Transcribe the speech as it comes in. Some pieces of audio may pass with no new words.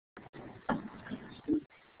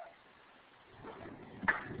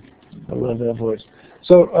love that voice.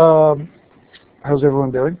 So, how's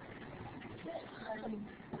everyone doing?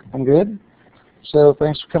 I'm good. So,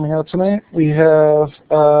 thanks for coming out tonight. We have,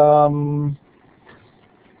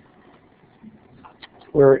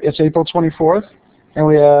 it's April 24th, and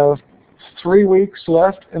we have 3 weeks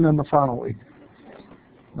left, and then the final week.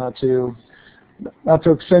 Not to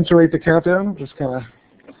accentuate the countdown, just kind of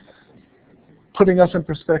putting us in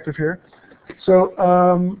perspective here. So,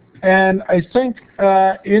 and I think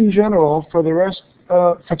in general, for the rest,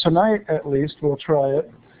 for tonight at least, we'll try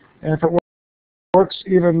it. And if it works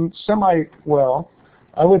even semi-well,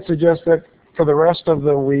 I would suggest that for the rest of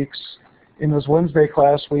the weeks in this Wednesday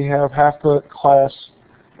class, we have half the class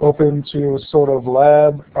open to a sort of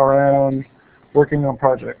lab around working on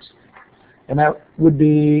projects. And that would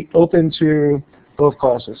be open to both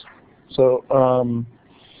classes. So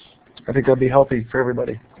I think that'd be healthy for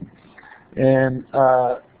everybody. And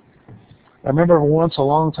I remember once a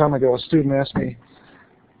long time ago, a student asked me,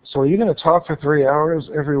 so are you going to talk for 3 hours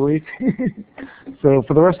every week? So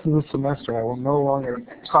for the rest of the semester, I will no longer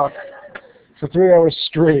talk for 3 hours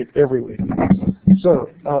straight every week. So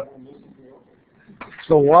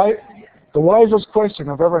the wisest question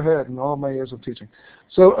I've ever had in all my years of teaching.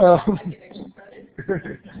 So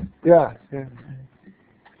yeah,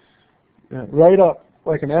 write up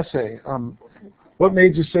like an essay on what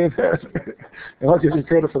made you say that, and I'll give you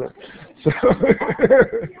credit for that. So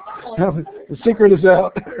the secret is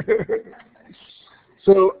out.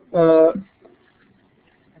 So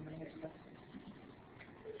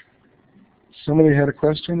somebody had a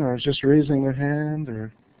question, or was just raising their hand,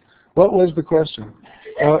 or what was the question?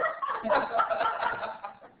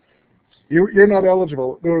 You're not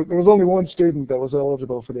eligible. There was only one student that was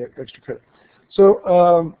eligible for the extra credit.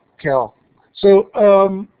 So Cal. So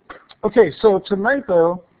okay. So tonight,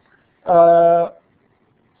 though,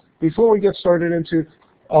 before we get started into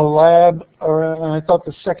a lab, and I thought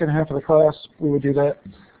the second half of the class we would do that,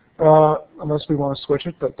 unless we want to switch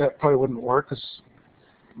it, but that probably wouldn't work because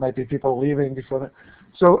might be people leaving before that.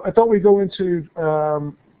 So I thought we'd go into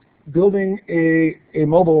building a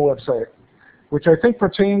mobile website, which I think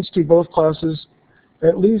pertains to both classes,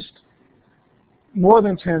 at least more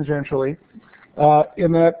than tangentially,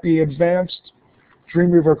 in that the advanced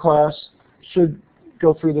Dreamweaver class should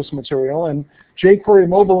go through this material. And jQuery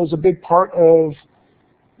Mobile is a big part of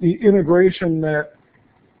the integration that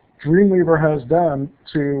Dreamweaver has done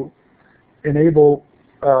to enable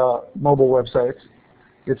mobile websites.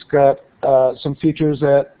 It's got some features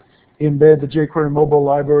that embed the jQuery Mobile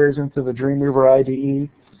libraries into the Dreamweaver IDE,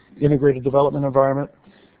 integrated development environment.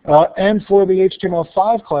 And for the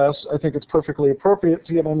HTML5 class, I think it's perfectly appropriate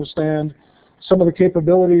to get to understand some of the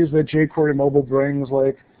capabilities that jQuery Mobile brings,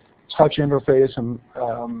 like touch interface and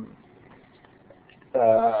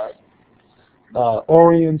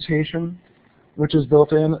orientation, which is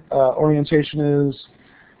built in. Orientation is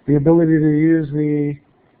the ability to use the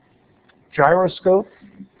gyroscope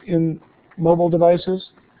in mobile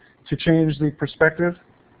devices to change the perspective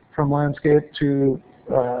from landscape to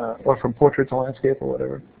or from portrait to landscape or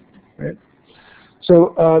whatever, right?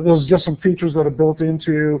 So there's just some features that are built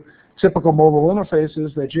into typical mobile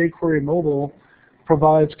interfaces that jQuery Mobile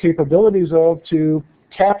provides capabilities of to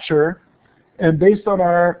capture. And based on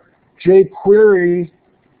our jQuery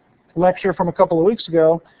lecture from a couple of weeks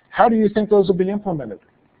ago, how do you think those will be implemented?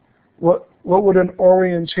 What would an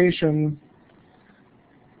orientation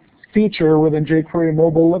feature within jQuery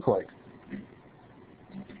Mobile look like?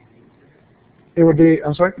 It would be,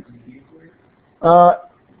 I'm sorry?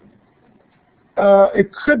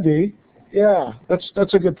 It could be, yeah,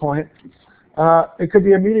 that's a good point. It could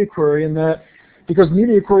be a media query in that, because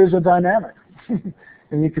media queries are dynamic.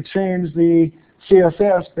 And you could change the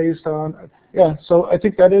CSS based on, yeah, so I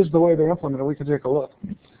think that is the way they're implemented. We could take a look.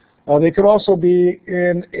 They could also be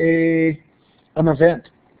in an event,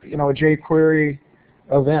 you know, a jQuery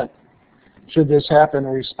event. Should this happen,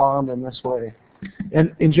 respond in this way?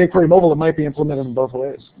 And in jQuery Mobile, it might be implemented in both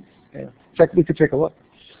ways. Yeah. In fact, we could take a look.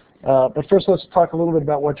 But first, let's talk a little bit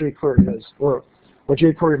about what jQuery is, or what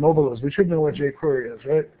jQuery Mobile is. We should know what jQuery is,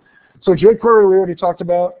 right? So jQuery, we already talked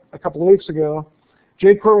about a couple of weeks ago.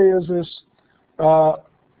 jQuery is this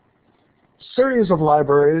series of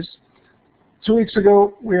libraries. 2 weeks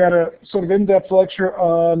ago, we had a sort of in-depth lecture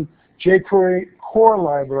on jQuery core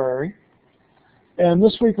library. And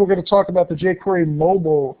this week, we're going to talk about the jQuery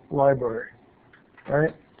mobile library,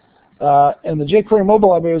 right? And the jQuery mobile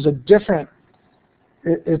library is a different,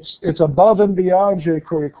 it's above and beyond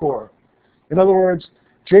jQuery core. In other words,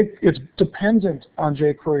 it's dependent on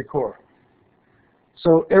jQuery core.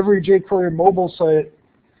 So every jQuery mobile site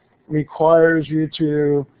requires you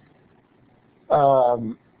to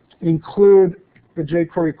include the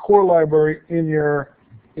jQuery core library in your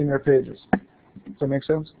pages. Does that make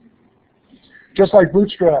sense? Just like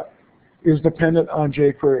Bootstrap is dependent on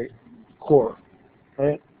jQuery core,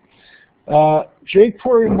 right?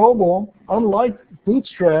 jQuery mobile, unlike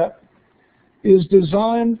Bootstrap, is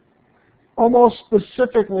designed almost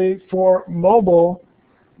specifically for mobile,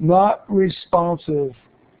 not responsive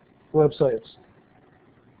websites.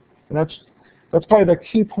 And that's probably the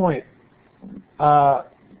key point. That's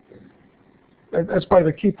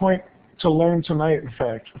probably the key point to learn tonight, in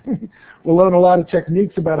fact. We'll learn a lot of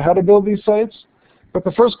techniques about how to build these sites, but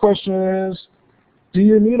the first question is, do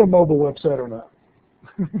you need a mobile website or not?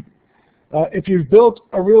 If you've built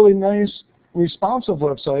a really nice responsive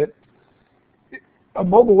website, a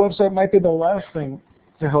mobile website might be the last thing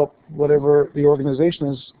to help whatever the organization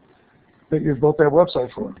is that you've built that website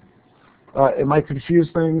for. It might confuse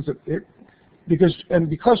things, because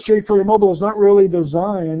jQuery mobile is not really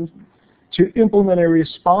designed to implement a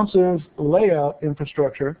responsive layout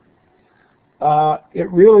infrastructure. It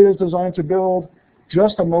really is designed to build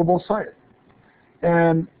just a mobile site,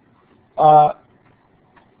 and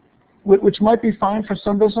which might be fine for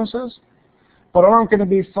some businesses, but aren't going to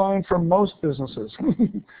be fine for most businesses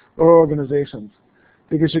or organizations,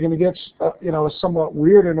 because you're going to get a somewhat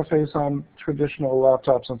weird interface on traditional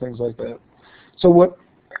laptops and things like that. So what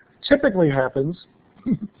typically happens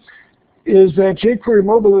is that jQuery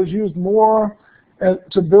mobile is used more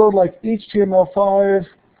to build like HTML5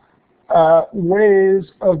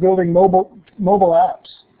 ways of building mobile apps.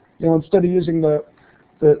 Instead of using the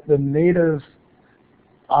native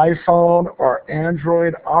iPhone or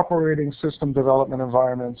Android operating system development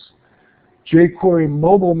environments, jQuery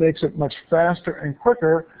mobile makes it much faster and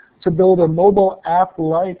quicker to build a mobile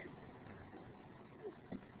app-like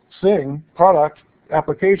product,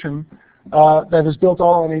 application, that is built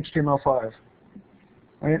all on HTML5,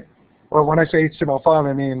 right? Or when I say HTML5,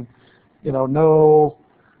 I mean, no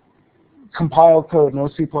compiled code, no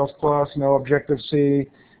C++, no Objective-C.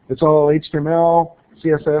 It's all HTML,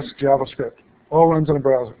 CSS, JavaScript. All runs in a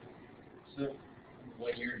browser. So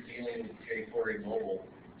when you're dealing with jQuery mobile,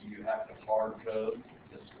 do you have to hard code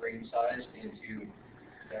the screen size into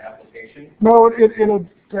the application? No, it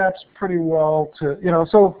adapts pretty well to,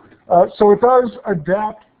 so it does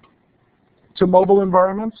adapt to mobile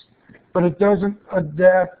environments, but it doesn't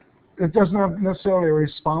adapt, it doesn't have necessarily a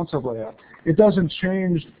responsive layout. It doesn't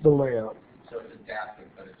change the layout. So it's adaptive,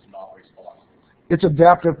 but it's not responsive. It's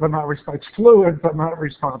adaptive, but not responsive. It's fluid, but not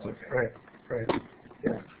responsive. Okay. Right.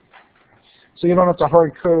 Yeah. So you don't have to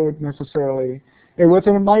hard code necessarily. And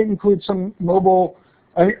within it might include some mobile,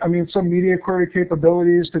 some media query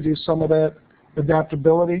capabilities to do some of that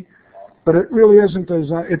adaptability, but it really isn't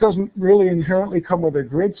designed. It doesn't really inherently come with a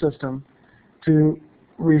grid system to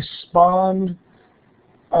respond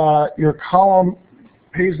your column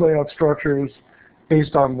page layout structures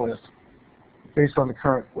based on width, based on the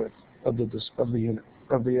current width of the unit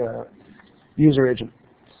of the user agent.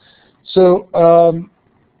 So,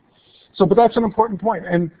 but that's an important point.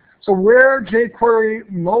 And so where jQuery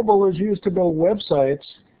mobile is used to build websites,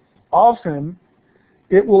 often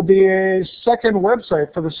it will be a second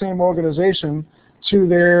website for the same organization to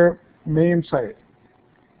their main site.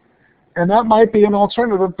 And that might be an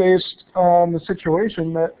alternative based on the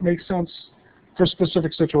situation that makes sense for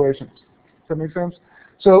specific situations. Does that make sense?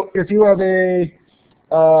 So if you have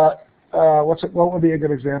what would be a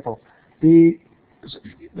good example?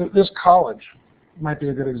 This college might be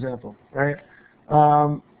a good example, right?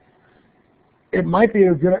 It might be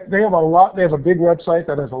a good. They have a big website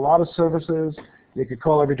that has a lot of services. You could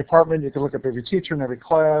call every department. You could look up every teacher in every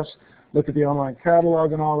class. Look at the online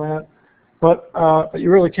catalog and all that. But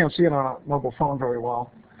you really can't see it on a mobile phone very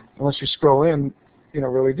well, unless you scroll in,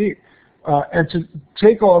 really deep. And to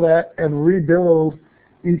take all that and rebuild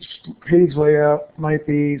each page layout might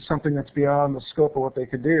be something that's beyond the scope of what they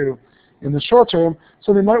could do in the short term.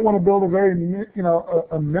 So they might want to build a very,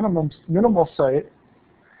 a minimal site,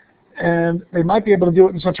 and they might be able to do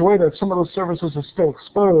it in such a way that some of those services are still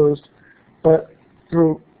exposed, but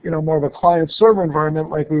through more of a client-server environment,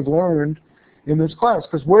 like we've learned in this class.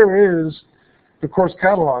 Because where is the course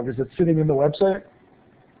catalog? Is it sitting in the website?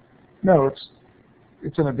 No,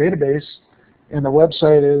 it's in a database, and the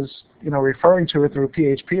website is referring to it through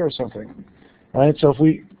PHP or something, right? So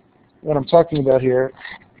what I'm talking about here,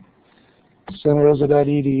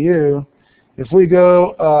 santarosa.edu, if we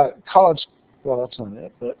go college, well, that's not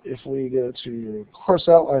it, but if we go to course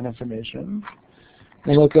outline information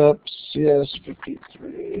and look up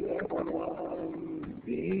CS53,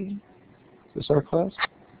 11B, is this our class?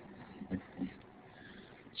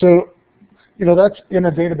 So, that's in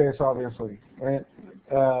a database, obviously, right?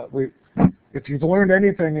 If you've learned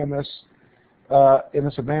anything in this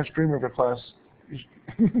advanced Dreamweaver class,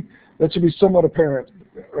 that should be somewhat apparent,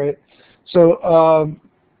 right? So,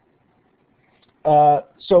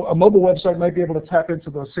 so a mobile website might be able to tap into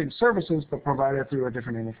those same services, but provide it through a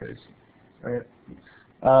different interface, right?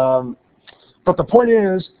 But the point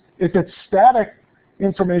is, if it's static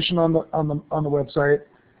information on the website,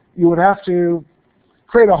 you would have to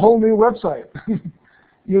create a whole new website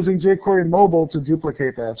using jQuery mobile to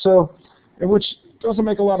duplicate that. So, which doesn't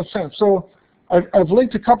make a lot of sense. So, I've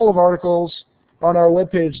linked a couple of articles on our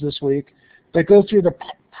webpage this week that go through the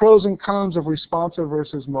pros and cons of responsive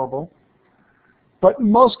versus mobile. But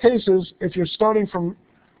in most cases, if you're starting from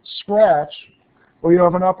scratch, or you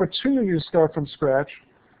have an opportunity to start from scratch,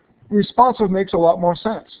 responsive makes a lot more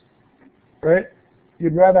sense, right?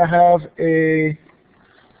 You'd rather have a,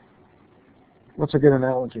 what's a good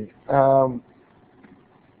analogy?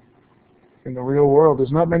 In the real world,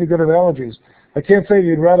 there's not many good analogies. I can't say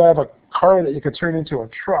you'd rather have a car that you could turn into a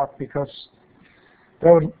truck, because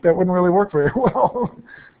that wouldn't really work very well.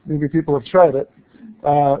 Maybe people have tried it.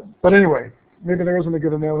 But anyway, maybe there isn't a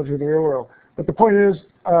good analogy in the real world. But the point is,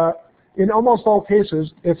 in almost all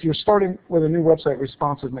cases, if you're starting with a new website,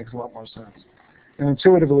 responsive makes a lot more sense. And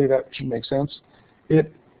intuitively, that should make sense.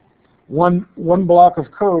 One block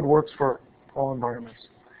of code works for all environments.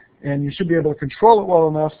 And you should be able to control it well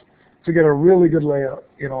enough to get a really good layout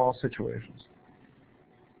in all situations.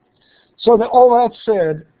 So that all that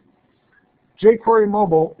said, jQuery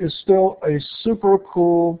Mobile is still a super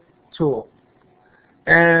cool tool.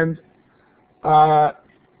 And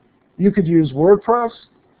you could use WordPress,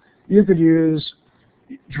 you could use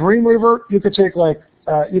Dreamweaver, you could take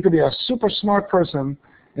you could be a super smart person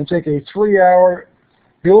and take a 3-hour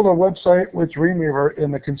build a website with Dreamweaver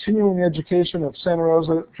in the continuing education of Santa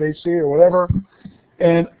Rosa, JC, or whatever.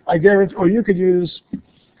 And I guarantee, or you could use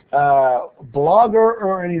Blogger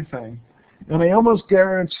or anything. And I almost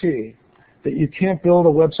guarantee that you can't build a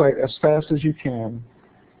website as fast as you can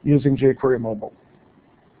using jQuery Mobile,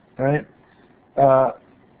 right?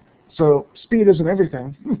 So speed isn't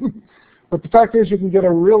everything, but the fact is you can get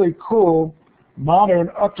a really cool, modern,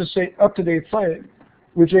 up-to-date site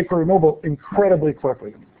with jQuery Mobile incredibly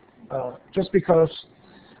quickly, just because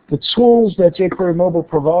the tools that jQuery Mobile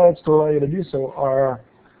provides to allow you to do so are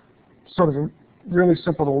sort of really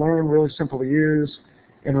simple to learn, really simple to use,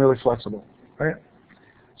 and really flexible, right?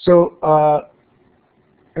 So,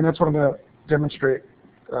 and that's what I'm going to demonstrate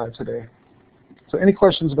today. So any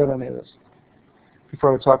questions about any of this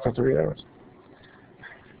before I talk for 3 hours?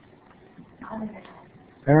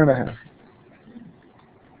 Hour and a half.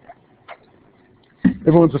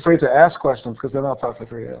 Everyone's afraid to ask questions because then I'll talk for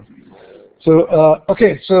 3 hours. So,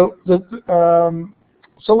 okay, so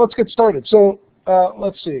so let's get started. So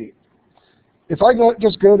let's see. If I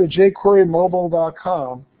just go to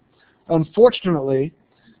jQueryMobile.com, unfortunately,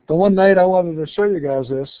 the one night I wanted to show you guys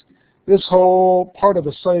this whole part of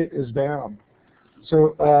the site is down.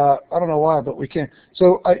 So I don't know why, but we can't.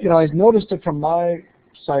 So I noticed it from my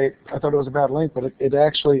site. I thought it was a bad link, but it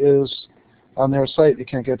actually is on their site. You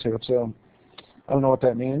can't get to it. So I don't know what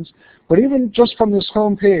that means. But even just from this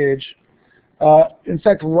home page, in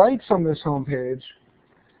fact, right from this home page,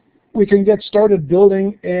 we can get started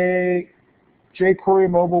building a jQuery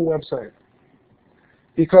mobile website,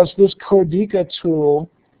 because this Codica tool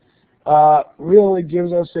really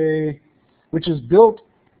gives us which is built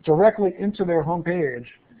directly into their home page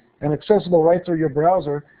and accessible right through your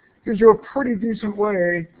browser, gives you a pretty decent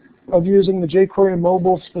way of using the jQuery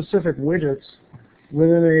mobile specific widgets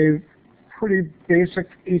within a pretty basic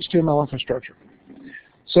HTML infrastructure.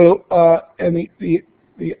 So, and the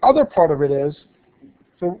other part of it is,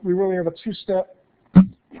 so we really have a two-step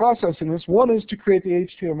process in this. One is to create the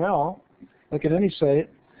HTML, like at any site,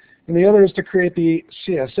 and the other is to create the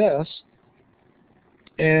CSS.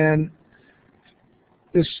 And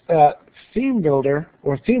this theme builder,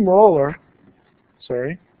 or theme roller,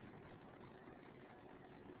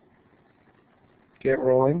 get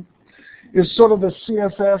rolling, is sort of the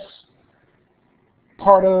CSS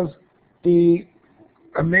part of the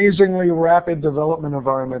amazingly rapid development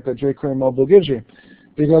environment that jQuery Mobile gives you.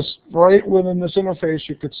 Because right within this interface,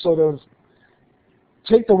 you could sort of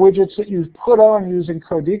take the widgets that you've put on using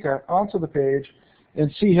Codica onto the page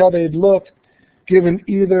and see how they'd look given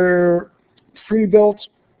either pre-built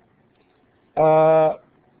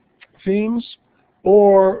themes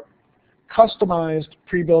or customized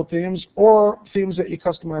pre-built themes, or themes that you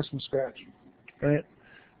customize from scratch, right?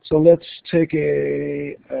 So let's take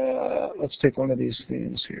one of these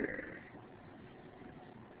themes here.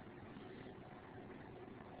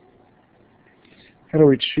 How do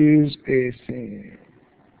we choose a theme?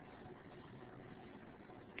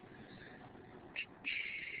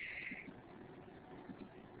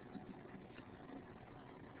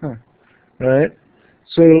 right?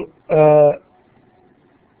 So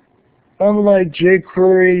unlike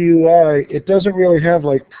jQuery UI, it doesn't really have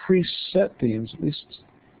like preset themes, at least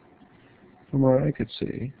from what I could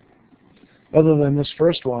see, other than this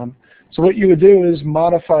first one. So what you would do is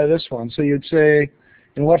modify this one. So you'd say,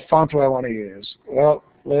 what font do I want to use? Well,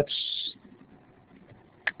 let's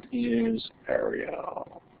use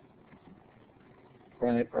Arial,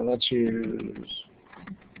 right? Or let's use,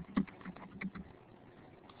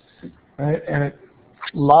 right? And it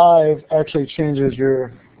live actually changes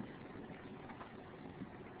your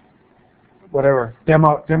whatever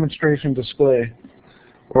demonstration display.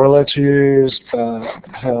 Or let's use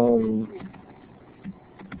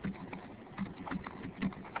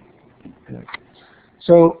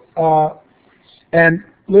so and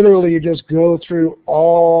literally you just go through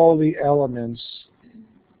all the elements,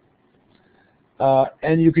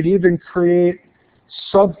 and you could even create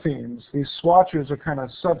sub-themes. These swatches are kind of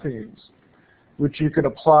sub-themes, which you could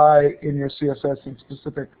apply in your CSS in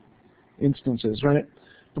specific instances, right?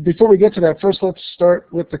 But before we get to that, first let's start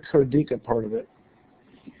with the Codiqa part of it.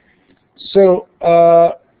 So,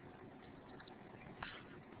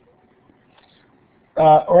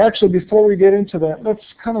 or actually before we get into that, let's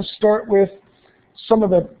kind of start with some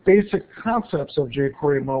of the basic concepts of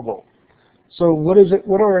jQuery Mobile. So what is it?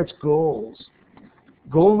 What are its goals?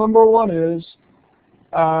 Goal number one is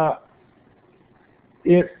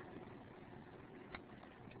it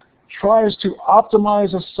tries to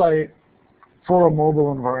optimize a site for a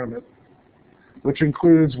mobile environment, which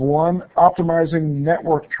includes one, optimizing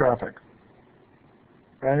network traffic,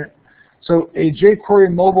 right? So a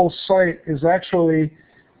jQuery mobile site is actually,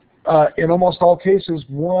 in almost all cases,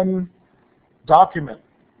 one document,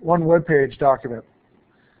 one web page document.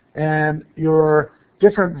 And your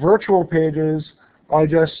different virtual pages are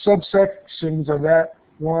just subsections of that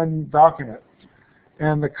one document.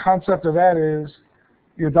 And the concept of that is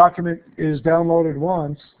your document is downloaded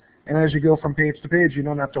once, and as you go from page to page, you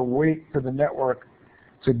don't have to wait for the network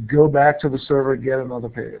to go back to the server and get another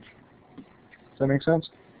page. Does that make sense?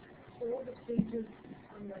 So all the pages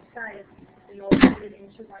on the site, they all fit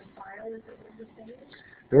into one file, is it what you're saying?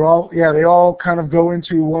 They're all, yeah, they all kind of go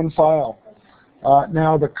into one file.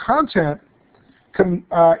 Now the content can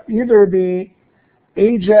either be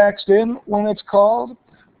Ajaxed in when it's called,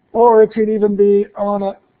 or it could even be on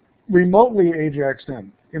a remotely Ajaxed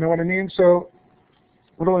in. You know what I mean? So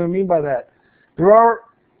what do I mean by that? There are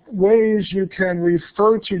ways you can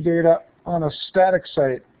refer to data on a static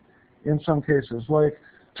site in some cases, like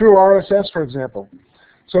through RSS, for example.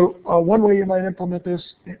 So one way you might implement this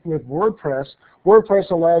with WordPress,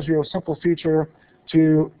 WordPress allows you a simple feature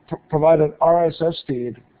to provide an RSS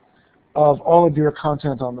feed of all of your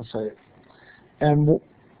content on the site. And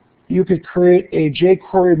you could create a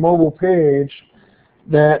jQuery mobile page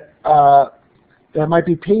that that might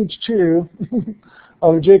be page 2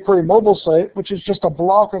 of a jQuery mobile site, which is just a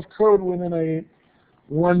block of code within a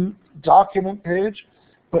one document page,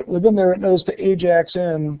 but within there it knows to Ajax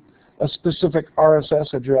in a specific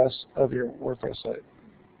RSS address of your WordPress site.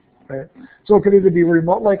 Right? So it could either be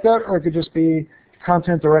remote like that, or it could just be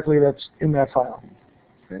content directly that's in that file.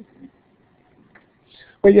 Okay?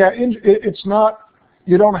 But yeah, it's not.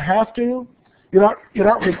 You don't have to. You're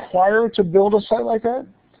not required to build a site like that.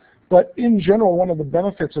 But in general, one of the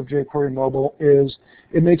benefits of jQuery Mobile is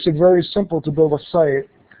it makes it very simple to build a site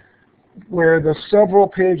where the several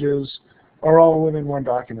pages are all within one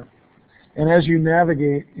document. And as you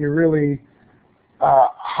navigate, you're really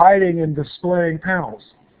hiding and displaying panels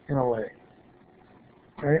in a way,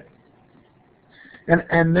 right?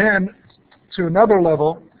 And then to another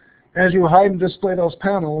level, as you hide and display those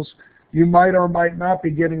panels, you might or might not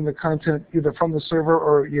be getting the content either from the server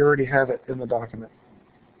or you already have it in the document.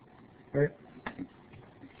 Right?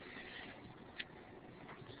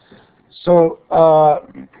 So,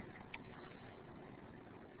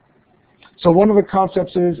 so one of the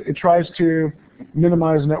concepts is it tries to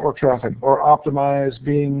minimize network traffic or optimize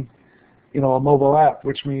being, a mobile app,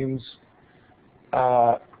 which means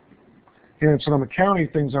here in Sonoma County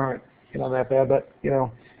things aren't, that bad, but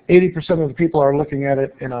 80% of the people are looking at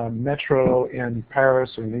it in a metro in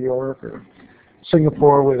Paris or New York or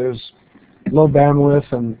Singapore where there's low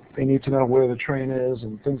bandwidth and they need to know where the train is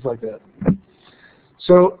and things like that.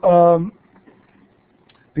 So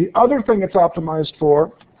the other thing it's optimized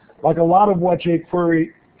for, like a lot of what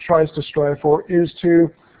jQuery tries to strive for, is to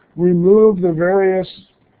remove the various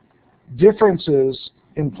differences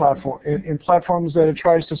in platforms that it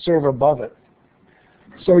tries to serve above it.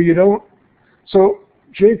 So so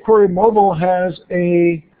jQuery Mobile has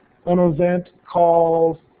an event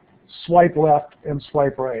called swipe left and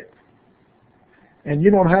swipe right. And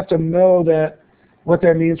you don't have to know what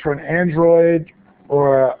that means for an Android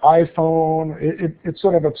or an iPhone. It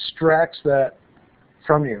sort of abstracts that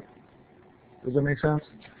from you. Does that make sense?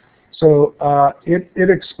 So it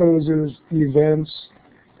exposes events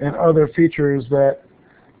and other features that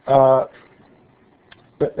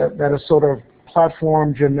is sort of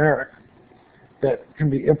platform generic that can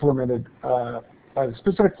be implemented by the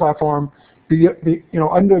specific platform,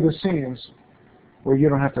 under the scenes, where you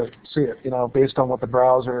don't have to see it, based on what the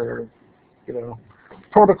browser,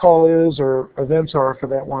 protocol is or events are for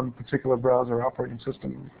that one particular browser operating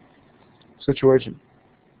system situation.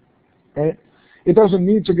 Right? It doesn't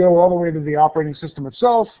need to go all the way to the operating system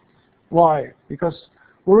itself. Why? Because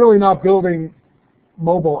we're really not building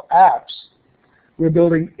mobile apps. We're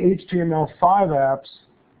building HTML5 apps,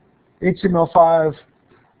 HTML5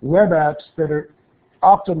 web apps that are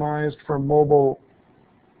optimized for mobile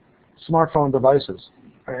smartphone devices.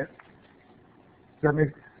 Right?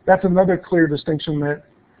 That's another clear distinction that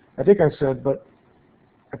I think I said, but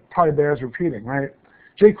it probably bears repeating. Right?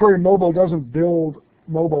 jQuery Mobile doesn't build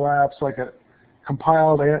mobile apps like a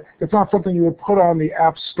compiled. It's not something you would put on the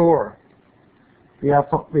App Store, the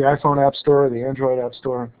iPhone App Store, the Android App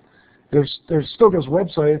Store. There's still just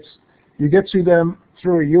websites. You get to them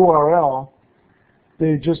through a URL.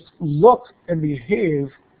 They just look and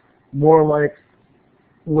behave more like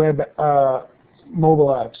web mobile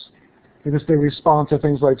apps because they respond to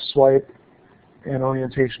things like swipe and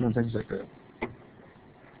orientation and things like that.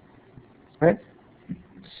 Right?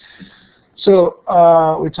 So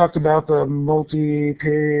we talked about the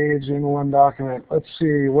multi-page in one document. Let's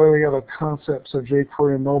see, what are the other concepts of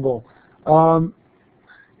jQuery Mobile?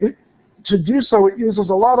 To do so, it uses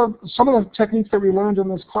some of the techniques that we learned in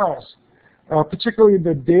this class, particularly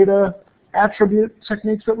the data attribute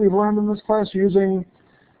techniques that we've learned in this class, using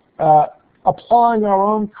applying our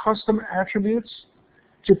own custom attributes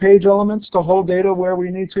to page elements to hold data where we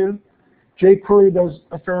need to. jQuery does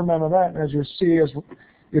a fair amount of that, and as you see, as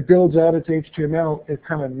it builds out its HTML, it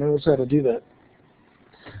kind of knows how to do that.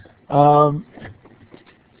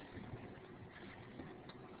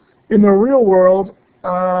 In the real world,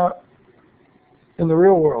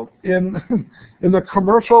 in the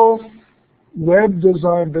commercial web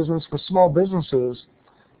design business for small businesses,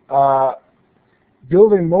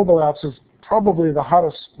 building mobile apps is probably the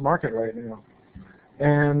hottest market right now.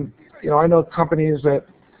 And I know companies that,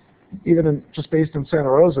 even just based in Santa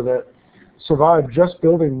Rosa, that survive just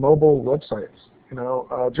building mobile websites,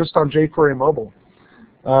 just on jQuery Mobile.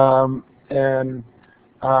 And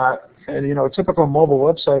a typical mobile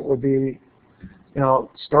website would be,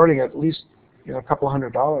 starting at least a couple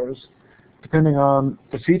 $100, depending on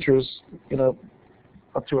the features,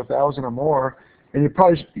 up to 1,000 or more, and you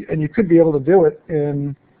could be able to do it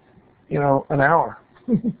in an hour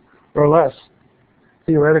or less,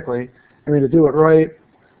 theoretically. I mean, to do it right,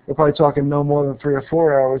 we're probably talking no more than 3 or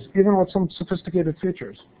 4 hours, even with some sophisticated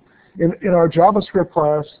features. In our JavaScript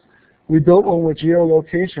class, we built one with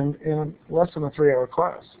geolocation in less than a 3-hour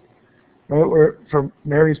class. Right? Where for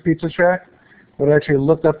Mary's Pizza Shack, we actually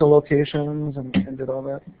looked up the locations and did all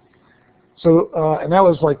that. So, and that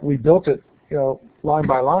was like we built it, line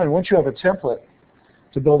by line. Once you have a template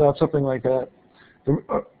to build out something like that,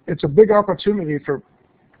 it's a big opportunity for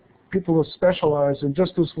people who specialize in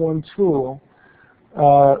just this one tool,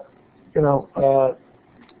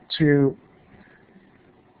 to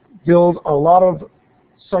build a lot of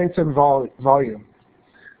sites in volume.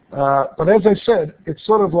 But as I said, it's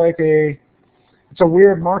sort of like it's a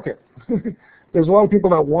weird market. There's a lot of people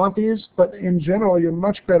that want these, but in general, you're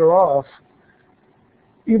much better off,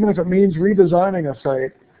 even if it means redesigning a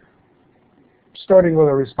site, starting with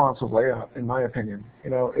a responsive layout, in my opinion.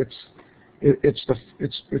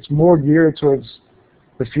 It's more geared towards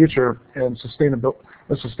the future and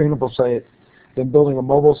a sustainable site than building a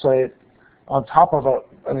mobile site on top of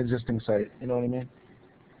an existing site. You know what I mean?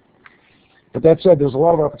 But that said, there's a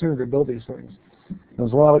lot of opportunity to build these things.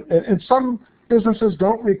 There's a lot and some businesses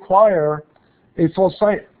don't require a full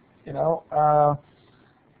site. Some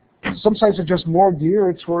sites are just more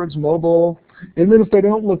geared towards mobile. Even if they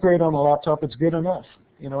don't look great on a laptop, it's good enough.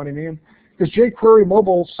 You know what I mean? Because jQuery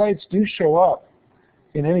mobile sites do show up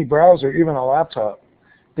in any browser, even a laptop.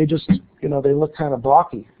 They just, they look kind of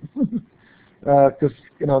blocky because,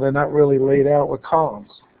 they're not really laid out with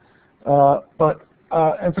columns.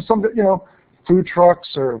 And for some, food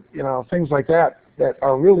trucks or, things like that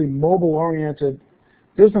are really mobile-oriented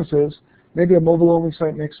businesses, maybe a mobile-only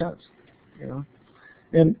site makes sense,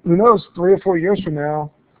 And who knows, 3 or 4 years from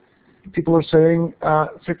now, people are saying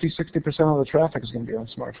 50, 60% of the traffic is going to be on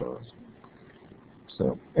smartphones.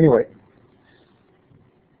 So anyway,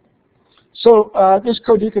 So this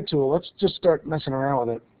Codica tool, let's just start messing around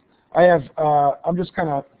with it. I've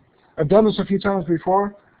done this a few times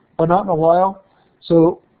before, but not in a while.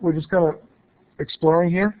 So we're just kind of exploring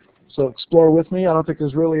here. So explore with me. I don't think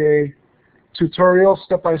there's really a tutorial,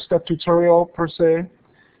 step-by-step tutorial per se.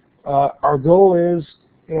 Our goal is,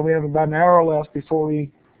 we have about an hour left before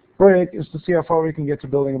we break, is to see how far we can get to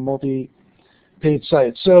building a multi-page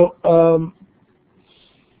site. So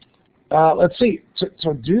let's see.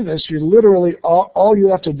 To do this, you literally, all you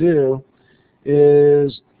have to do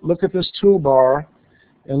is look at this toolbar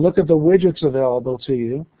and look at the widgets available to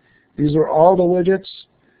you. These are all the widgets.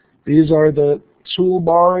 These are the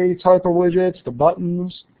toolbar-y type of widgets, the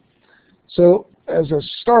buttons. So as a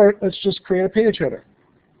start, let's just create a page header,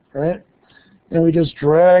 right? And we just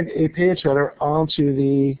drag a page header onto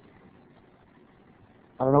the,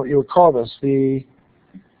 I don't know what you would call this, the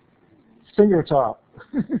finger top,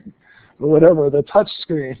 whatever, the touch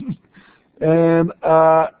screen. And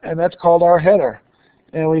that's called our header.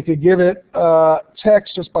 And we could give it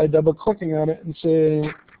text just by double-clicking on it and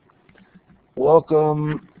saying,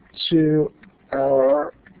 welcome to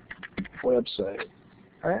our website,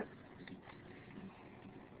 right?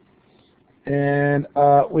 And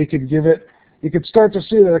we could give it, you could start to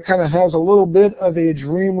see that it kind of has a little bit of a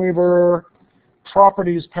Dreamweaver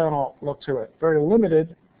properties panel look to it. Very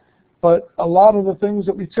limited, but a lot of the things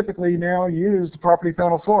that we typically now use the property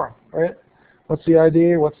panel for, right? What's the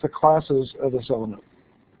ID? What's the classes of this element,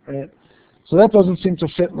 right? So that doesn't seem to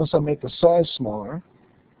fit unless I make the size smaller.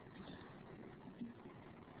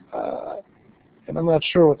 And I'm not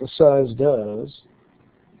sure what the size does.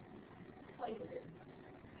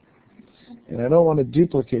 And I don't want to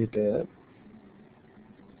duplicate that.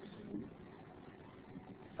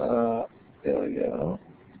 There we go.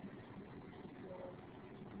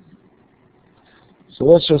 So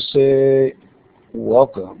let's just say,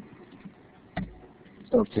 welcome.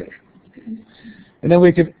 Okay. And then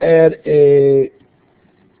we can add a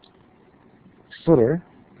footer.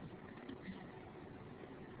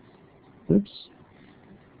 Oops.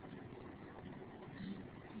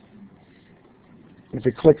 If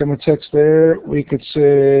we click on the text there, we could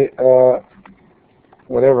say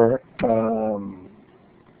whatever.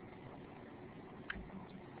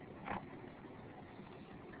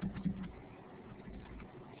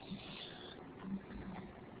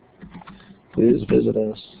 Please visit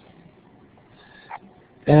us.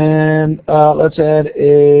 And let's add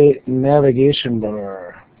a navigation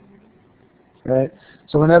bar. Right?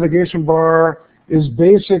 So a navigation bar is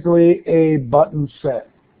basically a button set.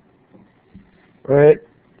 Right?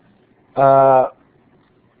 Right?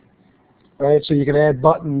 So you can add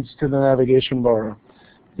buttons to the navigation bar.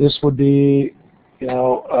 This would be,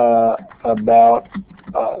 about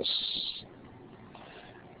us.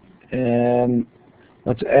 And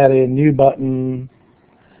let's add a new button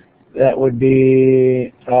that would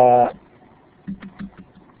be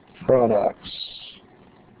products.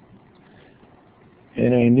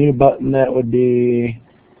 And a new button that would be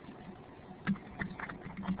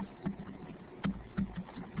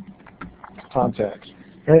contact,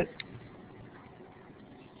 right?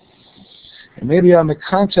 And maybe on the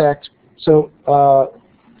contact, so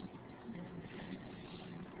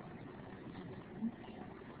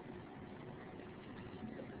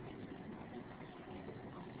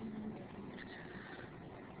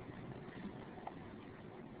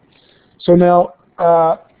now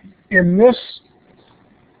in this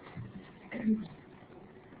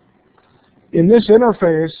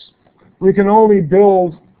interface, we can only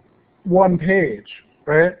build one page,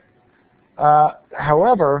 right?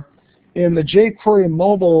 However, in the jQuery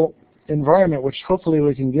mobile environment, which hopefully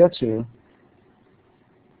we can get to,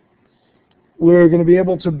 we're going to be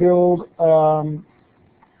able to build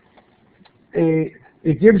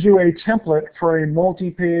it gives you a template for a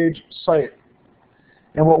multi-page site.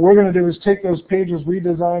 And what we're going to do is take those pages we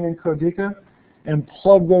design in Codica and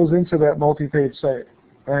plug those into that multi-page site,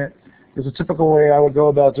 right? Is a typical way I would go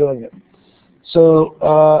about doing it. So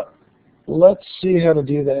let's see how to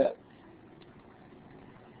do that.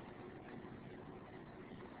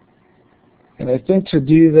 And I think to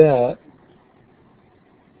do that,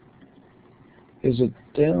 is it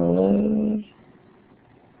download?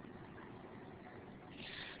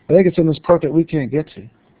 I think it's in this part that we can't get to.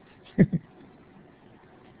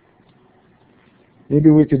 Maybe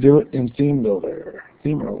we could do it in Theme Builder,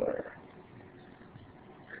 Theme Roller.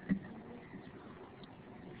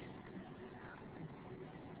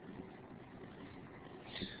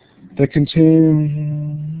 That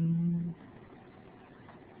contain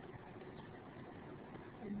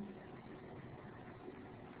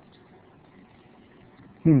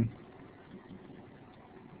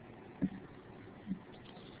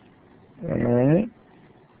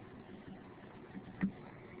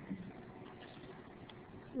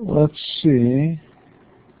let's see.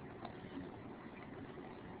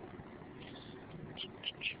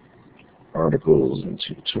 Articles and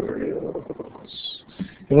tutorials.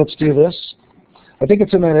 Okay, let's do this. I think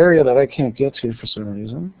it's in that area that I can't get to for some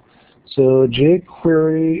reason. So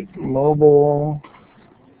jQuery mobile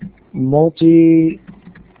multi-page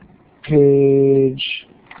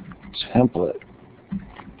template.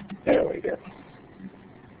 There we go.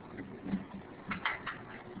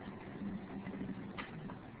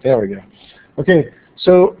 There we go. Okay,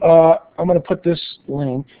 so I'm going to put this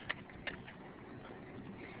link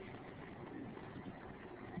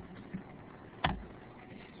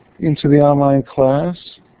into the online class.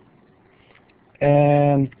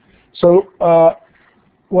 And so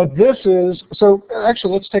what this is, so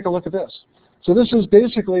actually let's take a look at this. So this is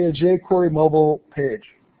basically a jQuery mobile page,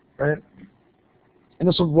 right? And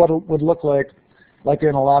this is what it would look like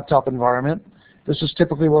in a laptop environment. This is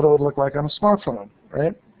typically what it would look like on a smartphone,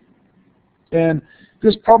 right? And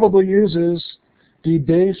this probably uses the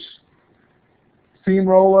base theme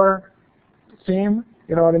roller theme,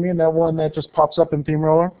 you know what I mean? That one that just pops up in theme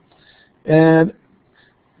roller. And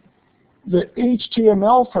the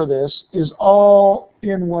HTML for this is all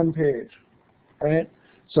in one page, right?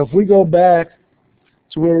 So if we go back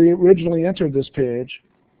to where we originally entered this page,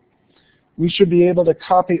 we should be able to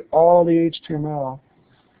copy all the HTML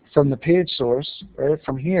from the page source, right,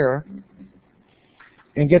 from here,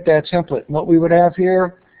 and get that template. And what we would have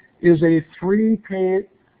here is a 3-page,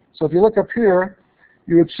 so if you look up here,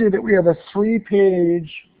 you would see that we have a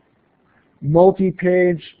 3-page,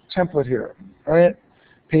 multi-page template here, right?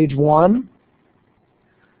 Page 1,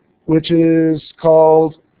 which is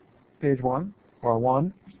called page 1, or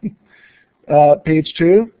 1, page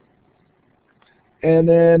 2, and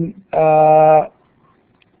then the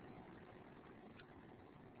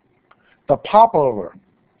popover.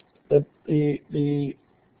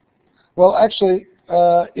 Well, actually,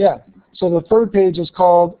 yeah. So the third page is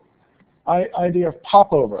called idea of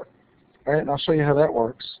popover, right? And I'll show you how that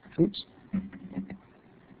works. Oops.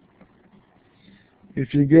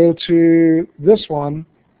 If you go to this one,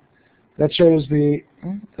 that shows the.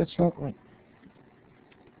 That's not right.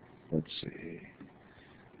 Let's see.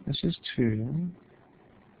 This is 2.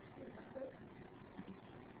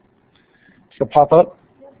 The pop-up.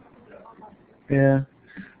 Yeah.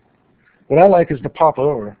 What I like is the pop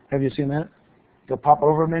over. Have you seen that? The pop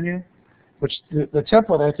over menu, which the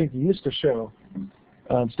template I think used to show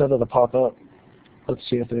instead of the pop up. Let's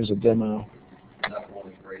see if there's a demo.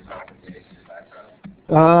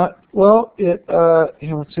 Well, it.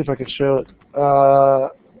 Let's see if I can show it.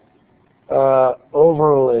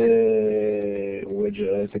 Overlay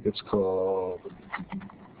widget, I think it's called.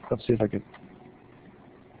 Let's see if I can.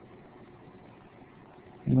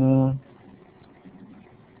 No.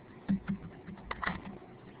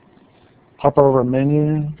 Pop over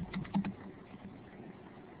menu.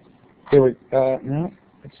 Here we. No,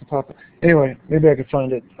 it's the pop. Anyway, maybe I could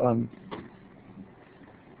find it.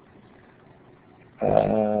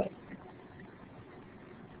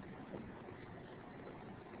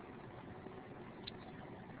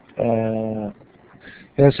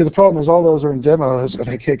 Yeah, see, the problem is all those are in demos, and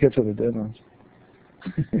I can't get to the demos.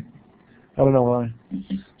 I don't know why.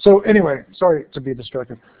 So anyway, sorry to be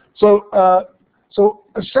distracted. So so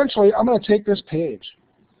essentially, I'm going to take this page,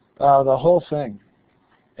 the whole thing,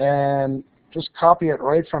 and just copy it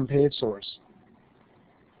right from page source.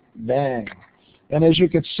 Bang. And as you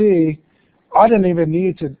can see, I didn't even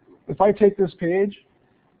need to, if I take this page,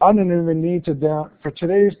 I didn't even need to for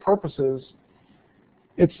today's purposes,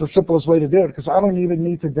 it's the simplest way to do it because I don't even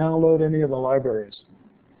need to download any of the libraries,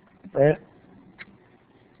 right?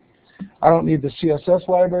 I don't need the CSS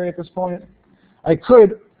library at this point. I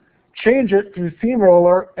could change it through theme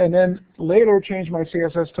roller and then later change my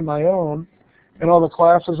CSS to my own, and all the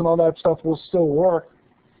classes and all that stuff will still work,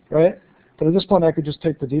 right? But at this point, I could just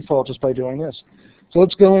take the default just by doing this. So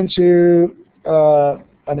let's go into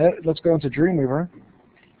Dreamweaver.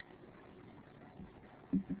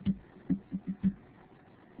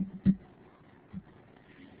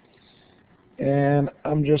 And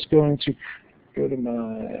I'm just going to go to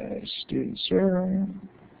my student server.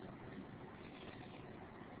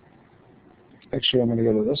 Actually, I'm going to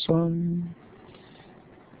go to this one.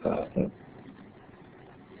 I'm going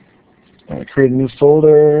to create a new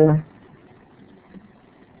folder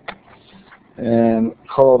and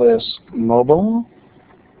call this mobile.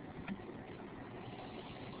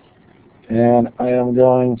 And I am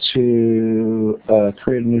going to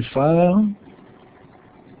create a new file,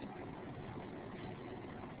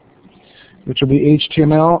 which will be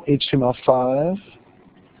HTML, HTML5.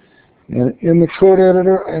 And in the code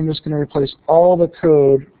editor, I'm just going to replace all the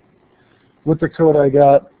code with the code I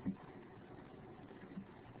got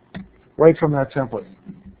right from that template.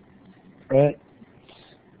 Right?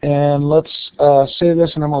 And let's save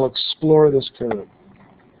this, and I'm going to explore this code.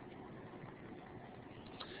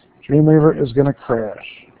 Dreamweaver is going to crash.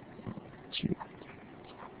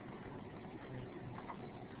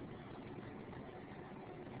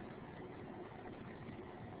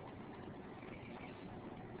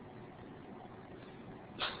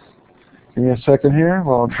 Give me a second here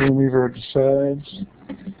while Dreamweaver decides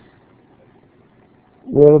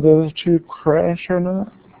whether to crash or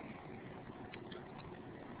not.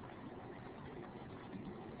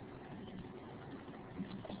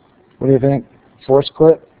 What do you think? Force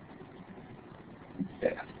quit? Yeah.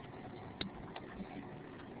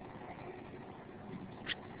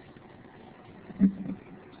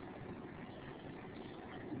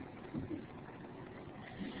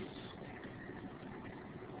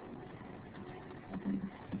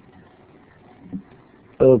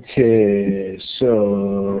 Okay,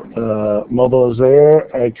 so mobile is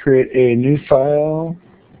there. I create a new file.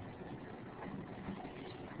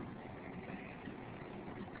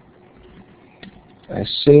 I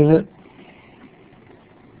save it.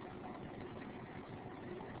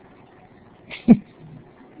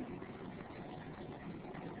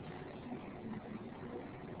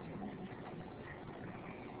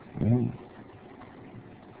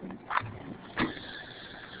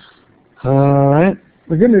 All right.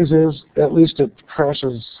 The good news is, at least it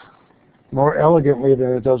crashes more elegantly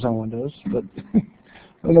than it does on Windows. But I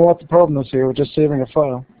don't know what the problem is here. We're just saving a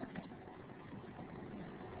file.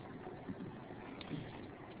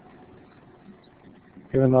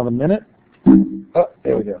 Give it another minute. Oh,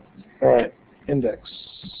 there we go. All right, index.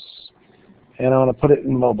 And I want to put it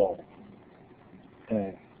in mobile.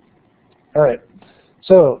 Okay. All right.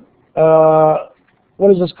 So,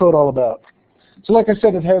 what is this code all about? So, like I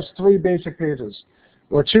said, it has 3 basic pages,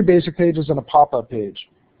 or 2 basic pages and a pop-up page,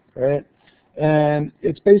 right? And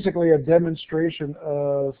it's basically a demonstration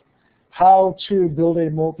of how to build a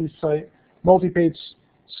multi-page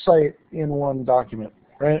site in one document,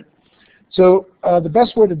 right? So the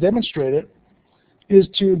best way to demonstrate it is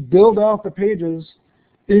to build out the pages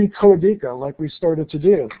in Codica, like we started to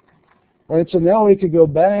do. Right? So now we could go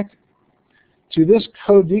back to this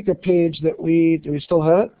Codica page that do we still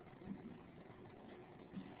have it?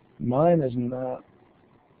 Mine is not.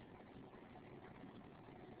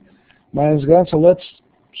 Mine is gone, so let's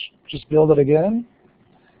just build it again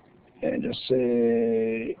and just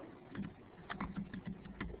say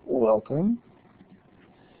welcome.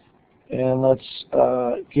 And let's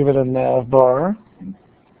give it a nav bar.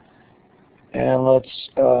 And let's,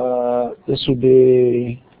 this would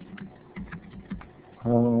be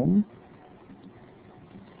home,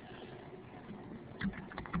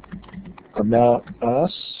 about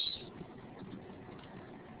us,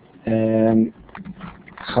 and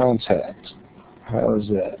contact. How is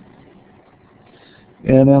that?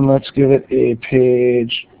 And then let's give it a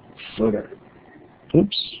page footer.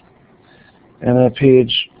 Oops. And a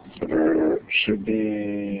page footer should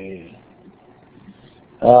be,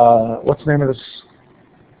 what's the name of this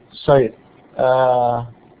site?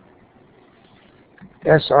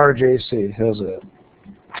 SRJC. How's that?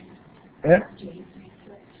 Yeah.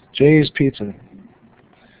 Jay's Pizza.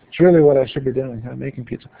 It's really what I should be doing. I'm making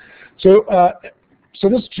pizza. So, so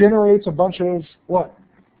this generates a bunch of what?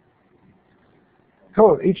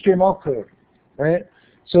 Code, HTML code, right?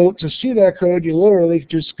 So to see that code, you literally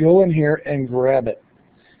just go in here and grab it.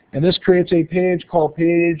 And this creates a page called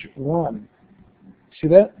page 1. See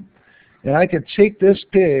that? And I could take this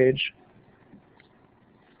page.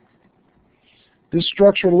 This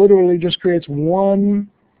structure literally just creates one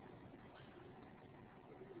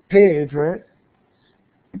page, right?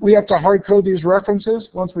 We have to hard code these references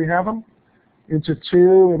once we have them into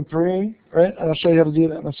 2 and 3, right? I'll show you how to do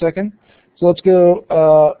that in a second. So let's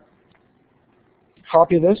go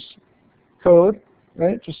copy this code,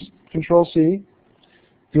 right? Just Control C.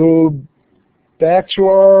 Go back to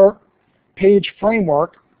our page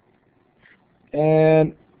framework,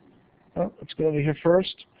 and let's go over here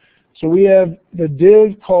first. So we have the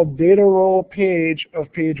div called data role page of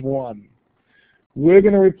page 1. We're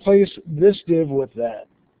going to replace this div with that.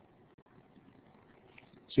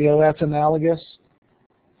 See how that's analogous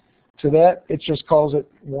to that? It just calls it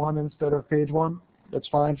 1 instead of page 1. That's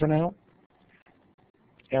fine for now.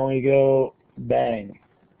 And we go bang.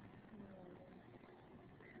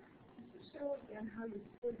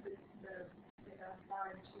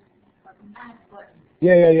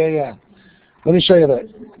 Yeah. Let me show you that.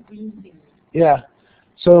 Yeah.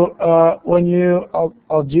 So when you,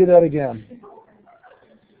 I'll do that again.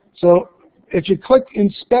 So if you click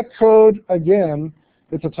Inspect Code again,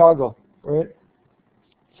 it's a toggle, right?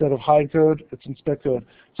 Instead of Hide Code, it's Inspect Code.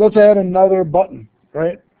 So let's add another button,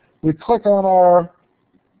 right? We click on our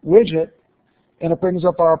widget, and it brings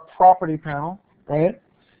up our property panel, right?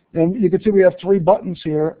 And you can see we have 3 buttons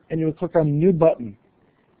here, and you would click on New Button.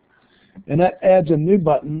 And that adds a new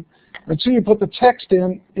button. Until you put the text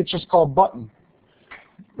in, it's just called Button,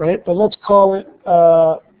 right? But let's call it,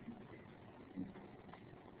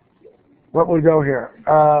 what would go here?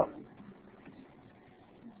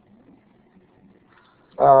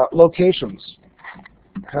 Locations.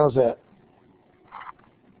 How's that?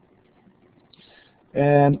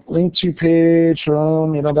 And link to page,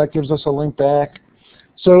 that gives us a link back.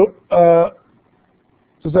 So,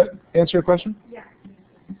 does that answer your question? Yeah.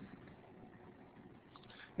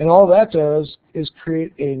 And all that does is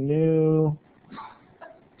create a new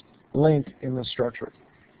link in the structure,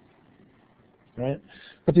 right?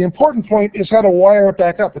 But the important point is how to wire it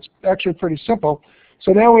back up. It's actually pretty simple.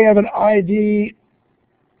 So now we have an ID.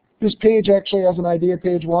 This page actually has an ID at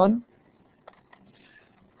page 1.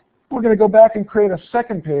 We're going to go back and create a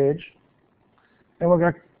second page, and we're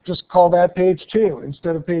going to just call that page 2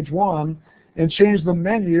 instead of page 1, and change the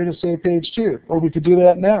menu to say page 2. Or we could do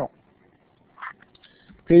that now.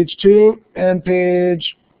 Page 2 and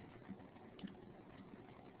page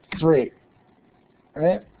 3. All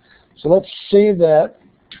right? So let's save that.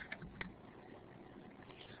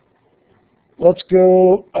 Let's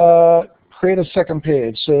go create a second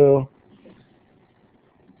page. So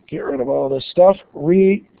get rid of all this stuff.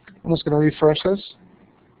 I'm just going to refresh this.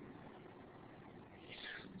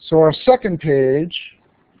 So our second page,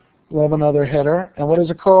 we'll have another header. And what is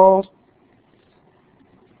it called?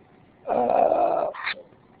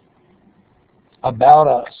 About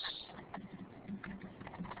Us.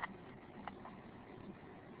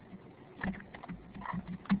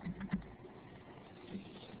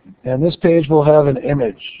 And this page will have an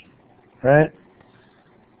image, right?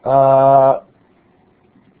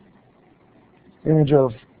 Image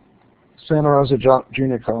of Santa Rosa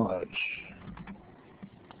Junior College.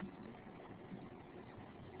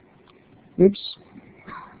 Oops.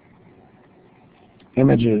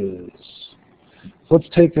 Images. Let's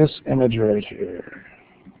take this image right here.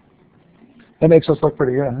 That makes us look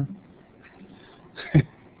pretty good, huh?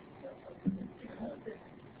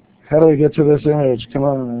 How do we get to this image? Come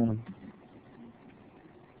on.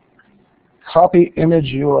 Copy image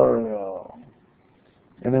URL.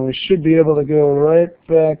 And then we should be able to go right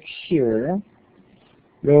back here.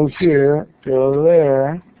 Go here, go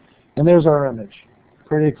there. And there's our image.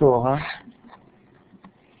 Pretty cool, huh?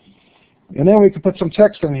 And then we can put some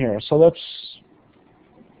text in here. So let's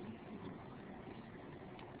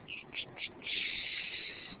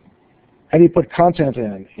how do you put content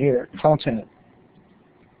in? Here, content.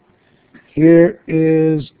 Here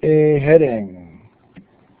is a heading.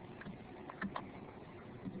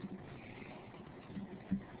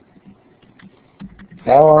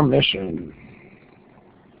 Our mission.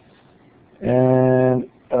 And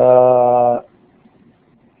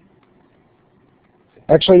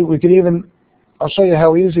actually, we could even, I'll show you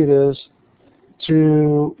how easy it is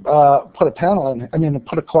to put a panel in,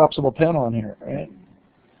 put a collapsible panel in here, right?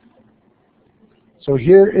 So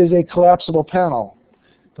here is a collapsible panel.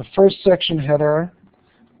 The first section header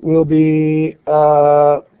will be,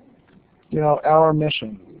 our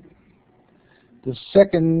mission. The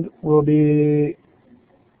second will be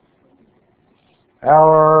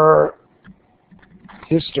our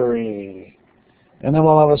history. And then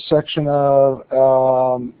we'll have a section of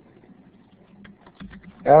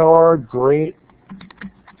our great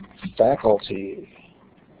faculty.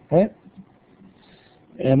 Okay?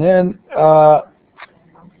 And then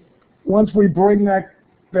once we bring that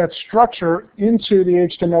structure into the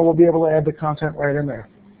HTML, we'll be able to add the content right in there.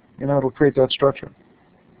 It'll create that structure.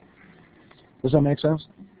 Does that make sense?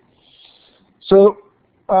 So,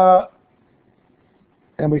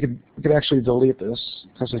 and we could actually delete this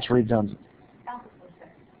because it's redundant.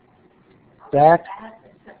 Back.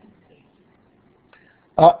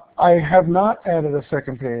 I have not added a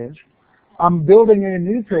second page. I'm building a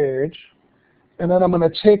new page, and then I'm going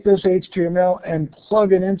to take this HTML and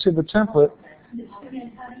plug it into the template. How do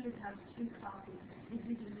you have 2 copies? Did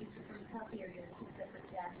you delete the first copy, or you have 2 separate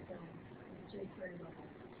jQuery levels?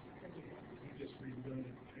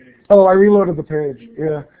 Oh, I reloaded the page.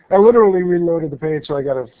 Yeah, I literally reloaded the page, so I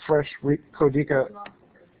got a fresh Codica.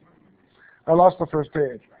 I lost the first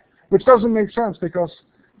page, which doesn't make sense because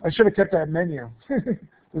I should have kept that menu.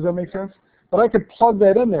 Does that make sense? But I could plug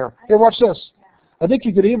that in there. Here, watch this. I think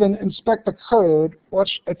you could even inspect the code.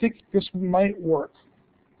 Watch, I think this might work.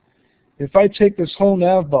 If I take this whole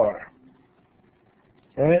nav bar,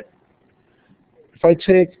 right? If I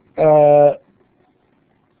take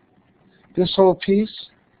this whole piece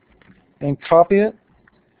and copy it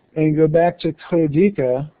and go back to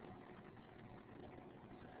Codica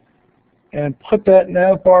and put that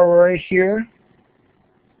nav bar right here.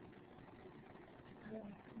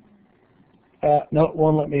 No, it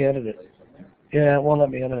won't let me edit it. Yeah, it won't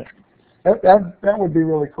let me edit it. That would be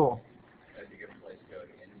really cool.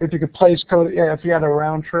 If you could place code, yeah, if you had a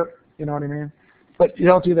round trip, you know what I mean? But you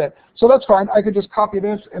don't do that. So that's fine. I could just copy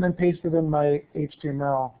this and then paste it in my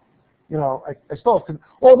HTML. You know, I still can.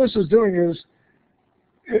 All this is doing is,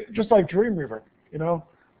 just like Dreamweaver, you know.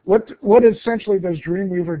 What essentially does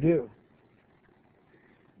Dreamweaver do?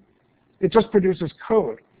 It just produces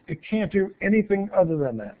code. It can't do anything other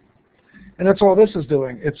than that. And that's all this is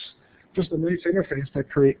doing. It's just a nice interface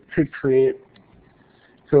that could create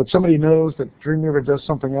code. Somebody knows that Dreamweaver does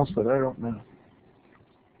something else that I don't know.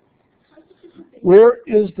 Where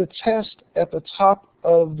is the test at the top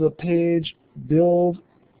of the page? Build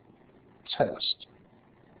test.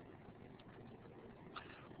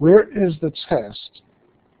 Where is the test?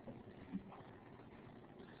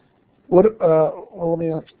 What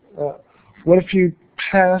if you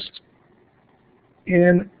passed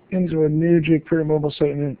into a new jQuery mobile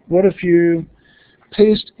site? And what if you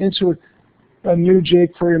paste into a new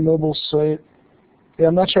jQuery mobile site? Yeah,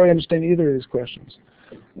 I'm not sure I understand either of these questions.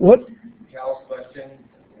 What? Cal's question,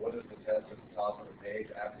 what is the test at the top of the page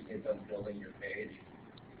after you get done building your page?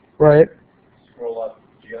 Right. Scroll up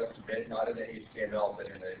just a bit, not in the HTML, but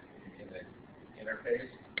in the interface.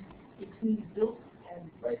 Between built and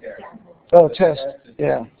right there. Oh, the test.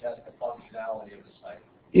 Yeah. Test the functionality of the site.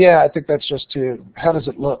 Yeah, I think that's just to, how does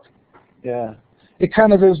it look? Yeah. It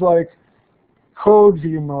kind of is like code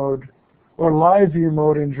view mode or live view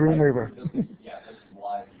mode in Dreamweaver. Yeah, this is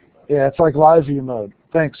live view mode. Yeah, it's like live view mode.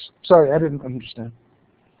 Thanks. Sorry, I didn't understand.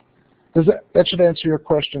 That should answer your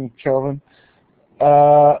question, Kelvin.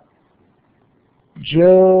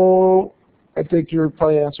 Joe, I think you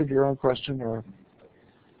probably answered your own question.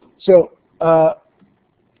 So, but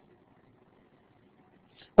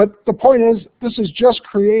the point is, this is just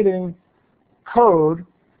creating code,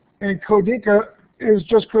 and Codica is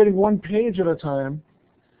just creating one page at a time,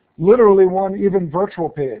 literally one even virtual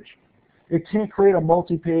page. It can't create a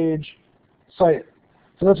multi-page site.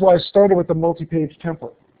 So that's why I started with the multi-page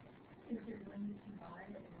template. is there one you can buy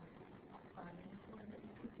or finance for that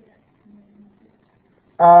you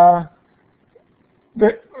could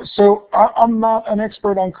get? So I'm not an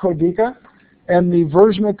expert on Codica, and the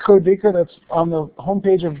version of Codica that's on the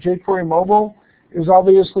homepage of jQuery Mobile is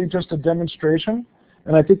obviously just a demonstration,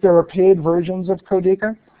 and I think there are paid versions of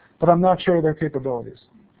Codica, but I'm not sure of their capabilities.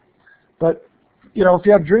 But you know, if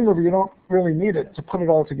you have Dreamweaver, you don't really need it to put it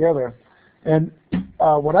all together. And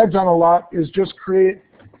what I've done a lot is just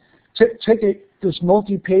take this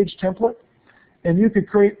multi-page template, and you could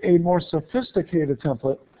create a more sophisticated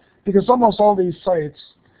template, because almost all these sites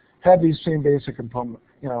have these same basic components.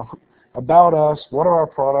 You know, about us, what are our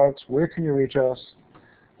products, where can you reach us,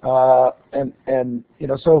 and you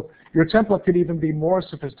know, so your template could even be more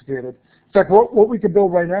sophisticated. In fact, what we could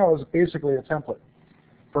build right now is basically a template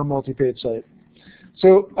for a multi-page site.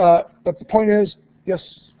 So, but the point is, yes.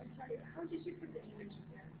 How did you put the image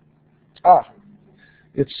there?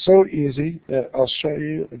 It's so easy that I'll show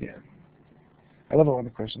you again. I love it when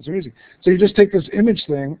the questions are easy. So you just take this image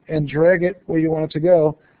thing and drag it where you want it to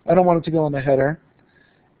go. I don't want it to go in the header,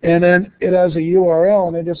 and then it has a URL,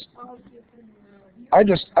 and I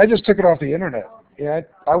just took it off the internet. Yeah,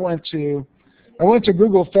 I went to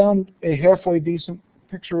Google, found a halfway decent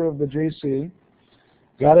picture of the JC,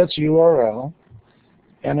 got its URL,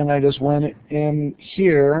 and then I just went in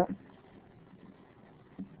here.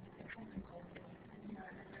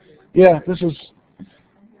 Yeah, this is.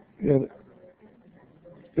 Yeah,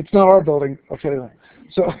 it's not our building, I'll tell you that.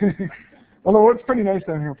 So, although it's pretty nice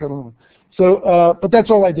down here in Petaluma. So, but that's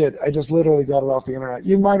all I did. I just literally got it off the internet.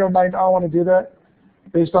 You might or might not want to do that,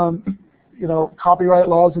 based on, you know, copyright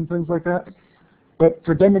laws and things like that. But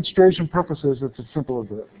for demonstration purposes, it's as simple as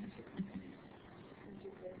that.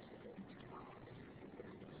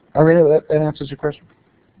 Irina, that answers your question?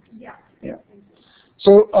 Yeah. Yeah.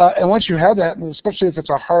 So, and once you have that, and especially if it's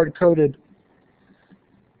a hard-coded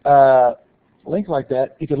link like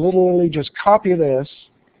that, you can literally just copy this,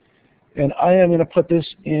 and I am going to put this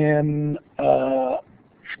in my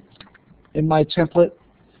template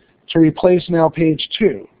to replace now page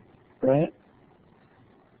 2, right?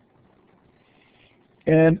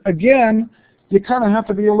 And again, you kind of have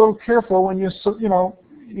to be a little careful when you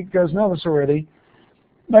guys know this already.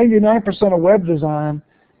 99% of web design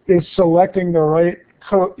is selecting the right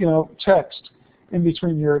code, text in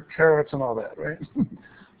between your carets and all that, right?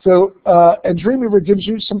 So, and Dreamweaver gives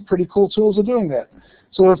you some pretty cool tools of doing that.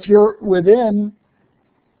 So if you're within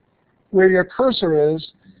where your cursor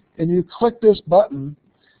is and you click this button,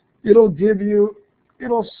 it'll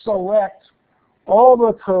select all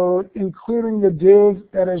the code, including the div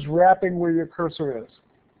that is wrapping where your cursor is,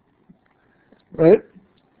 right?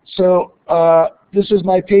 So this is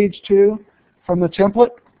my page 2 from the template.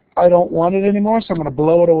 I don't want it anymore, so I'm going to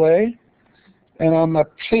blow it away. And I'm going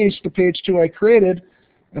to paste the page 2 I created,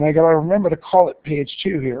 and I got to remember to call it page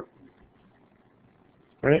 2 here,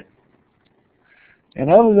 right? And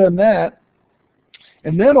other than that,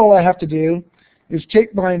 and then all I have to do is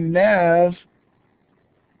take my nav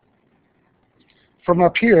from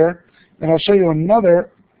up here, and I'll show you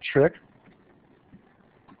another trick.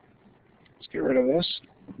 Let's get rid of this.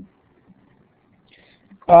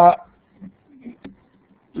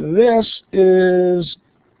 This is,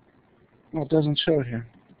 well, it doesn't show here.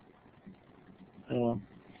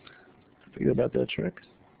 Forget about that trick.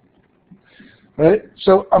 Right?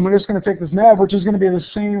 So I'm just going to take this nav, which is going to be the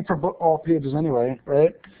same for all pages anyway,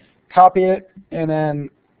 right? Copy it, and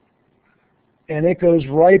it goes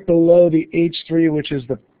right below the H3, which is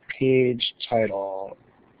the page title,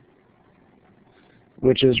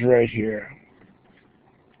 which is right here.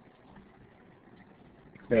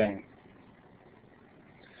 Bang.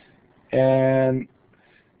 And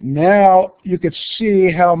now you could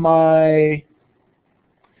see how my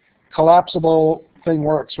collapsible thing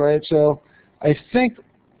works, right? So I think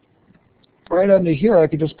right under here I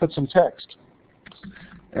could just put some text.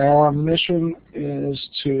 Our mission is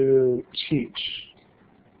to teach.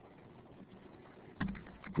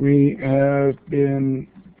 We have been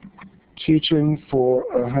teaching for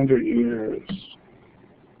 100 years.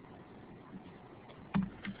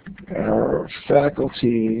 Our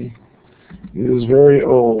faculty is very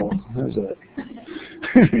old. How's that?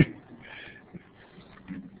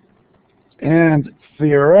 And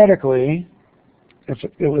theoretically, if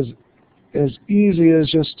it was as easy as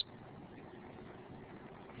just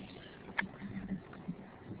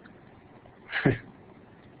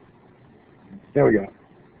there we go.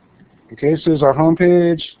 Okay, so this is our home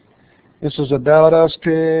page. This is About Us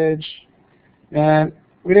page. And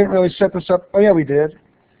we didn't really set this up. Oh yeah, we did.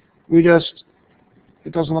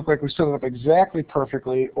 It doesn't look like we set it up exactly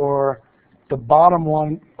perfectly, or the bottom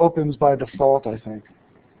one opens by default, I think.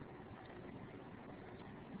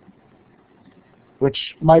 Which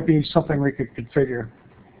might be something we could configure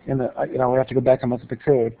in the, we have to go back and look at the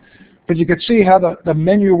code. But you could see how the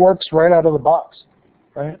menu works right out of the box,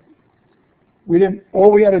 right?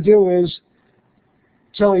 All we had to do is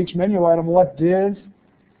tell each menu item what div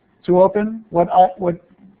to open, what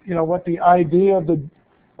the ID of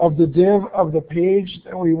the div of the page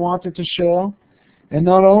that we wanted to show. And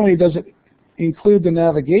not only does it include the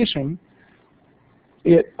navigation,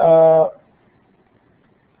 it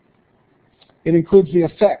includes the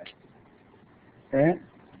effect, right?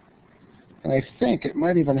 And I think it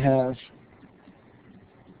might even have,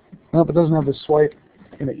 nope, it doesn't have the swipe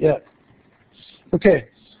in it yet. Okay,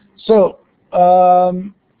 so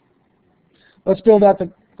let's build out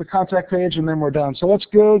the contact page and then we're done. So let's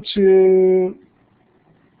go to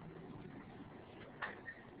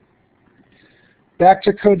back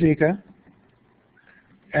to Codica,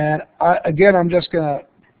 and again I'm just going to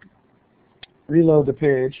reload the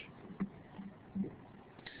page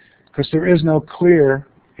because there is no clear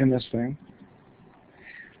in this thing.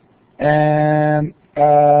 And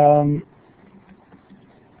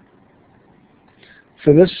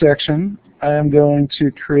for this section, I am going to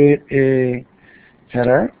create a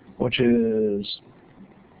header, which is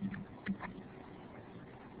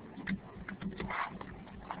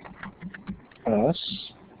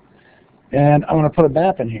us, and I'm going to put a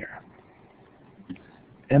map in here.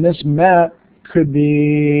 And this map could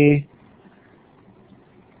be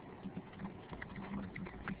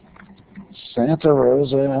Santa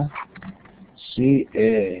Rosa,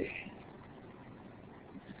 CA.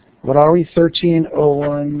 What are we?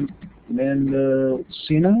 1301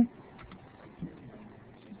 Mendocino?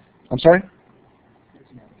 I'm sorry?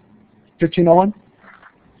 1501?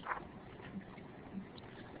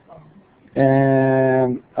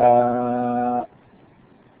 And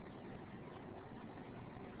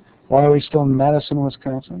why are we still in Madison,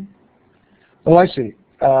 Wisconsin? Oh, I see.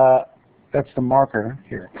 That's the marker.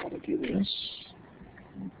 Here, I'm going to do this.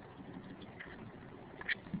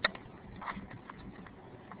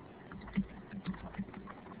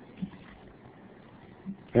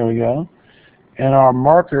 There we go. And our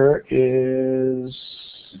marker is,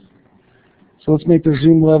 so let's make the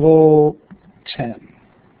zoom level 10,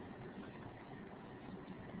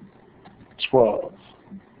 12.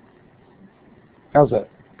 How's that?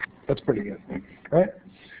 That's pretty good, right?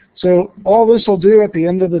 So all this will do at the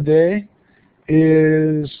end of the day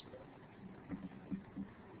is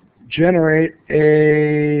generate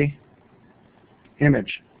a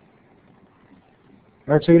image.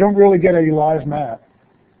 All right, so you don't really get a live map.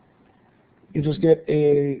 You just get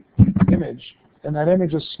a image, and that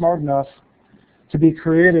image is smart enough to be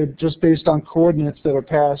created just based on coordinates that are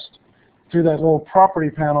passed through that little property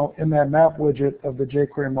panel in that map widget of the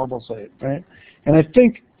jQuery mobile site, right? And I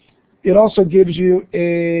think it also gives you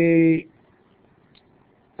a,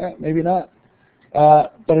 maybe not,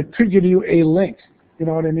 but it could give you a link, you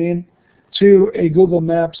know what I mean, to a Google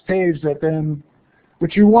Maps page that then,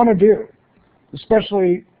 which you want to do,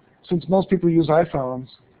 especially since most people use iPhones,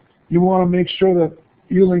 you want to make sure that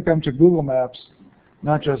you link them to Google Maps,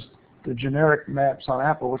 not just the generic maps on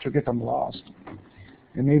Apple, which will get them lost.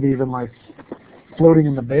 And maybe even like floating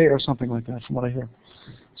in the bay or something like that, from what I hear.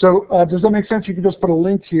 So does that make sense? You can just put a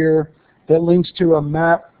link here that links to a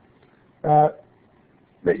map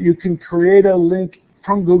that you can create a link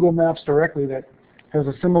from Google Maps directly that has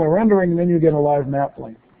a similar rendering, and then you get a live map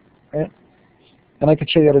link. Right? And I can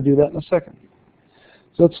show you how to do that in a second.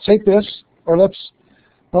 So let's take this, or let's,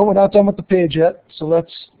 well, we're not done with the page yet, so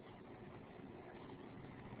let's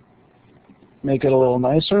make it a little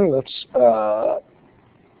nicer.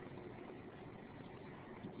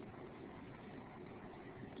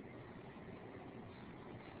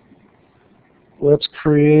 Let's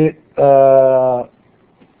create some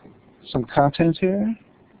content here.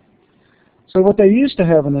 So what they used to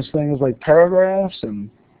have in this thing is like paragraphs, and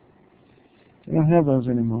they don't have those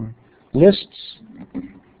anymore. Lists.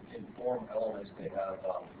 In form elements, they have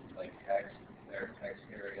like text, their text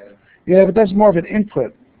area. Yeah, but that's more of an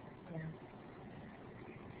input.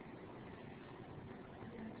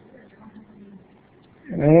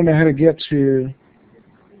 And I don't know how to get to.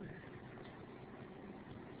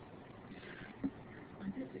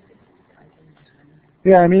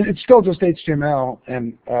 Yeah, I mean, it's still just HTML,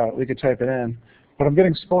 and we could type it in, but I'm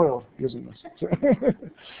getting spoiled using this.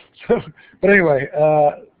 But anyway,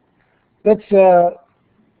 let's,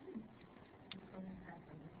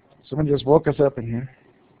 someone just woke us up in here.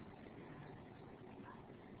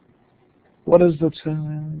 What is the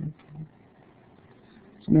time?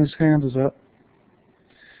 Somebody's hand is up.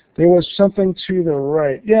 There was something to the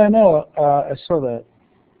right. Yeah, no, I saw that.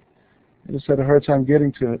 I just had a hard time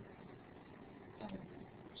getting to it.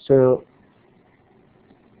 So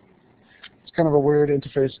it's kind of a weird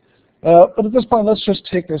interface. But at this point, let's just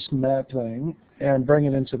take this map thing and bring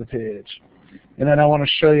it into the page. And then I want to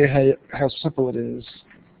show you how simple it is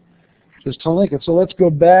just to link it. So let's go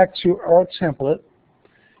back to our template.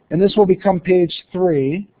 And this will become page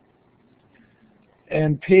 3.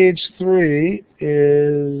 And page 3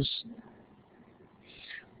 is,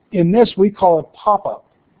 in this we call it pop-up,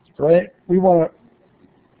 right? We want to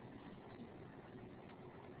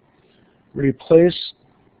replace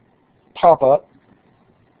pop-up,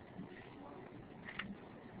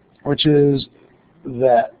 which is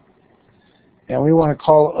that. And we want to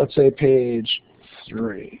call it, let's say, page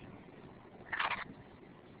 3.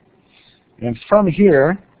 And from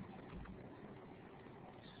here,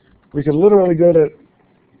 we could literally go to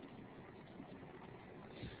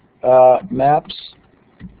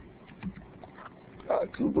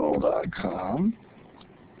maps.google.com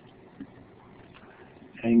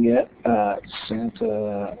and get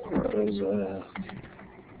Santa Rosa.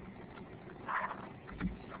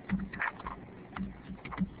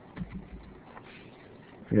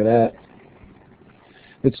 Look at that.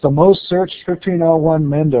 It's the most searched 1501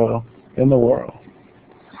 Mendo in the world.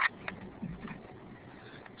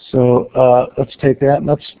 So let's take that and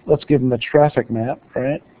let's give them the traffic map,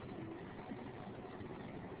 right?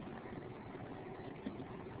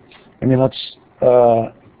 I mean, let's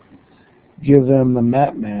give them the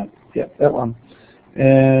map. Yep, that one.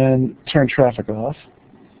 And turn traffic off.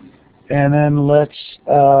 And then let's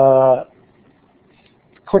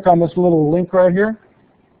click on this little link right here.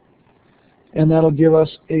 And that'll give us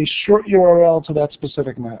a short URL to that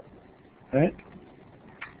specific map, right?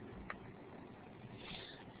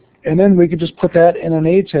 And then we could just put that in an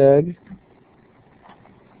A tag.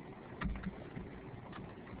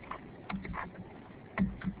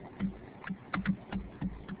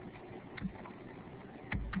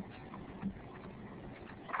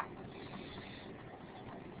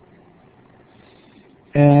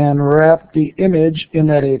 And wrap the image in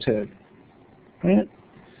that A tag, right?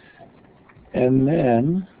 And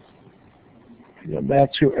then Go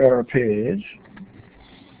back to our page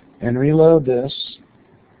and reload this.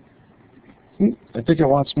 I think it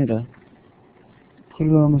wants me to put it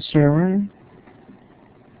on the server.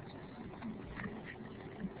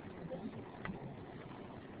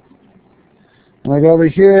 And I go over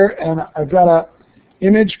here, and I've got a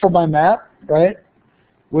image for my map, right?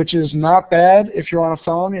 Which is not bad if you're on a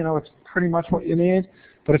phone. You know, it's pretty much what you need.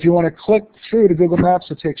 But if you want to click through to Google Maps,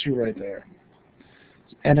 it takes you right there.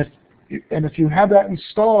 And if you have that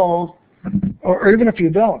installed, or even if you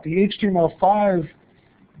don't, the HTML5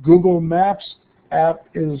 Google Maps app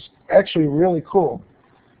is actually really cool.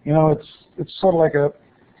 You know, it's sort of like a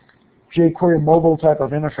jQuery mobile type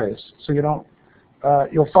of interface. So you don't,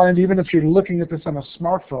 you'll find even if you're looking at this on a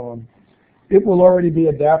smartphone, it will already be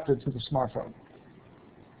adapted to the smartphone.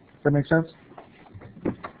 Does that make sense?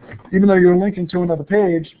 Even though you're linking to another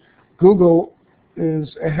page, Google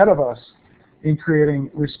is ahead of us in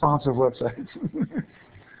creating responsive websites.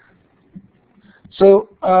 So,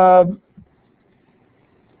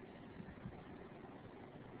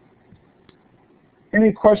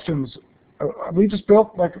 any questions? We just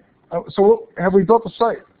built, like, so have we built the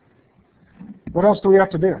site? What else do we have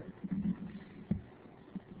to do?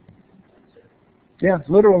 Yeah,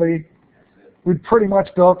 literally, we pretty much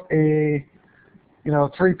built a,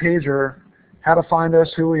 3-pager, how to find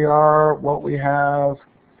us, who we are, what we have,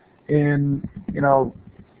 in,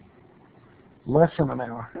 less than an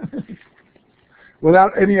hour.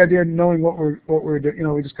 Without any idea knowing what we're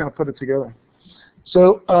doing, we just kind of put it together.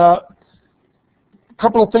 So, a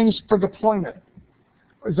couple of things for deployment.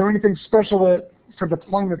 Is there anything special that, for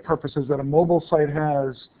deployment purposes, that a mobile site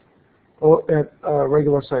has that a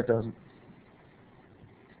regular site doesn't?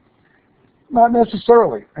 Not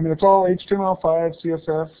necessarily. I mean, it's all HTML5,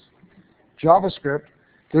 CSS, JavaScript.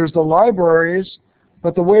 There's the libraries,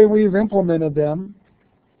 but the way we've implemented them,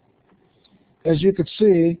 as you could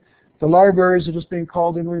see, the libraries are just being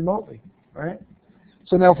called in remotely, right?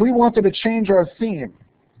 So now if we wanted to change our theme,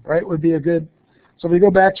 right, would be a good, so if we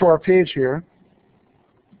go back to our page here,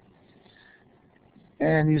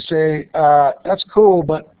 and you say, that's cool,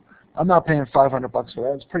 but I'm not paying $500 for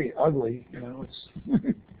that. It's pretty ugly, It's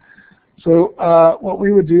so what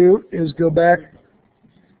we would do is go back.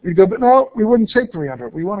 We'd go, but no, we wouldn't take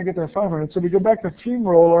 300. We want to get that 500. So we go back to Theme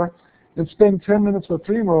Roller and spend 10 minutes with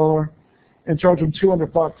Theme Roller and charge them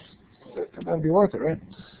 $200. That'd be worth it, right?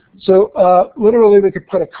 So literally, we could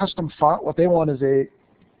put a custom font. What they want is a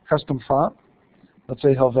custom font. Let's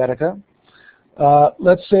say Helvetica.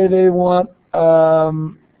 Let's say they want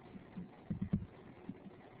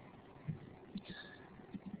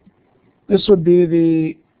this would be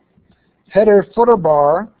the header footer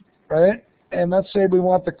bar, right? And let's say we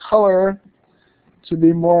want the color to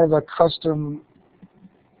be more of a custom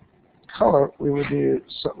color. We would do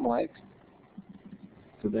something like,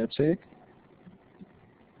 did that take?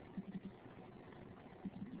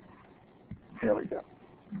 There we go.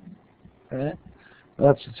 All right.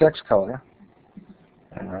 Well, that's the text color.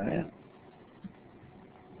 All right.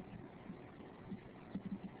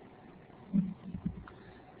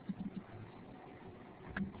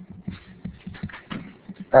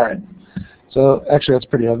 All right. So actually, that's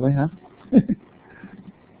pretty ugly, huh?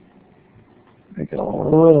 Make it a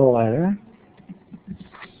little lighter.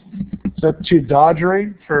 Is that too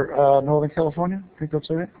dodgery for Northern California? I think that's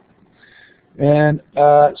all right. And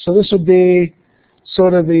so this would be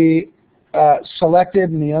sort of the selected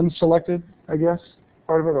and the unselected, I guess,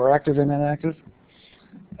 part of it, or active and inactive.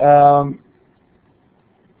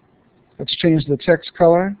 Let's change the text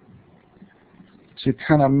color to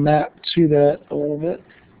kind of map to that a little bit.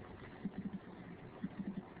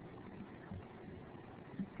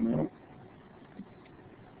 No.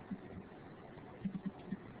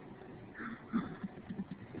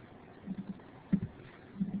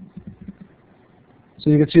 So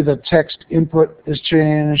you can see the text input is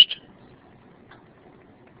changed,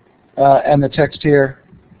 and the text here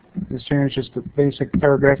is changed, just the basic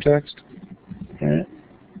paragraph text. All right.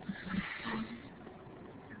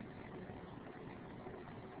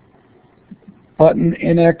 Button,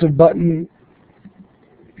 inactive button,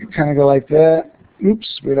 you kind of go like that.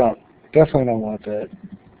 Oops, we definitely don't want that.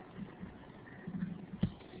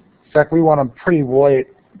 In fact, we want them pretty white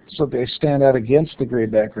so they stand out against the gray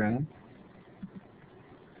background.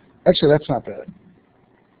 Actually, that's not bad.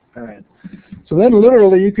 All right. So then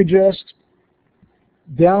literally you could just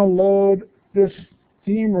download this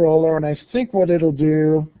theme roller, and I think what it'll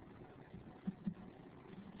do,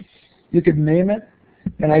 you could name it,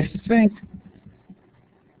 and I think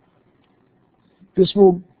this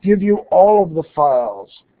will give you all of the files,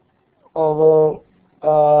 although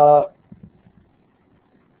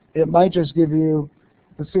it might just give you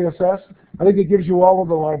the CSS. I think it gives you all of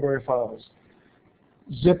the library files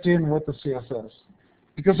zipped in with the CSS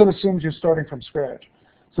because it assumes you're starting from scratch.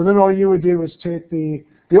 So then all you would do is take the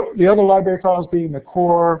other library files being the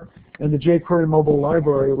core and the jQuery mobile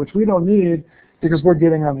library, which we don't need because we're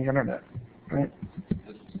getting on the internet, right?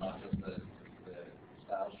 This is not just the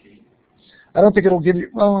style sheet. I don't think it'll give you,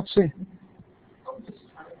 well, let's see.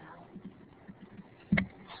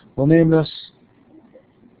 We'll name this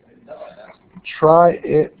Try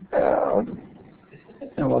It Out,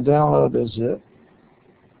 and we'll download the zip.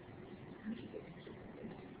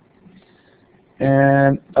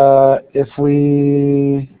 And if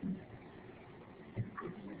we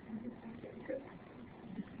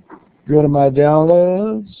go to my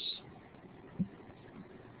downloads,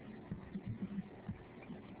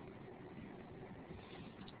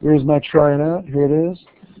 where's my Try It Out? Here it is.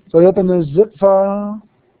 So I open this zip file.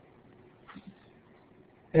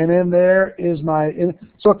 And in there is my,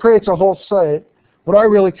 so it creates a whole site. What I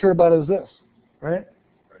really care about is this, right?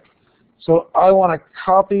 So I want to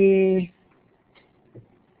copy,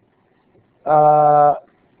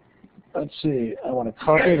 let's see, I want to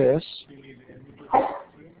copy this.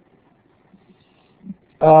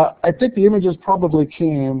 I think the images probably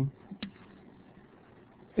came,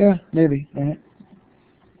 yeah, maybe, all right.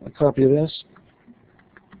 I'll copy this.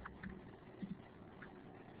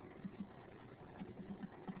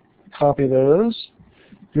 Copy those,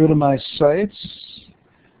 go to my sites,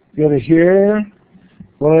 go to here,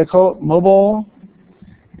 what do I call it, mobile,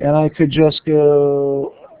 and I could just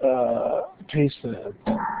go paste that.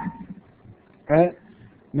 Right?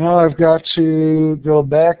 Now I've got to go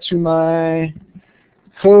back to my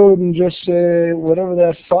code and just say whatever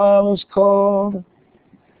that file is called,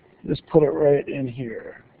 just put it right in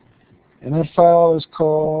here. And that file is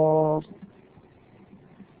called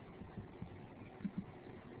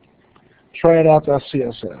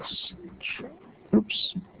tryitout.css.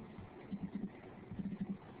 Oops.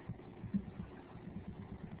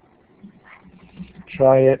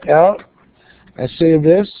 Try it out. I save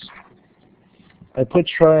this. I put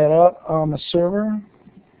try it out on the server.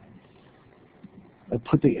 I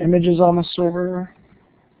put the images on the server.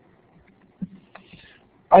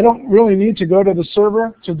 I don't really need to go to the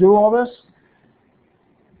server to do all this.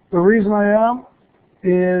 The reason I am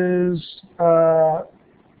is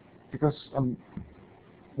because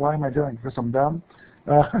why am I doing? Because I'm dumb?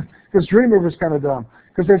 Because Dreamweaver is kind of dumb.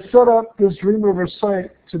 Because they set up this Dreamweaver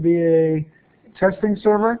site to be a testing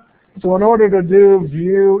server. So in order to do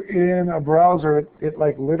view in a browser, it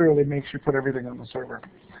like literally makes you put everything on the server.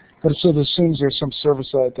 But so it assumes there's some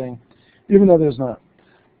server-side thing, even though there's not.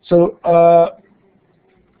 So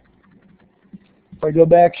if I go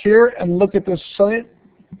back here and look at this site,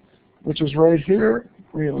 which is right here,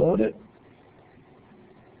 reload it.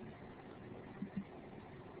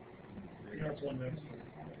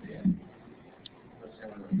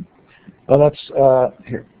 Oh, that's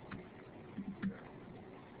here.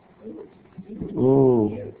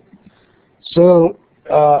 Ooh. So,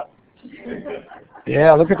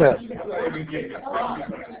 yeah, look at that.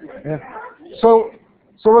 Yeah. So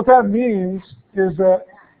what that means is that,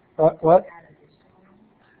 what?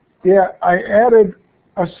 Yeah, I added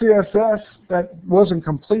a CSS that wasn't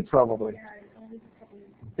complete probably.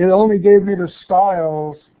 It only gave me the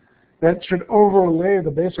styles that should overlay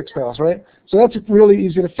the basic styles, right? So that's really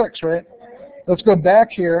easy to fix, right? Let's go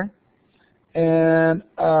back here and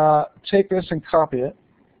take this and copy it,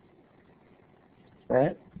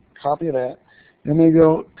 right? Copy that. And then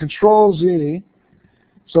go Control-Z.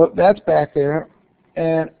 So that's back there.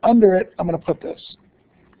 And under it, I'm going to put this.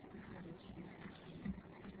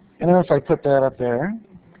 And then if I put that up there,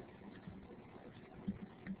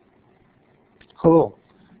 cool.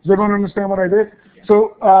 Does everyone understand what I did?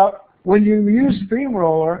 So when you use Theme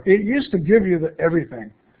Roller, it used to give you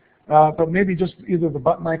everything. But maybe just either the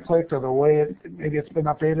button I clicked or the way maybe it's been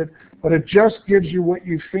updated. But it just gives you what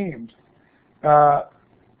you themed.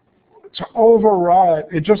 To override,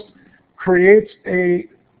 it just creates a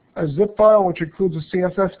zip file which includes a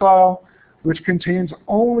CSS file which contains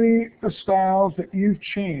only the styles that you've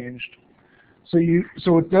changed. So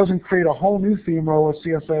it doesn't create a whole new theme roller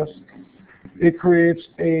CSS. It creates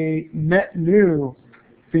a net new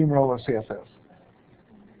theme roller CSS.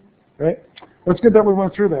 Right? Well, it's good that we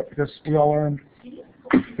went through that because we all learned.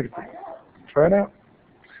 Try it out.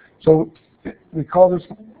 So we call this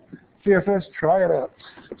CSS, try it out.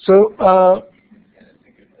 So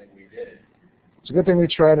it's a good thing we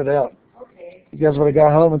tried it out. Okay. You guys would have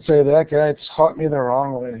got home and say, that guy taught me the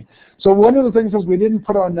wrong way. So one of the things is we didn't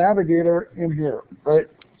put our navigator in here, right?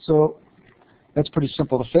 So that's pretty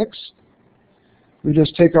simple to fix. we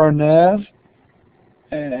just take our nav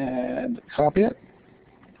and copy it,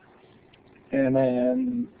 and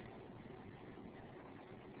then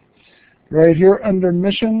right here under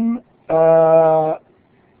mission,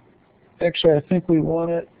 actually I think we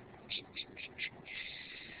want it,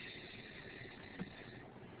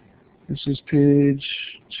 this is page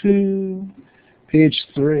 2, page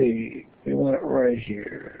 3, we want it right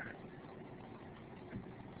here.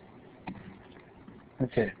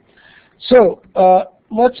 Okay, so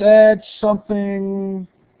let's add something,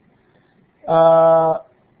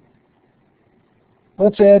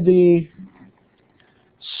 let's add the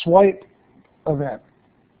swipe event.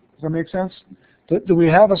 Does that make sense? Do we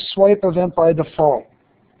have a swipe event by default?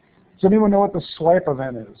 Does anyone know what the swipe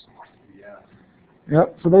event is? Yeah.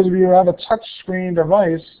 Yep. For those of you who have a touch screen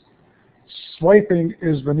device, swiping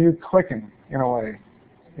is the new clicking in a way.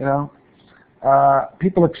 You know,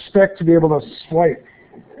 people expect to be able to swipe,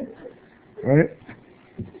 right?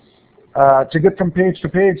 To get from page to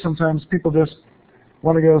page, sometimes people just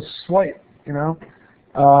want to go swipe. You know,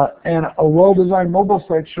 and a well-designed mobile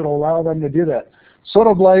site should allow them to do that. Sort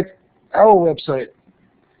of like our website.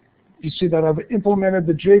 You see that I've implemented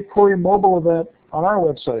the jQuery mobile event on our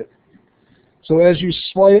website. So as you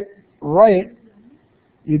swipe right,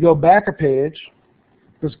 you go back a page,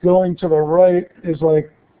 because going to the right is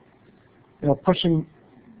like, you know, pushing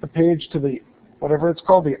the page to the, whatever it's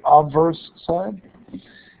called, the obverse side.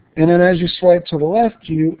 And then as you swipe to the left,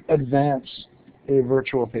 you advance a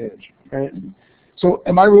virtual page, right? So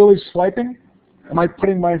am I really swiping? Am I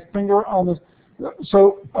putting my finger on the,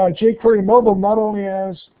 so jQuery mobile not only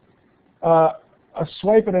has a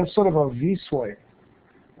swipe, it has sort of a V-swipe,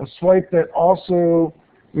 a swipe that also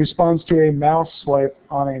responds to a mouse swipe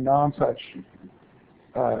on a non-touch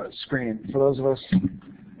screen, for those of us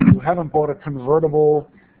who haven't bought a convertible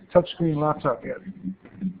touchscreen laptop yet,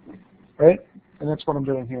 right? And that's what I'm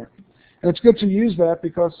doing here. And it's good to use that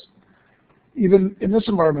because even in this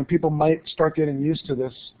environment, people might start getting used to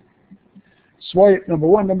this swipe, number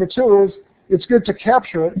one. Number two is it's good to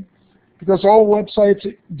capture it because all websites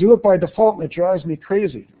do it by default, and it drives me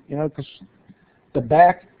crazy, you know, because the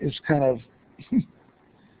back is kind of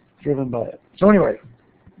driven by it. So anyway,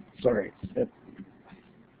 sorry.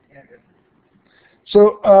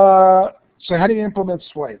 So how do you implement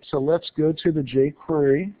swipe? So let's go to the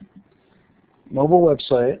jQuery mobile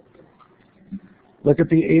website, look at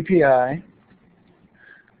the API,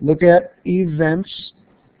 look at events,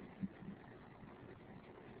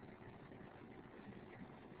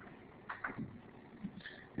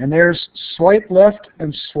 and there's swipe left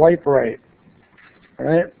and swipe right, all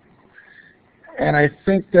right? And I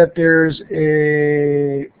think that there's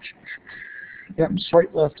a, yep,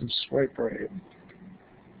 swipe left and swipe right.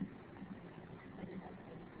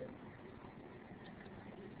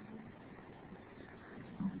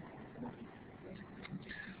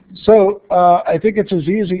 So I think it's as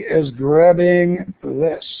easy as grabbing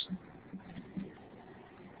this.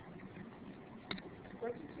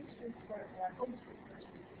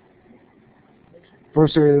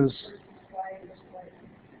 Versus,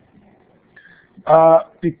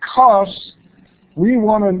 because we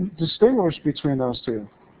want to distinguish between those two,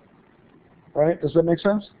 right? Does that make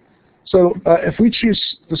sense? So if we choose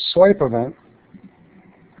the swipe event,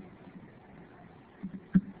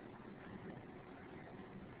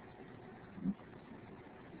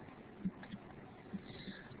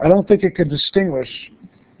 I don't think it could distinguish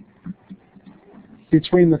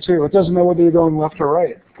between the two. It doesn't know whether you're going left or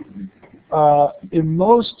right. In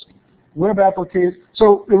most web applications,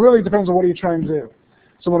 so it really depends on what you're trying to do.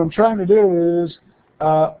 So what I'm trying to do is,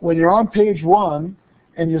 when you're on page 1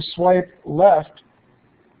 and you swipe left,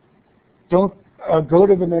 don't go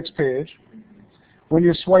to the next page. When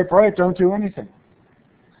you swipe right, don't do anything.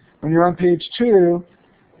 When you're on page 2,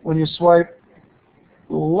 when you swipe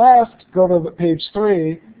left, go to page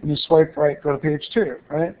 3, and you swipe right, go to page 2,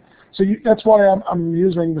 right? So that's why I'm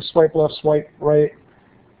using the swipe left, swipe right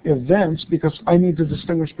events, because I need to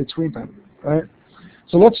distinguish between them, right?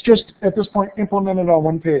 So let's just, at this point, implement it on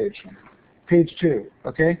one page, page 2,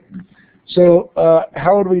 okay? So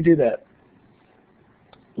how would we do that?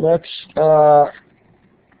 Let's, well,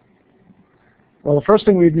 the first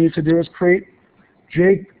thing we'd need to do is create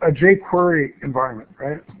a jQuery environment,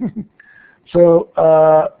 right? So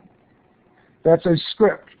that's a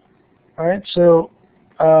script, all right? So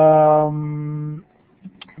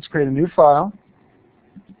let's create a new file,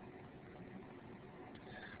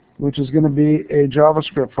 which is going to be a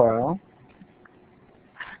JavaScript file.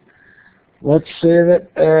 Let's save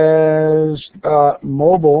it as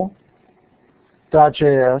mobile.js.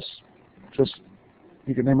 Just,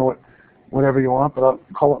 you can name it whatever you want, but I'll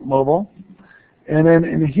call it mobile. And then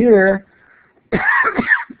in here,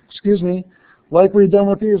 excuse me, like we've done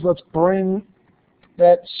with these, let's bring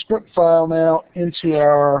that script file now into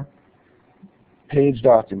our page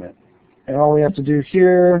document. And all we have to do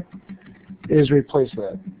here is replace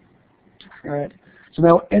that. All right. So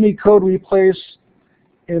now any code we place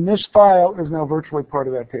in this file is now virtually part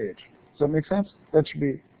of that page. Does that make sense? That should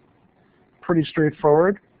be pretty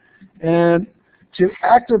straightforward. And to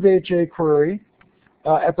activate jQuery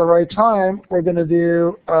at the right time, we're going to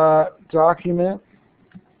do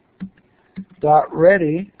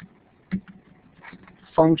document.ready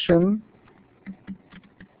function.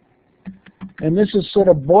 And this is sort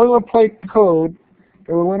of boilerplate code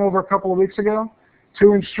that we went over a couple of weeks ago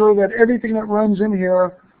to ensure that everything that runs in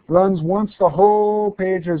here runs once the whole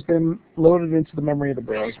page has been loaded into the memory of the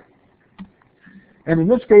browser. And in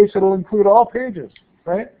this case, it'll include all pages,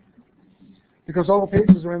 right? Because all the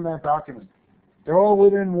pages are in that document. They're all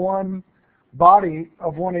within one body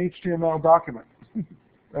of one HTML document,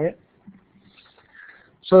 right?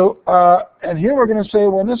 So, and here we're going to say,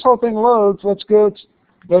 when this whole thing loads, let's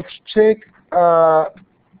take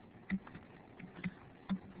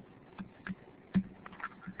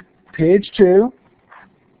page 2,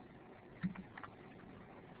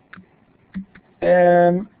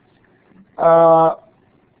 and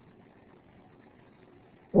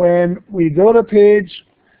when we go to page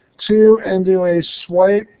 2 and do a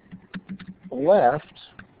swipe left,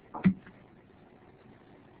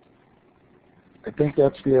 I think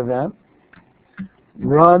that's the event,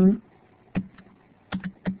 run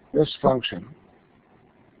this function,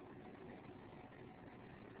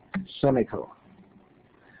 semicolon,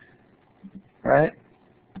 right?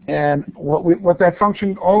 And what that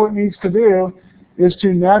function, all it needs to do is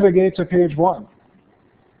to navigate to page 1. Does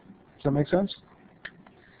that make sense?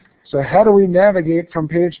 So how do we navigate from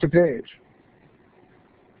page to page?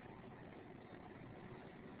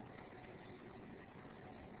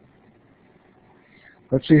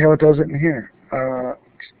 Let's see how it does it in here.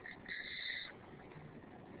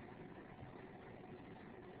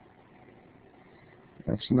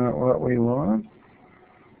 That's not what we want.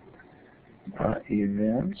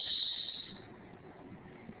 Events.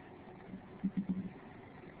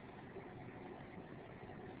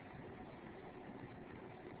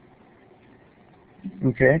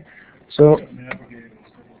 Okay, so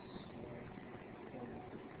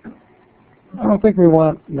I don't think we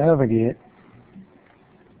want navigate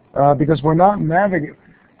because we're not navigating.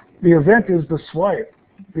 The event is the swipe.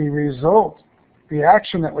 The result, the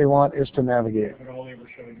action that we want is to navigate. But all they were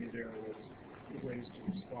showing you there was the ways to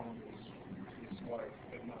respond was swipe,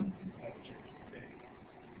 but not change the page.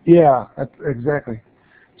 Yeah, exactly.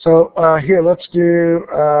 So here, let's do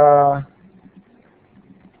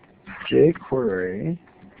jQuery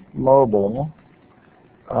mobile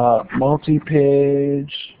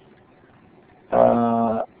multi-page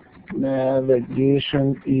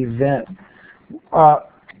navigation event.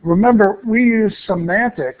 Remember, we use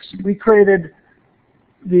semantics. We created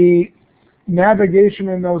the navigation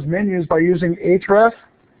in those menus by using href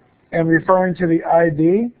and referring to the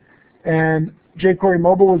ID, and jQuery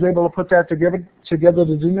Mobile was able to put that together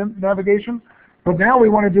to do navigation. But now we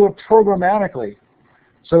want to do it programmatically.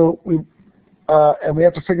 So and we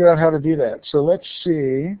have to figure out how to do that. So let's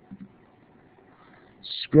see,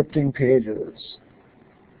 scripting pages.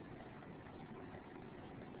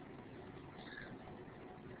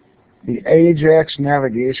 The Ajax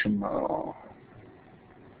navigation model.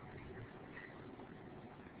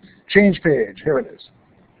 Change page, here it is.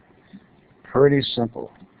 Pretty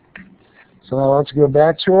simple. So now let's go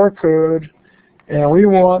back to our code, and we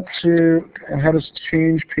want to, and how does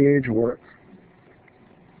change page work?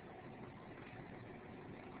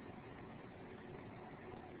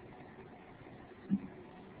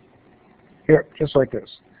 Here, just like this.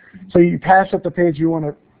 So you pass it the page you want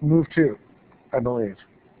to move to, I believe.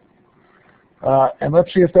 And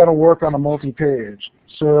let's see if that'll work on a multi-page.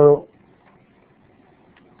 So,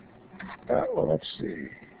 well, let's see.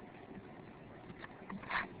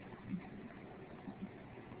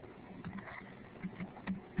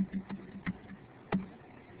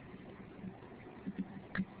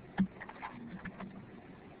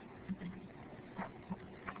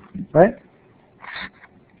 Right?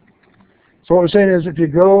 So what we're saying is if you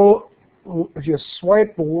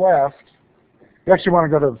swipe left, you actually want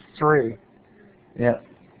to go to 3. Yeah.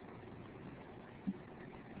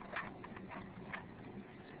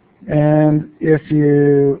 And if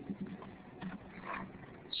you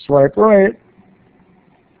swipe right,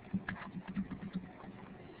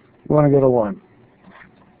 you want to go to 1.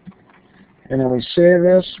 And then we save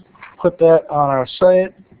this, put that on our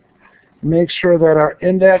site, make sure that our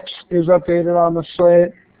index is updated on the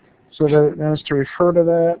site so that it knows to refer to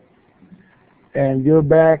that, and go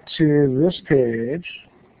back to this page,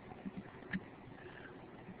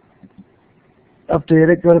 update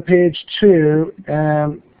it, go to page 2,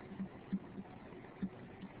 and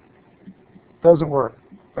doesn't work,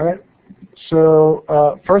 right?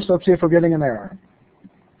 So first let's see if we're getting an error.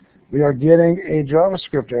 We are getting a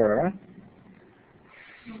JavaScript error.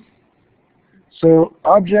 So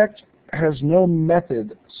object has no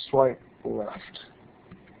method swipe left.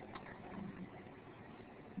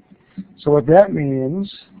 So what that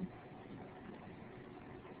means,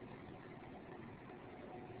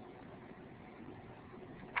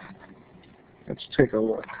 let's take a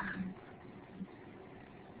look.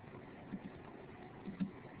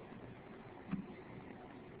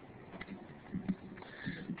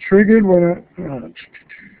 Triggered when it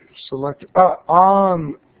select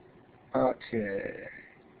on. Okay.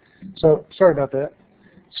 So sorry about that.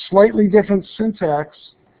 Slightly different syntax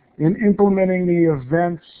in implementing the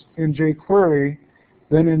events in jQuery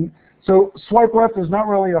than in. So swipe left is not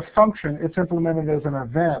really a function; it's implemented as an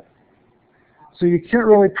event. So you can't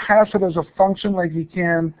really pass it as a function like you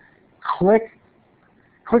can click.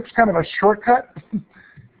 Click's kind of a shortcut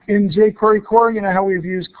in jQuery core. You know how we've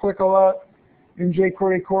used click a lot in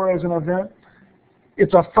jQuery core as an event.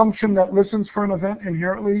 It's a function that listens for an event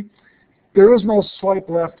inherently. There is no swipe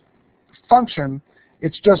left function.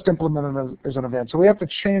 It's just implemented as an event. So we have to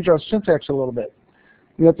change our syntax a little bit.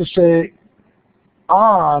 We have to say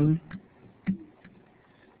on,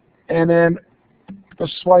 and then the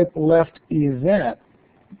swipe left event.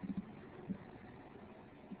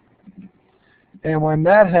 And when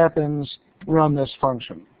that happens, run this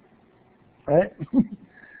function, right?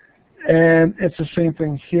 And it's the same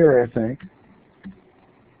thing here, I think.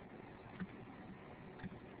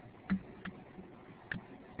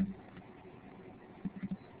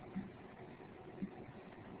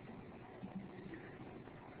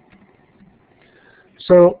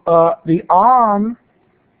 So the on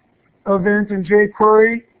event in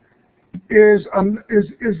jQuery is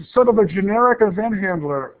sort of a generic event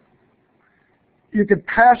handler. You could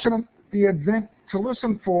pass in the event to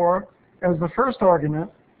listen for as the first argument,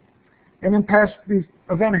 and then pass the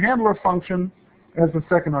event handler function as the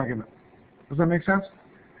second argument. Does that make sense?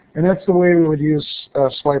 And that's the way we would use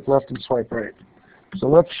swipe left and swipe right. So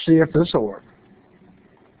let's see if this will work.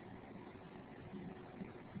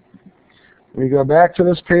 We go back to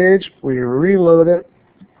this page, we reload it,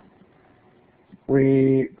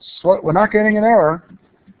 we're not getting an error,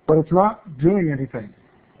 but it's not doing anything.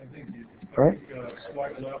 I think right?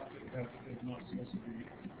 Swipe left is not supposed to be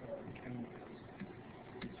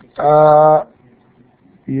counted.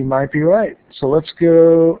 You might be right. So let's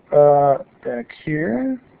go back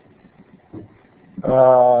here.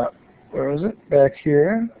 Where is it? Back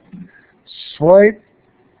here. Swipe.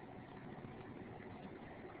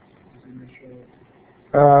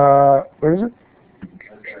 Where is it?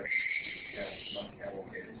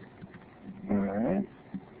 All right.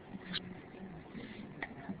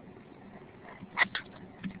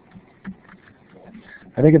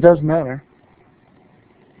 I think it does matter.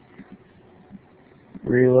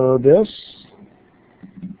 Reload this.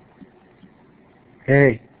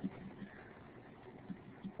 Hey.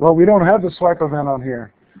 Well, we don't have the swipe event on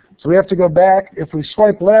here. So we have to go back. If we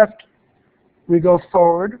swipe left, we go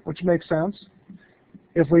forward, which makes sense.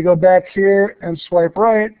 If we go back here and swipe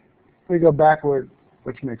right, we go backward,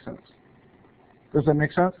 which makes sense. Does that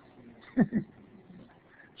make sense?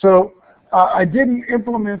 So I didn't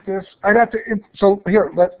implement this. I'd have to. So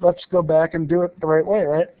here, let's go back and do it the right way,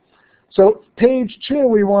 right? So page 2,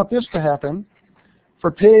 we want this to happen.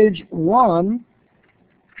 For page 1,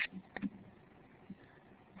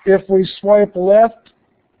 if we swipe left,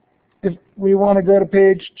 if we want to go to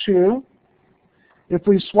page 2, if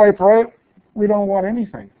we swipe right, we don't want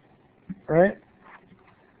anything, right?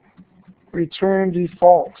 Return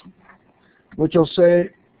default, which will say,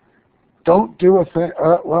 don't do a thing.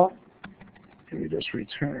 Well, let me just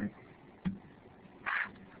return,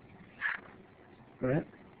 right?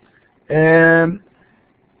 And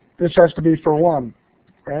this has to be for 1,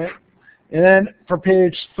 right? And then for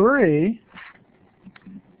page 3,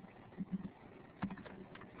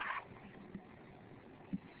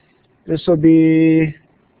 this will be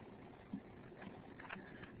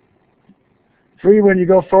 3 when you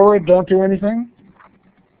go forward, don't do anything.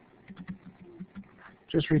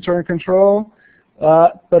 Just return control.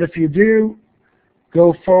 But if you do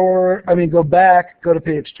go forward, go back, go to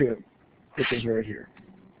page 2, which is right here.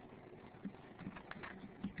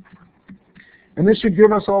 And this should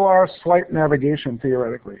give us all our swipe navigation,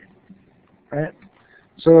 theoretically, right?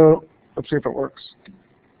 So Let's see if it works.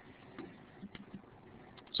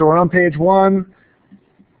 So we're on page 1.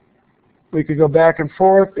 We could go back and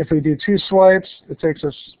forth. If we do 2 swipes, it takes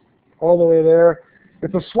us all the way there.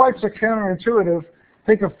 If the swipes are counterintuitive,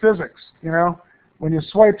 think of physics, you know? When you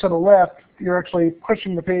swipe to the left, you're actually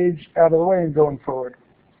pushing the page out of the way and going forward.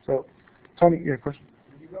 So, Tony, you have a question?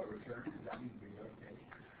 When you wrote return, does that mean reload page?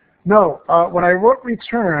 No, when I wrote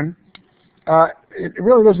return, it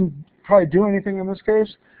really doesn't probably do anything in this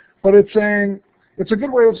case, but it's saying, it's a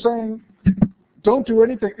good way of saying, don't do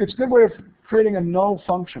anything. It's a good way of creating a null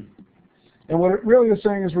function. And what it really is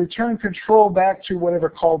saying is return control back to whatever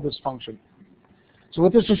called this function. So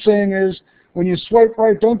what this is saying is, when you swipe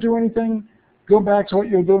right, don't do anything, go back to what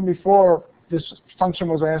you were doing before this function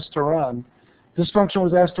was asked to run. This function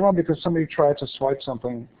was asked to run because somebody tried to swipe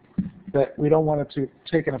something that we don't want it to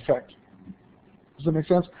take an effect. Does that make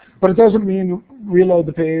sense? But it doesn't mean reload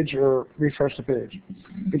the page or refresh the page.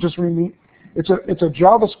 It just means it's a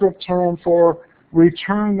JavaScript term for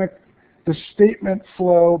return the statement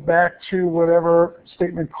flow back to whatever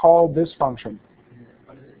statement called this function.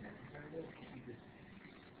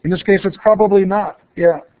 In this case, it's probably not.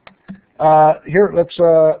 Yeah. Here, let's.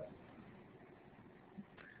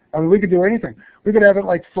 I mean, we could do anything. We could have it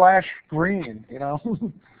like flash green, you know,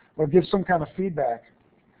 or give some kind of feedback,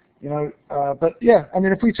 you know. But yeah, I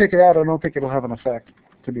mean, if we take it out, I don't think it'll have an effect,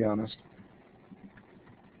 to be honest.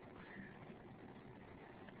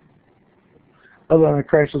 Other than it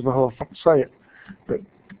crashes the whole site. But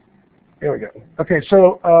there we go. Okay,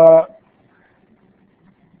 so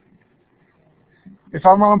if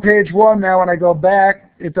I'm on page 1 now and I go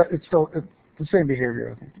back, it's still the same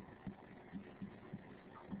behavior, I think.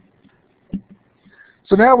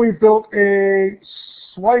 So now we've built a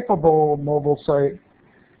swipeable mobile site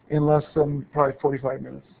in less than probably 45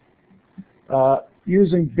 minutes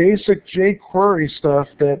using basic jQuery stuff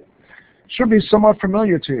that should be somewhat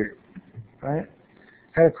familiar to you, right?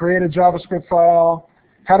 How to create a JavaScript file,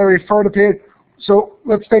 how to refer to page. So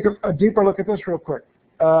let's take a deeper look at this real quick.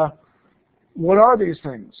 What are these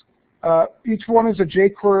things? Each one is a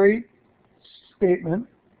jQuery statement.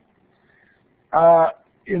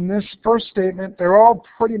 In this first statement, they're all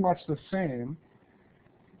pretty much the same,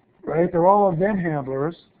 right? They're all event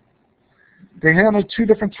handlers. They handle 2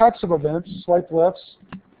 different types of events, swipe lefts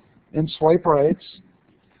and swipe rights.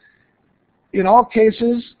 In all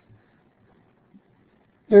cases,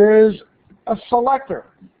 there is a selector.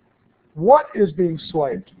 What is being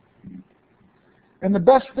swiped? And the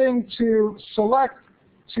best thing to select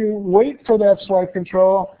to wait for that swipe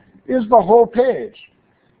control is the whole page.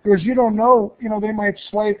 Because you don't know, you know, they might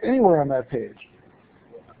swipe anywhere on that page.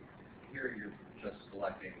 Here you're just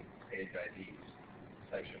selecting page IDs,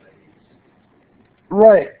 section IDs.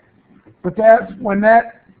 Right. But that, when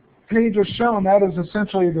that page is shown, that is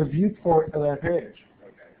essentially the viewport of that page.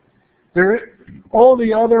 Okay. All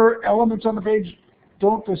the other elements on the page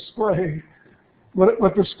don't display.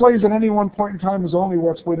 What displays at any one point in time is only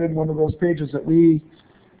what's within one of those pages that we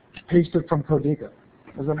pasted from Codica.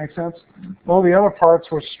 Does that make sense? All the other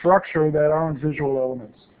parts were structure that aren't visual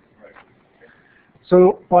elements. Right.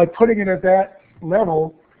 So by putting it at that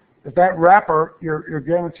level, at that wrapper, you're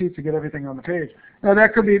guaranteed to get everything on the page. Now there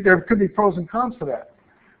could be pros and cons to that.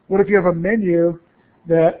 What if you have a menu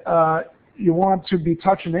that you want to be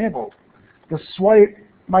touch enabled? The swipe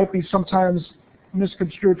might be sometimes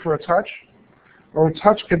misconstrued for a touch, or a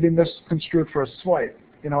touch could be misconstrued for a swipe.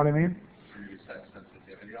 You know what I mean? You set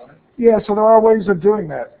sensitivity on it? Yeah, so there are ways of doing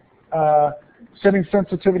that. Setting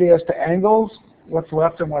sensitivity as to angles, what's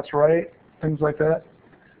left and what's right, things like that.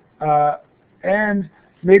 And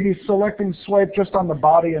maybe selecting swipe just on the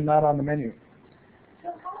body and not on the menu. So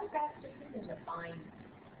how is that defined?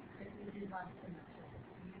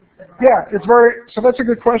 Yeah, so that's a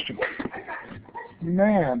good question.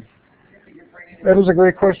 Man, that is a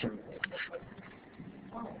great question.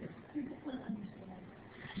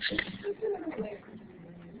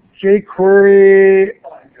 jQuery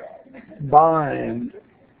bind.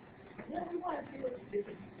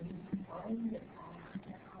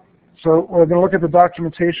 So we're going to look at the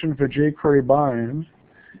documentation for jQuery bind,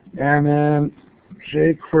 and then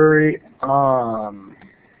jQuery on.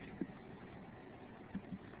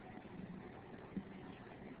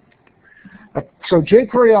 So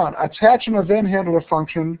jQuery on, attach an event handler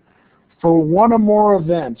function for one or more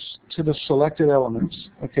events to the selected elements,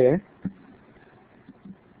 okay?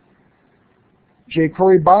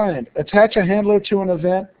 jQuery bind, attach a handler to an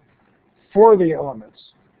event for the elements.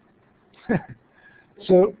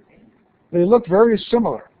 So they look very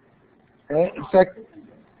similar, right? In fact,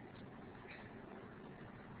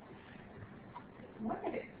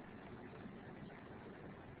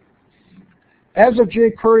 As of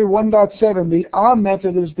jQuery 1.7, the on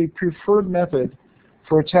method is the preferred method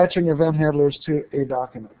for attaching event handlers to a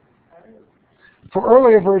document. For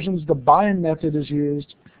earlier versions, the bind method is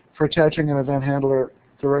used for attaching an event handler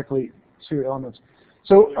directly to elements.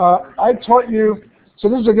 So I taught you, so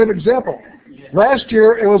this is a good example. Last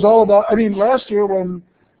year, it was all about, last year when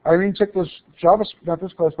Irene took this JavaScript, not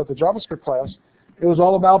this class, but the JavaScript class, it was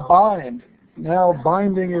all about bind. Now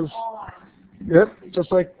binding is, yep,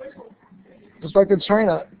 just like in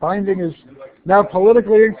China, binding is now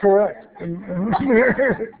politically incorrect, and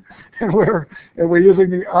we're using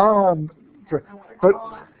the on. But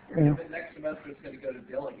The next semester is going to go to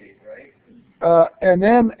delegate, right? and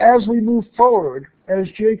then as we move forward, as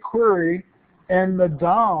jQuery and the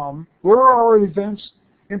DOM, where are our events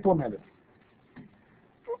implemented?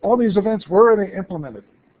 All these events, where are they implemented?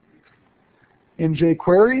 In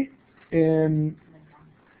jQuery, in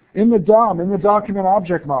the DOM, in the document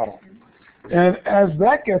object model. And as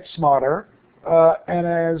that gets smarter, and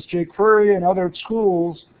as jQuery and other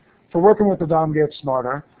tools for working with the DOM get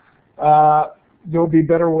smarter, there'll be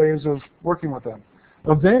better ways of working with them.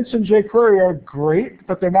 Events in jQuery are great,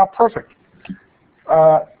 but they're not perfect.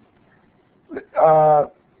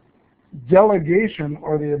 Delegation,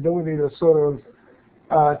 or the ability to sort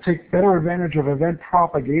of take better advantage of event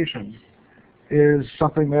propagation, is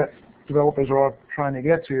something that developers are all trying to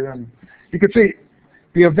get to. And you can see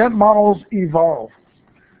the event models evolve.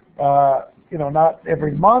 Not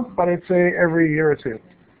every month, but I'd say every year or two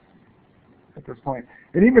at this point.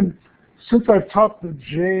 And even since I've taught the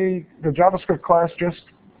JavaScript class just,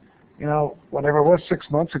 whatever it was, 6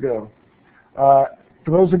 months ago, for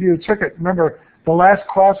those of you who took it, remember the last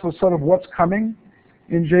class was sort of what's coming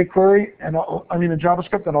in jQuery, and in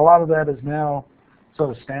JavaScript, and a lot of that is now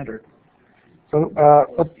sort of standard. So,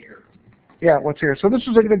 yeah, what's here? So this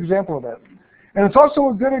is a good example of that. And it's also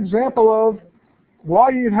a good example of why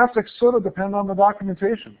you'd have to sort of depend on the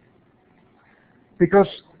documentation. Because,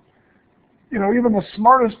 even the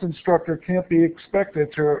smartest instructor can't be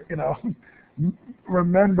expected to,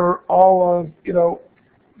 remember all of,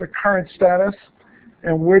 the current status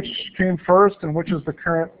and which came first and which is the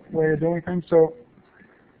current way of doing things. So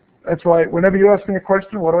that's why whenever you ask me a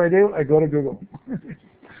question, what do? I go to Google.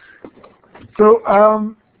 So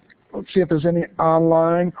let's see if there's any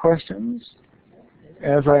online questions.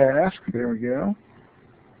 As I ask, there we go.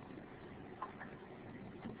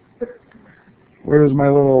 Where's my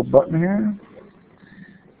little button here?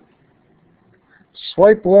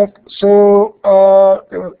 Swipe left. So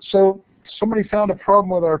somebody found a problem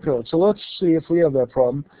with our code. So let's see if we have that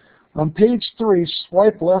problem. On page 3,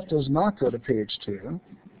 swipe left does not go to page 2.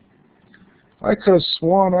 I could have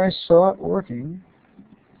sworn I saw it working.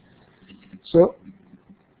 So,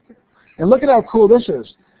 and look at how cool this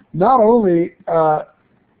is. Not only,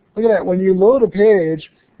 look at that, when you load a page,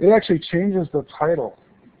 it actually changes the title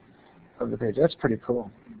of the page. That's pretty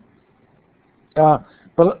cool. But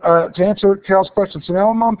to answer Carol's question, so now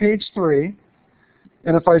I'm on page 3,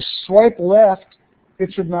 and if I swipe left,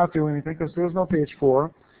 it should not do anything because there's no page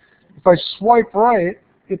 4. If I swipe right,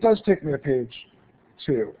 it does take me to page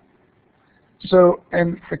 2. So,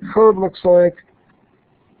 and the code looks like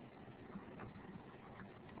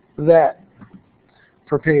that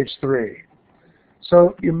for page 3.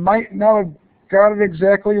 So you might not have got it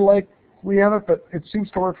exactly like we have it, but it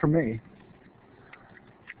seems to work for me.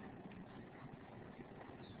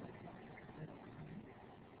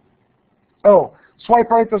 Oh, swipe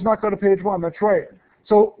right does not go to page 1. That's right.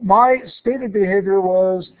 So my stated behavior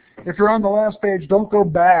was, if you're on the last page, don't go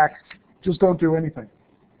back. Just don't do anything,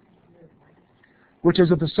 which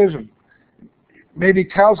is a decision. Maybe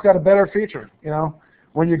Cal's got a better feature.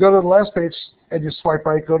 When you go to the last page and you swipe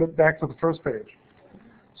right, go back to the first page.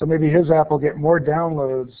 So maybe his app will get more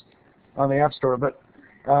downloads on the App Store. But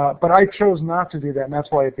I chose not to do that, and that's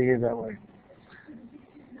why it behaved that way.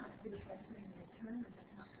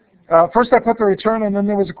 First I put the return, and then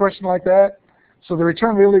there was a question like that. So the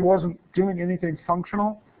return really wasn't doing anything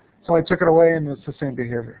functional. So I took it away, and it's the same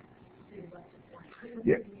behavior.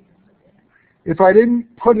 Yeah. If I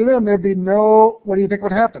didn't put it in, there'd be no, what do you think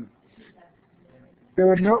would happen? There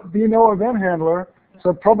would be no event handler,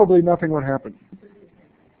 so probably nothing would happen.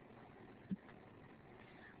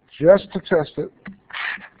 Just to test it,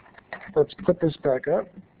 let's put this back up.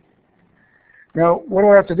 Now, what do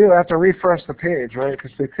I have to do? I have to refresh the page, right?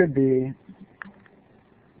 Because there could be...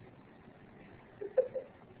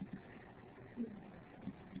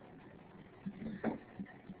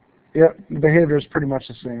 Yep, the behavior is pretty much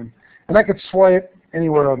the same. And I could swipe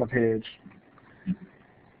anywhere on the page.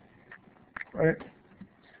 Right?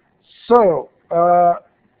 So,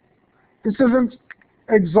 this isn't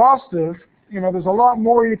exhaustive. there's a lot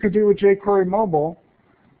more you could do with jQuery mobile,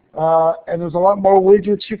 and there's a lot more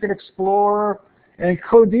widgets you can explore, and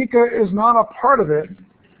Codiqa is not a part of it.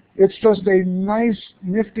 It's just a nice,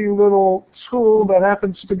 nifty little tool that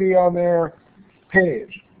happens to be on their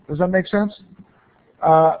page. Does that make sense?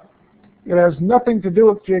 It has nothing to do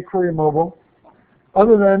with jQuery mobile,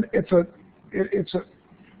 other than it's a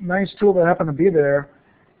nice tool that happened to be there,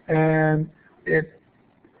 and it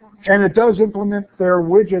does implement their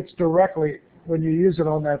widgets directly when you use it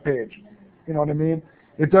on that page. You know what I mean?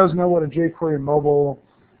 It does know what a jQuery mobile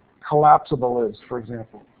collapsible is, for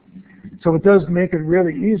example. So it does make it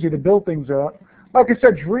really easy to build things out. Like I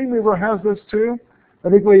said, Dreamweaver has this too. I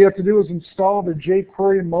think what you have to do is install the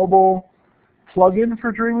jQuery mobile plugin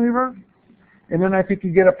for Dreamweaver, and then I think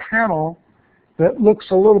you get a panel that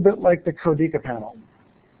looks a little bit like the Codiqa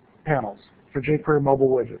panels for jQuery mobile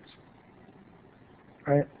widgets.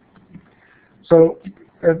 Right? So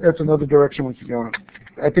that's another direction we can go in.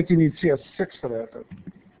 I think you need CS6 for that.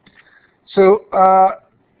 So,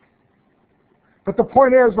 but the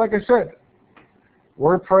point is, like I said,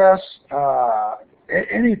 WordPress,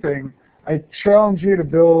 anything, I challenge you to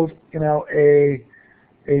build, a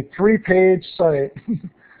 3-page site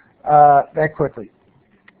that quickly.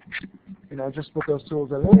 Just with those tools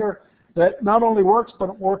that are there, that not only works, but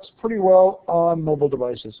it works pretty well on mobile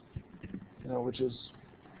devices, which is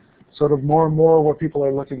sort of more and more what people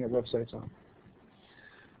are looking at websites on.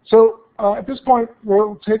 So at this point,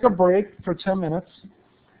 we'll take a break for 10 minutes,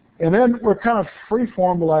 and then we're kind of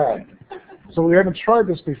free-form lab. So we haven't tried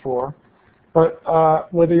this before, but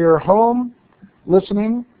whether you're home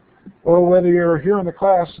listening or whether you're here in the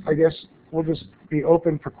class, I guess we'll just be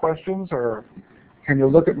open for questions, or can you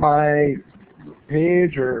look at my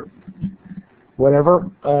page or whatever.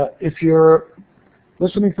 If you're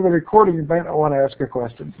listening to the recording, you might not want to ask a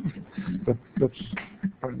question, but that's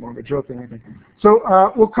probably more of a joke than anything. So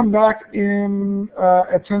we'll come back in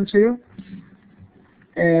at 10:02,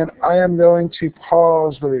 and I am going to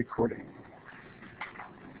pause the recording.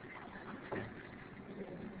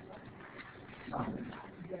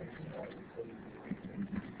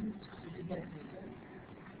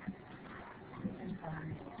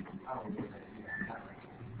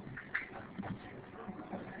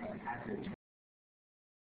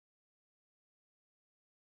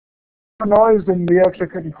 Noise, and we actually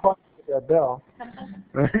couldn't quite get that bell.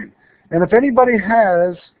 Right? And if anybody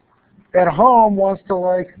has at home wants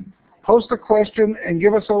to post a question and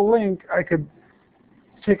give us a link, I could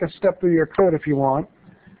take a step through your code if you want.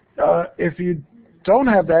 If you don't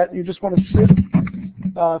have that, you just want to sit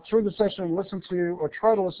through the session and listen to, or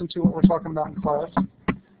try to listen to what we're talking about in class,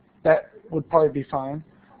 that would probably be fine.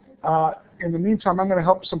 In the meantime, I'm going to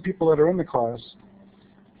help some people that are in the class.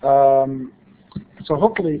 So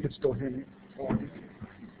hopefully you can still hear me.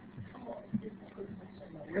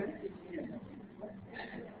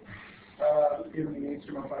 In the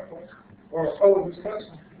HTML platform? This class?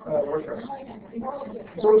 WordPress.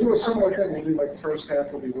 So we'll do a similar thing. We'll do the first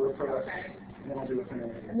half will be WordPress, and then we'll do a thing.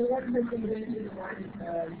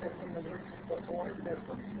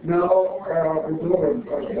 No, we'll do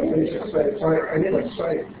a basic site. So I need a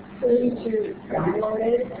site. So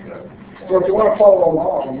if you want to follow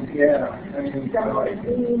along, yeah.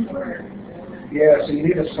 Yeah, so you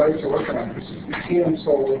need a site to work on. You can't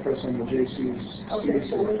install WordPress on the JC's.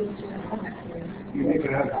 You need to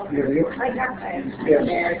have,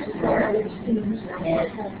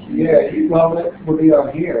 well, that will be on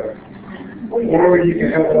here. Or you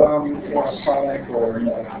can have it on Sonic or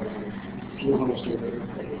Google Studio.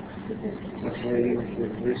 That's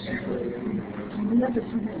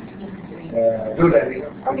GoDaddy.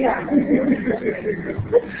 Oh, yeah.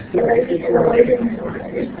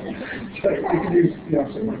 So you can use,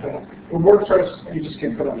 something like that. With WordPress, you just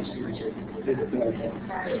can't put on the screen.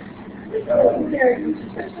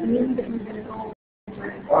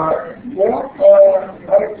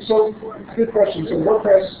 So good question. So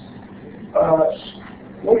WordPress,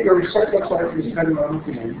 what your site looks like is depending on the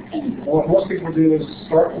theme. What most people do is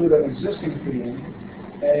start with an existing theme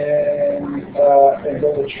and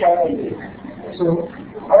build a child theme. So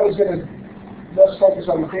I was going to let's focus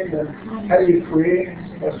on the theme then. How do you create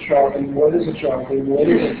a child theme? What is a child theme? What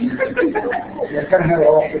is it? Kind of how it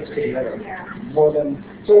all fits together. More than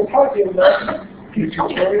so we'll probably be less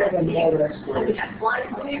tutorial than more than exploration.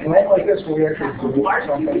 And not like this where we actually do something. We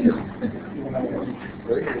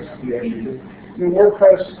actually do. In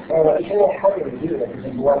WordPress, it's a little harder to do that because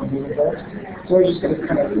there's a lot of moving parts. So we're just going to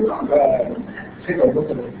kind of take a look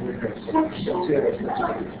at it, see how it fits.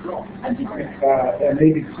 And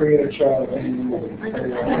maybe create a child.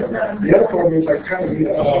 The other problem is I kind of need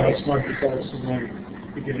a... Oh, that's my because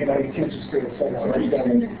beginning. You know, you can't just create a site right down.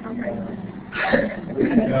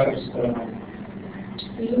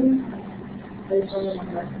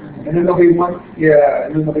 And then there'll be one, yeah,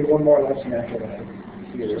 and then there'll be one more lesson after that.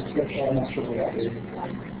 Here, I'm not sure what that is.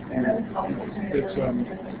 And It's a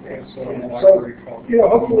so, library called. you know,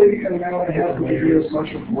 hopefully in an hour and a half we can do as much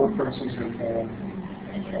of WordPress as we can.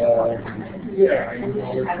 Yeah, you know,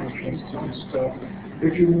 all their functions to do stuff.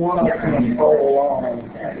 If you want to kind of follow along,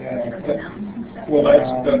 Well,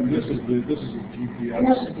 this is a GPS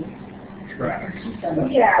track.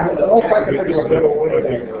 Yeah. I'd like to figure out a better way to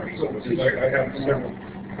I have several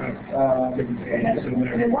kind of different pages in And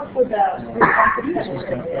there. it works with This was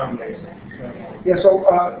kind of foundation. Yeah, so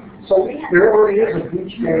there already is a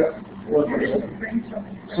bootstrap worker.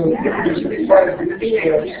 So you can just try to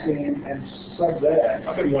bootstrap scheme and sub that.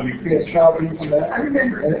 I've been wanting You get shopping from that. And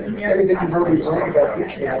everything you've already learned about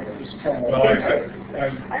bootstrap is kind of. Well, I'm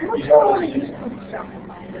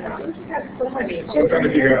trying to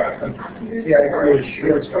figure out. Yeah, Really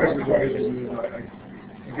sure it's supposed to be what it is.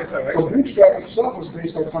 I guess I So Bootstrap itself was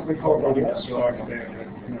based on something called Ajax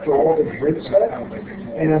for all the grid stuff.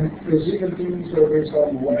 And there's even things that are based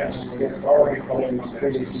on West that are already called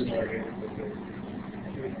Bootstrap.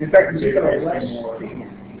 In fact, there's even a less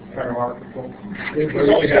hierarchical. It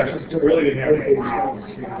really didn't have any.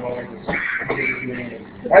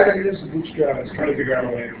 I think it is a Bootstrap. I was trying to figure out a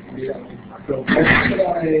way to build I put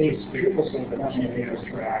on a Drupal site that I'm going to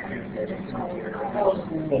track and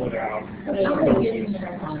pull it out.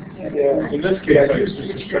 Yeah. In this case, I used just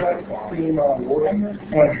to Bootstrap theme on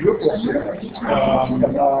Drupal site.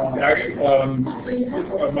 actually,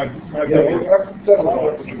 my Yeah, I've done a lot of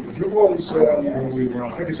work with Drupal. Drupal is, we were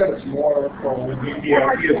on. like I said, it's more,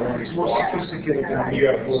 It's more sophisticated than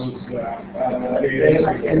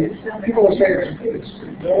and people will say it's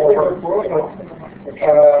more hardcore, but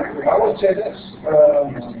I would say this.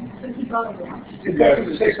 It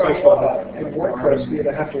doesn't take a lot in WordPress for you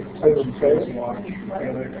to have to play with code.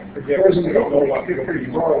 There's a pretty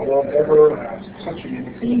broad about ever touching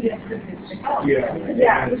anything. Yeah.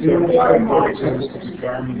 Yeah. It's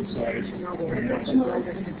garment size.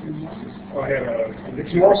 I have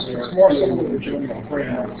It's more simple than doing a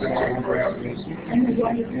brand.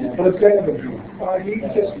 But it's better than Drupal. You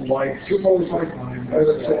just like, Drupal is like, I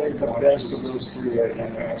would say, the best of those three right now.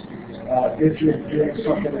 If you're doing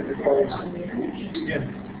something that requires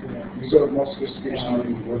sort of more sophistication in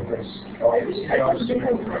WordPress. I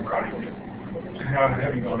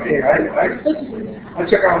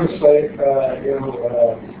took on the site,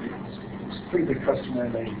 it's a pretty big customer,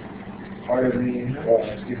 and they hired me to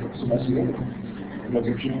do some SEO. And they'll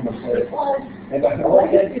get you on the site. And the whole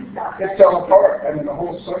thing, it fell apart. I mean, the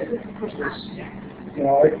whole site was,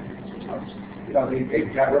 they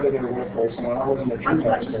got rid of their WordPress, and I wasn't a true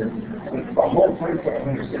expert. But the whole thing, I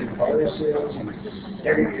mean, it was getting viruses, and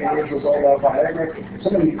every page was all about Viagra.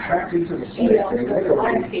 Somebody hacked into the site, and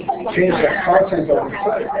literally changed the content of the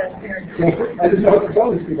site. So I didn't know what to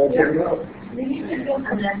tell these people. I figured it out.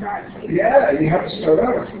 Yeah, you have to start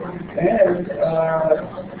over. And,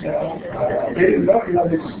 they didn't know,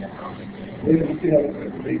 they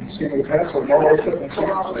just gave me the password, and all those stuff, and so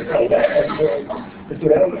they got that. And so I said,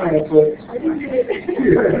 I don't know, but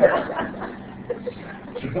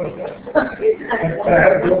I had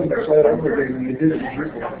to build the site over again, and they did it in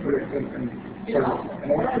Drupal, and it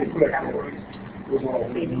went pretty quick. It was all I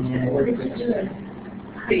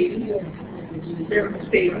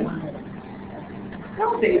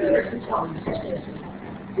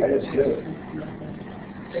just did it.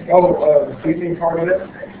 The theming part of it,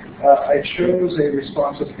 I chose a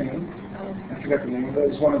responsive theme. I forgot the name of it. It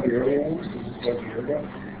was one of the early ones, because it's like a year ago.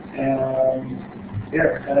 And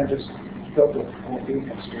and I just built the whole theme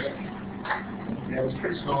from scratch. Yeah, it was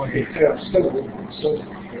pretty small. Yeah, still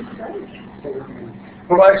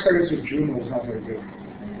but my experience with Drupal was not very good.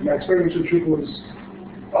 My experience with Drupal was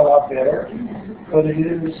a lot better, but it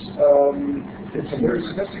is, it's a very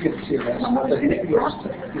sophisticated CMS. The thing is,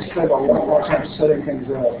 you spend a lot more time setting things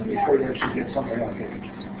up before you actually get something on page.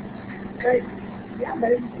 Great. Yeah,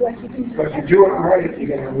 but it's like you can. But if you do it right, you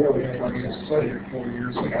get a really fun site.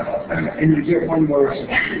 And you get one more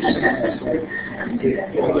CMS, right?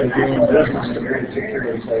 They're doing business to really take care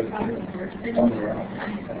of the site on their own.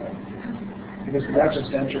 Because we're not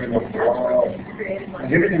just entering a blog,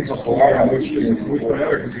 and everything's a blog, which is what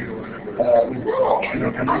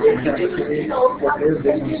their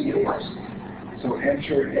business is. So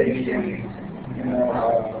enter a,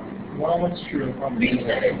 well, that's true. I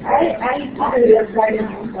did a site in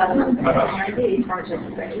ID project,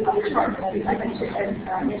 but it was hard. I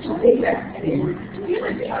mentioned data, and it was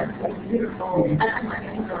really hard, like beautiful.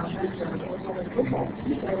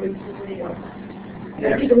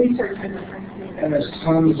 And there's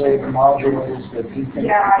tons of modules that you can.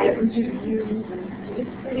 Yeah, it was just used, it's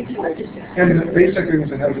pretty cool. And the basic thing is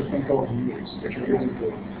it has this thing called views, which are really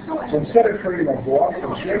good. So instead of creating a blog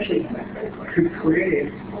post, you actually could create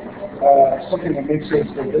something that makes sense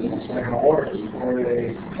for business, like an order or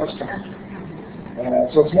a customer.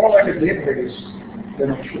 So it's more like a database than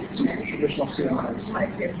a traditional CMS.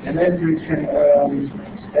 And then you can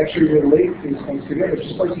actually relate these things together,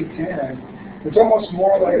 just like you can. It's almost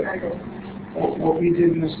more like what we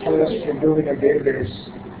did in this class for building a database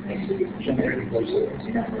generated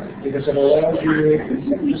website. Because it allows you,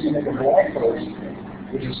 just to make a blog post,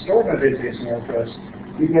 which is stored in a database in WordPress,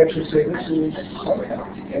 you can actually say this is content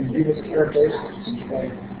and give it characteristics.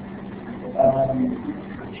 Like,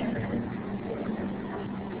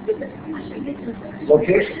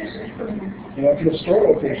 locations. You know, if you have store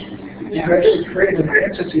locations, you can actually create an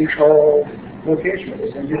entity called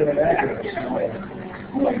locations and give it an address.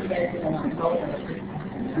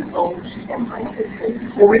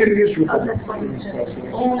 Well, we didn't use Drupal in this class.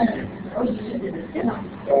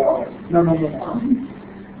 No.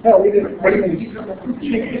 No, we didn't. What do you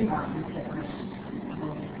mean?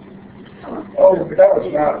 Oh, but that was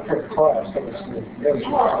not for the class. That was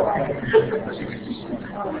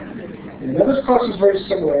now, this class is very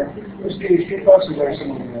similar. This PHP class is very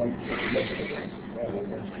similar to one.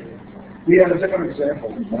 We had a different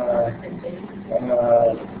example.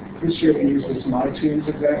 This year we used this MyTunes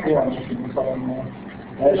example. I don't know if you can follow more.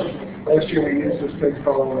 Last year we used this thing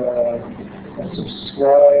called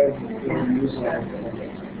Subscribe newsletter.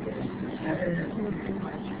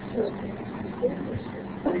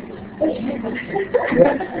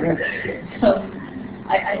 So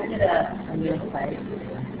I did a new site.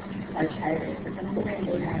 I tried it, but then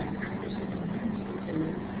they had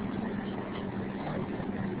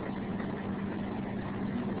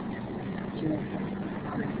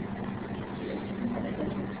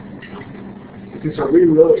Okay, so we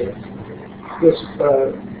really this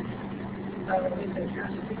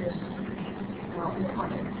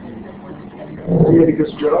yeah,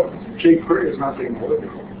 because jQuery is not being loaded.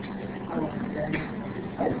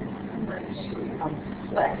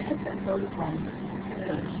 but I took the photo from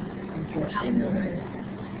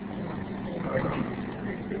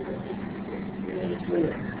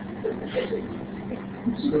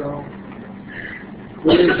So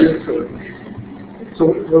what is your code? So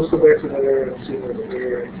let's go back to that area and see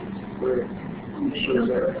where it shows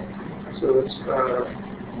that. So it's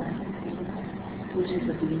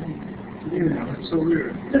yeah, it's so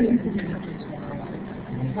weird.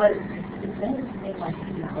 what it says like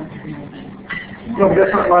No, but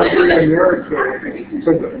that's not line 3 in your code. So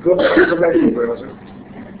go back to the browser.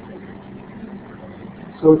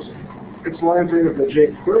 So it's line 3 of the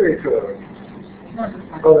jQuery code.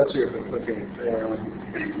 Oh, that's your code. Okay.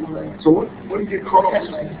 So what do you call it?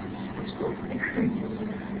 Let's go.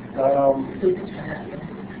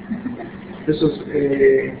 This is a.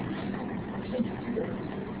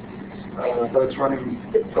 It's running.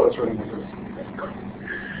 Oh, it's running.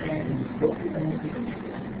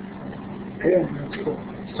 Yeah, that's cool.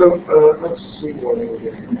 So let's see what we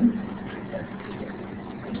get.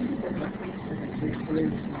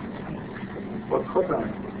 Well, click on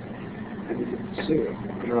it, and you can see it.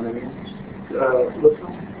 You know what I mean? Look,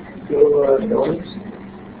 go elements,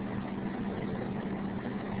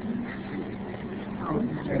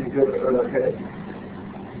 and go to head.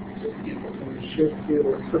 And you should be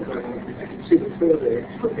able to click on it. You can see the fill there.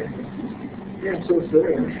 Okay. Yeah, so it's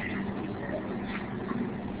there.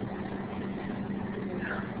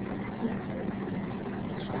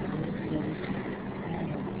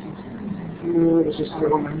 It's just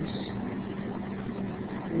elements.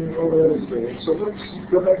 And all that is there. So let's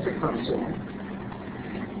go back to console.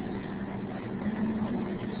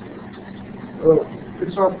 Oh,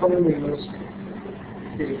 it's not finding those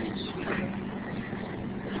pages.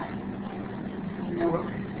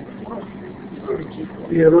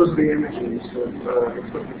 Yeah, those are the images that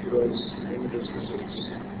it's looking for those images.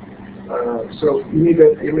 So you need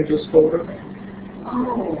that images folder.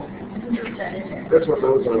 oh, That's what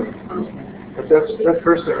those are. But that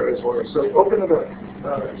first area is where. So open it up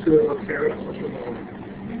to the Peretz.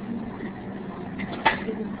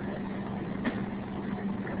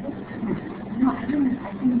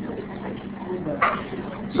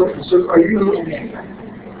 So are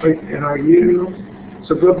you?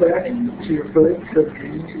 So go back to your footage.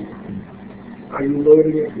 Are you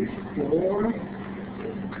loading it before?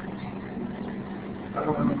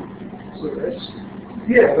 So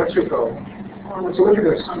that's your goal. So look at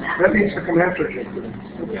this. That needs to come after jQuery.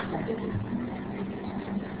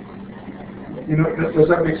 You know, does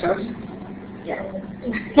that make sense? Yeah.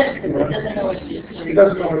 It doesn't know what jQuery. It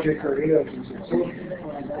doesn't know what jQuery is. So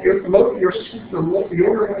the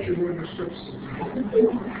order in which you're doing your scripts.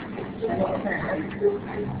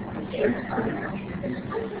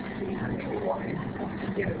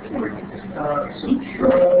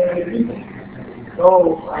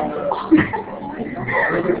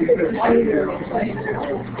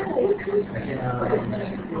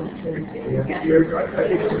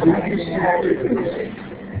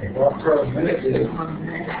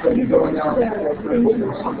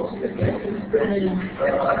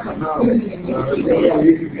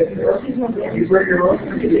 You break your own?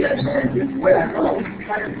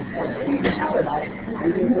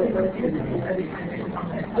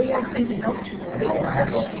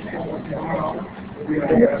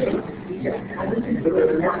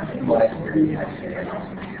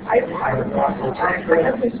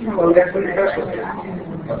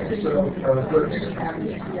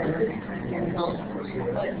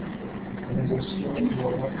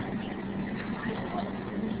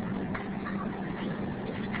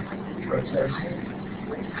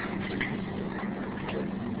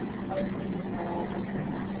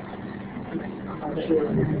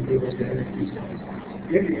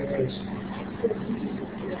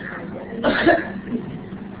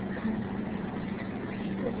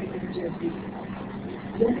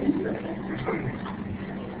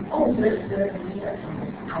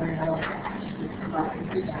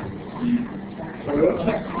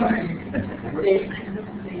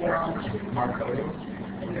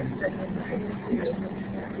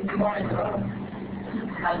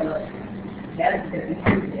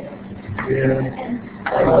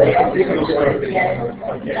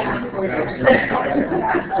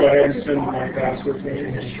 Go ahead and send my password to me.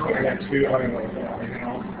 I got two, I don't know now.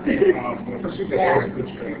 They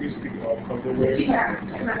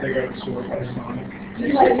got it sorted by Sonic. You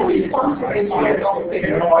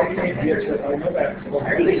know, I can't get to, I know that.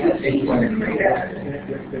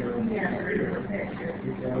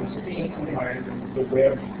 The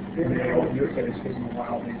web interface doesn't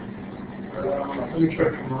allow me. Let me try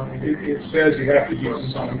to come on. It says you have to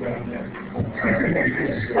use Sonic down there.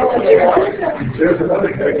 There's another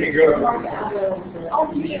thing. I can't go.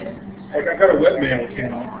 Like, I've got a webmail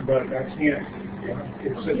account, but I can't.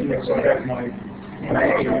 It says, you know, so I have my.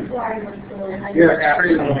 Yeah, after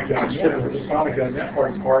the Sonic down that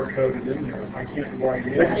part's hard coded in there. I can't write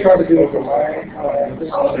it. I try to do it for my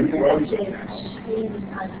Sonic website.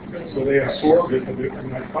 So they absorbed it,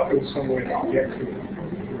 and I thought there was some way to get to it.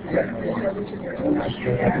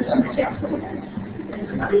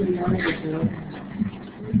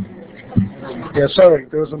 Yeah, sorry,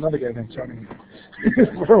 there was another guy named Tony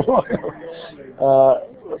for a while.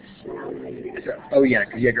 Let's see. Oh yeah,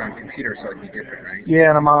 because you had your own computer, so it'd be different, right? Yeah,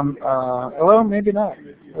 and I'm on. Well, maybe not.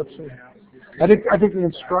 Let's see. I think the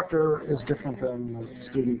instructor is different than the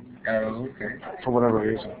student. Oh, okay. For whatever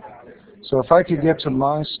reason. So if I could get to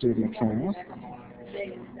my student account.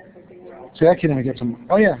 See, I can't even get to.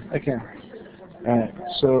 Oh yeah, I can. Alright,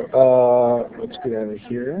 so let's get out of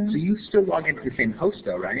here. So you still log into the same host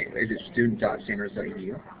though, right? Is it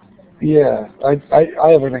student.sanders.edu? Yeah, I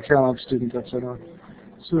have an account on student.sanders.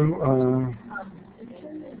 So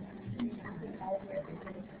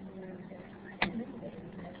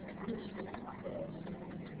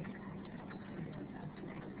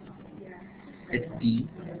it's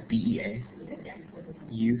D-B-E-A-U-C-H-A.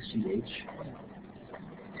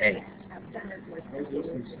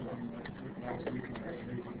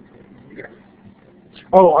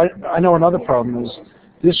 oh, I know another problem is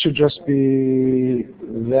this should just be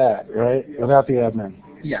that, right? Without the admin.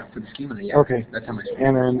 Yeah, for the schema, yeah. Okay. That's how much.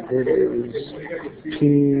 And then it is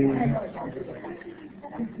P-G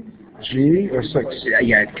or 6?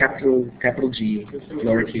 Yeah, it's capital G,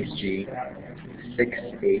 lowercase g,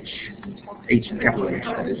 6H, H, capital H,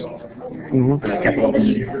 that is. Capital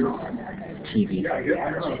B, TV.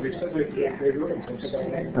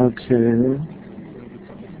 Okay.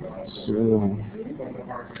 So,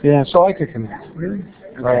 yeah, so I could connect.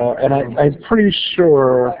 And I'm pretty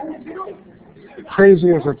sure, crazy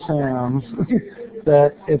as it sounds,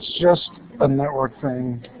 that it's just a network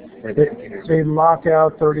thing. They lock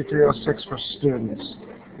out 3306 for students.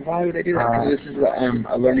 Why would they do that? Because this is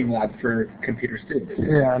a learning lab for computer students.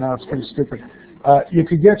 Yeah, I know, it's pretty stupid. You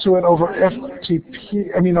could get to it over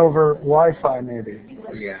over Wi-Fi maybe.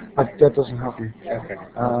 Yeah. But that doesn't help you. Okay.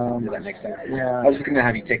 That makes sense. Yeah. I was just going to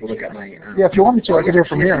have you take a look at my... yeah, if you want me to, I can do it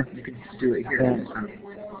from here. You can do it here.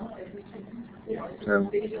 So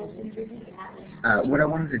what I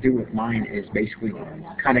wanted to do with mine is basically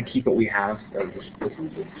kind of keep what we have, the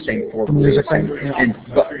same four groups,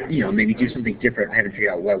 but you know, maybe do something different. I haven't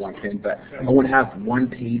figured out what I want to do, but I want to have one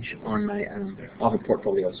page on my on the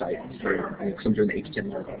portfolio site for because I'm doing the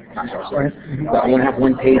HTML class also. But I want to have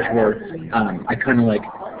one page where I kind of like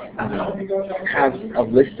have a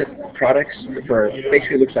list of products for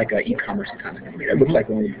basically looks like an e-commerce kind of thing. It looks like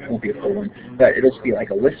it won't be a full one, but it'll just be like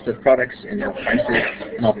a list of products and their prices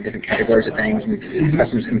and all the different categories of things, and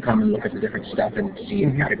customers can come and look at the different stuff and see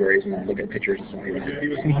the categories and look at pictures and stuff like that.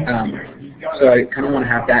 So I kind of want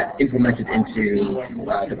to have that implemented into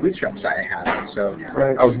the Bootstrap site I have. So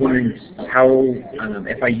I was wondering how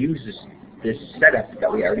if I use this setup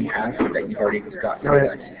that we already have that you've already got.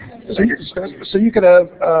 So you could have,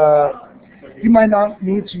 you might not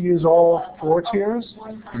need to use all 4 tiers,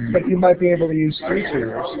 but you might be able to use 3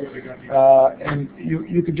 tiers. And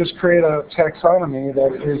you could just create a taxonomy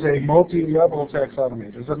that is a multi-level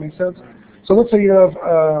taxonomy. Does that make sense? So let's say you have,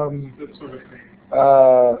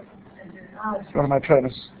 what am I trying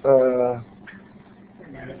to,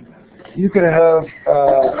 you could have,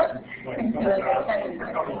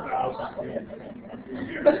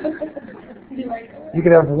 you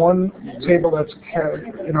could have one table that's,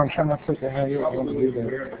 you know, I'm trying to think of how you want to do that.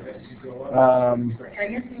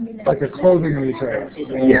 Like a clothing retailer.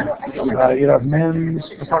 You'd have men's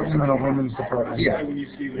department and a women's department.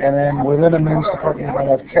 And then within a men's department, you might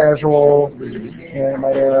have casual, you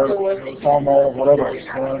might have formal, whatever.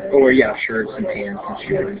 Or shirts and pants and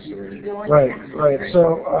shoes. Right.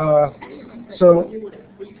 So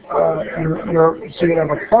you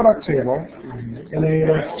have a product table, and then you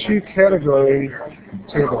have 2 category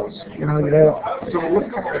tables. You know, you have, so look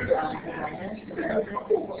at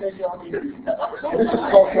this is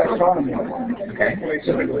called taxonomy. Okay.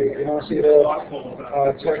 Typically, you know, so you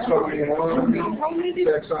have taxonomy 1,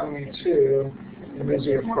 taxonomy 2, and these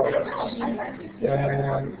are your products.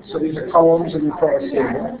 And so these are columns in your product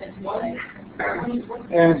table.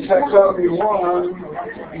 And taxonomy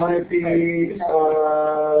 1 might be,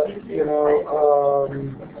 you know,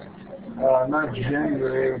 not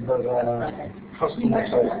gender, but customer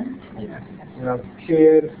type. You know,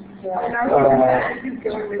 kid,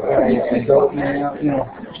 adult male, you know,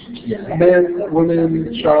 men,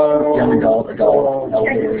 women, child, young adult,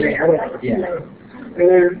 whatever. Yeah. And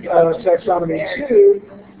then taxonomy 2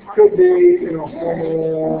 could be, you know,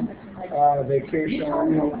 formal, vacation, you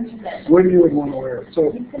know, when you would want to wear it.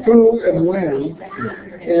 So who and when,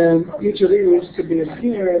 and each of these could be in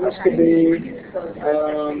here, and this could be,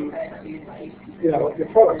 you know, your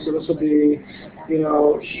product. So this would be, you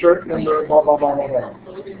know, shirt number, blah, blah, blah, blah, blah.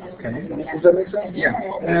 Okay. Does that make sense? Yeah.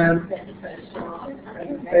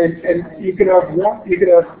 And you could have one, you could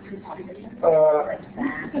have,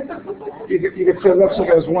 you could set it up so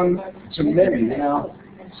there's one to many, you know.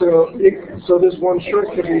 So this one shirt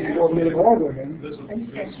could be for men or women,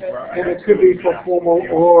 and it could be for formal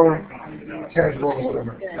or casual or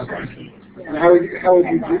whatever. Okay. And how would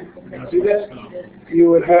you do that? You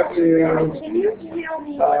would have to.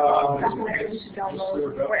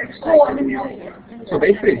 So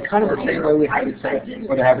basically, it's kind of the same way we have it set up,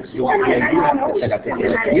 or they have it set up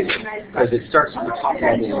because it starts at the top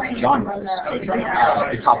level of genres.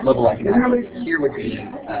 The top level, like that. Here would be.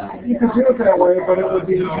 You could do it that way, but it would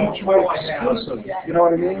be much more exclusive. You know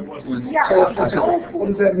what I mean? So what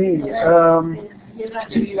does that mean?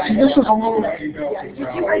 See, this is a little,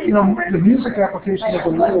 you know, the music application is a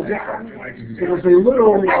little different. Because they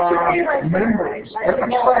literally are members. A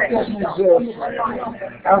track doesn't exist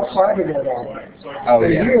outside of that album.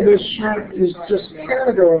 And here, this shirt is just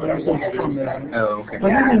categorized from them. Oh, okay.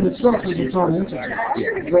 But it in itself is its own entity.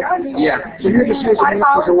 Yeah. So you're just using this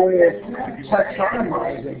as a way of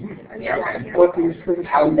taxonomizing what these things.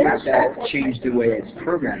 How would that change the way it's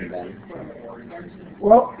programmed then?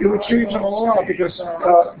 Well, it would change them a lot because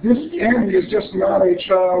this end is just not a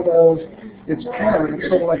child of its parent. It's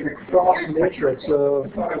sort of like a cross matrix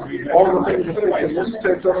of all the things that fit in this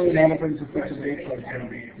taxonomy and all the things that fit in the matrix.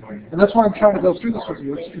 And that's why I'm trying to go through this with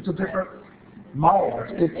you. It's a different model.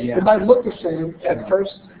 It might look the same at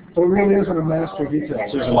first, but it really isn't a master detail.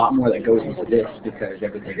 So there's a lot more that goes into this because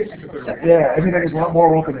everything is separate. Yeah, everything is a lot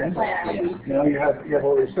more open-ended. You know, you have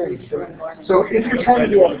all these things. So if you're trying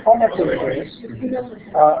to do a product interface,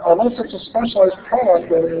 unless it's a specialized product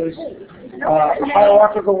that is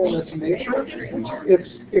hierarchical in its nature,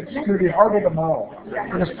 it's going to be harder to model.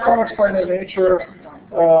 Because products by their nature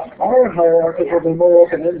are hierarchical, they're more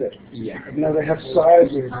open-ended. Yeah. You know, they have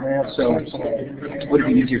sizes and they have So, sense. would it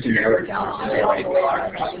be easier to narrow it down to say like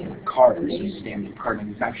cars, standard car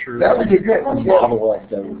manufacturers? That would be good. A model like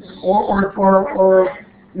those. Or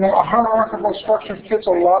you know, a hierarchical structure fits a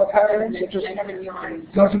lot of patterns. It just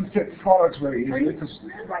doesn't fit products very easily because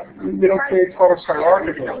we don't create products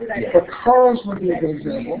hierarchically. But cars would be a good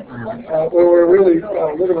example where we're really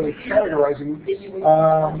literally categorizing,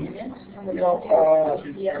 you know,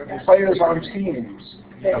 players on teams.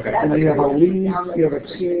 Okay. And you have a lead, you have a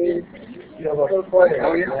team, you have a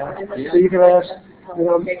player. So you can ask, you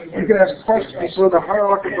know, you can ask questions. So in the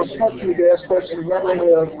hierarchical structure, you can ask questions not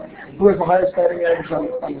only of who has the highest batting average on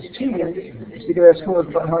this team, you can ask who has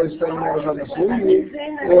the highest batting average on this league,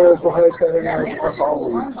 or has the highest batting average across all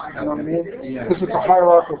leagues. You know what I mean? Because it's a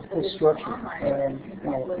hierarchical structure.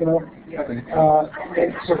 You know,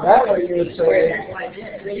 and so that way you would say,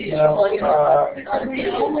 you know,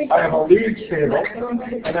 I have a league table,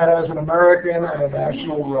 and that has an American and a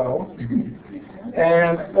national row.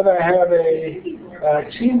 And then I have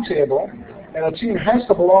a team table, and a team has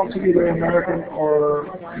to belong to either American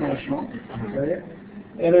or national, right?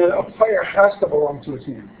 And then a player has to belong to a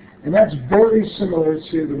team. And that's very similar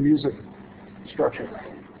to the music structure.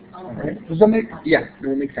 Right? Does that make? Yeah,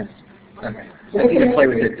 that makes sense. Okay. So you can play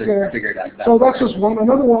with it to figure it out. So that's just one.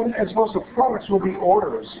 Another one, as opposed to products, will be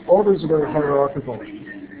orders. Orders are very hierarchical.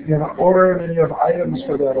 You have an order, and then you have items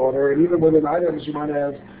for that order, and even within items, you might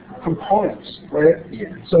have components, right?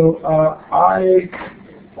 Yeah. So I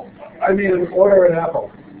made an order at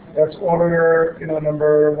Apple. That's order, you know,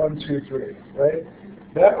 number 1, 2, 3, right?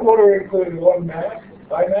 That order included one Mac,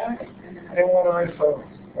 iMac, and one iPhone,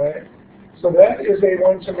 right? So that is a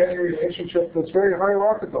one-to-many relationship that's very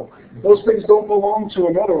hierarchical. Those things don't belong to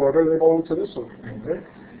another order; they belong to this order, right?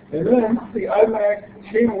 And then the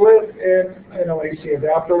iMac came with an, you know, AC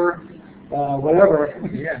adapter, whatever.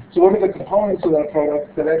 Yeah. So what are the components of that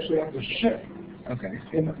product that actually have to ship? Okay.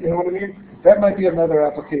 You know what I mean? That might be another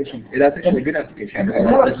application. Yeah, that's actually a good application. And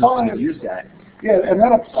that applies, use that. yeah, and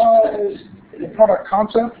that applies the product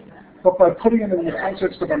concept, but by putting it in the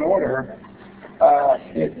context of an order,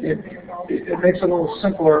 it makes it a little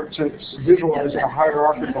simpler to visualize in a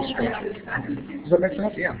hierarchical structure. Does that make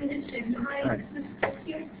sense? Yeah. All right.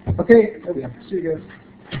 Okay, see you guys.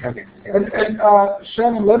 Okay. And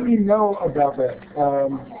Shannon, let me know about that.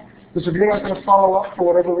 Because if you're not going to follow up for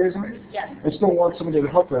whatever reason, I still want somebody to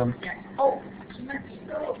help them.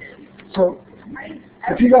 So,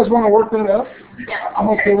 if you guys want to work that out, I'm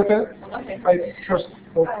okay with that. Okay. I trust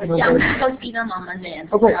both. Yeah, I'm supposed to see them on Monday.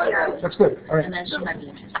 And Okay, that's good. All right. And then she might be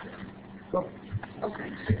interested. Go. Okay.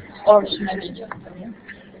 Or she might be interested.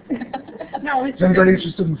 No, Is anybody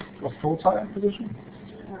interested in a full-time position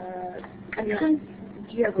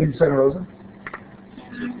do you have in Santa Rosa?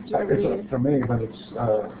 It's for me, but it's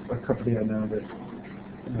a company I know that,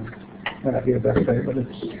 you know, might not be the best pay, but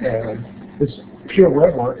it's pure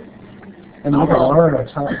web work, and you can learn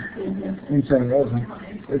a ton in Santa Rosa.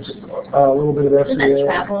 It's a little bit of Isn't that SEO.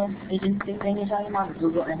 travel agency thing you're talking about?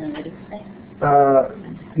 Google Analytics thing?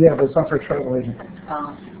 Yeah, but it's not for a travel agent.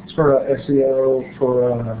 It's for SEO,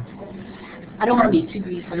 for I don't want to be too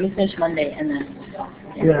brief. Let me finish Monday and then.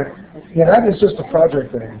 yeah, that is just a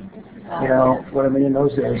project thing. You know what I mean? In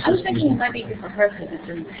those days. I was thinking it might be good for her because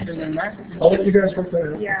it's in the market. I'll let you guys work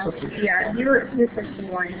there. Yeah, you're first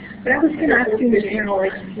in line. But I was going to ask you in general,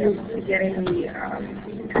 like, to get in the,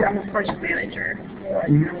 because I'm a project manager, so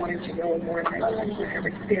I kind of wanted to go more than I have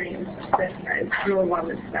experience, but I really want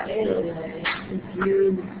this stuff. So if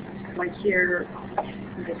you, like, hear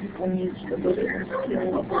that people need to look at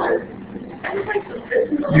skill.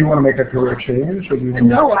 Do you want to make a career change, or do you want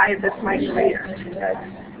No, that's my career.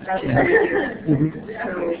 That's what I do.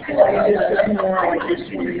 So I just more like just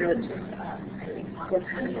wondering what's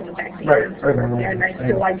happening in the back end. Right. And I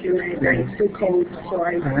still like doing it. I still code, so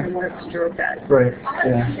I want to stir that. Right.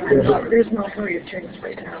 Yeah. There's no career change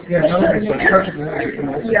right now. Yeah. No, it's a project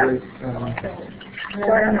management. Yeah. So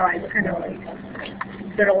I don't know. I kind of like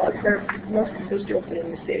most people still stay in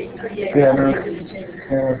the city. Yeah. No.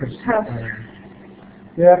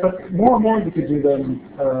 Yeah, but more and more you could do them,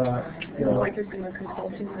 you know. Like just in the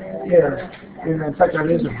consulting role. Yeah. And in fact,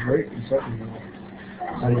 that is a great consulting role.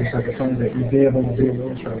 I just have to find that you'd be able to do a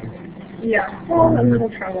little travel. Yeah. Well, a little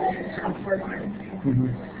travel is part-time.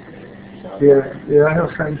 Yeah, I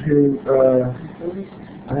have a friend who,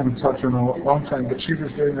 I haven't talked to her in a long time, but she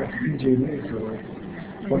was doing that PG&E for like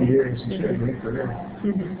 20 years, and she had a great career.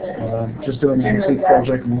 Just doing an MC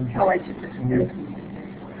project management. How I did this.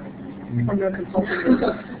 I'm doing consulting.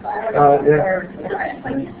 Yeah.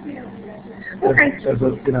 As a,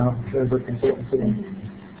 you know, as a consultancy.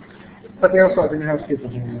 But they also have in-house people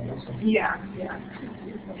doing that also. Yeah.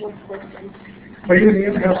 But even the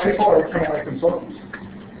in-house people are kind of like consultants.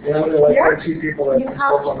 You know, they're like IT people that You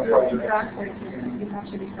consult on have the to, project. exactly. You have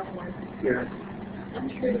to be someone. Yeah. I'm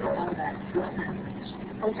sure you know that.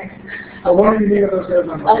 Okay. So why don't you meet with those guys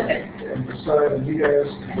on Monday? Okay. And decide, and you guys,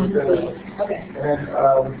 Okay. and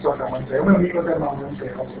we talk on Wednesday. I'm going to meet with them on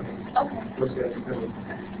Wednesday also. Okay. Those guys are good.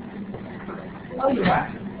 Oh, you are?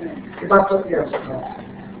 About the, yes.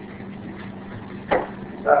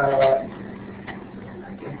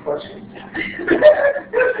 Any questions?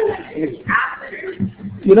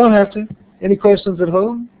 You don't have to. Any questions at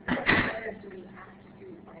home?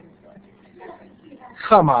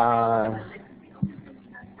 Come on.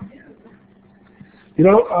 You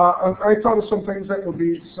know, I thought of some things that would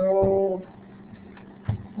be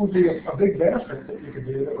a big benefit that you could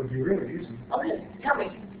do that would be really easy. Okay, tell me.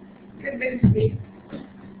 Convince me.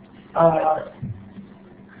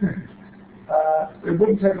 It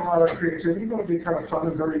wouldn't take a lot of creativity, but it would be kind of fun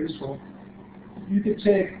and very useful. You could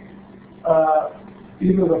take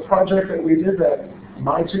either the project that we did, that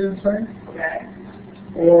MyTunes thing, Okay.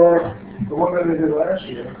 or the one that I did last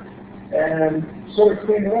year, and sort of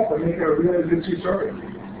clean it up and make it a really good tutorial.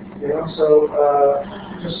 You know, so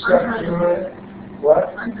just step through it.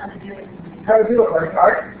 What? How to do it? Like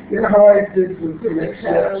you know how I did the next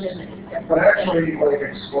steps, but actually like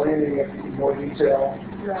explaining it in more detail,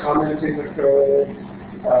 commenting the code,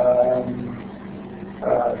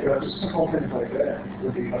 you know, just simple things like that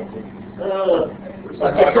would be helpful.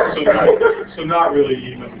 So not really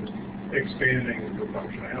even expanding the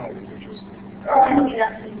functionality, which is.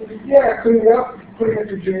 Yeah, cleaning it up, putting it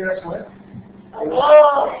through JS Web.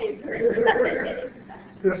 Oh!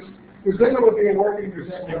 Because then it would be a working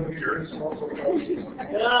example of the experience and also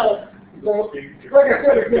No. so, like I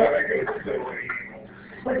said,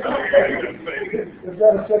 it's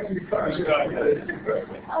not a sexy project.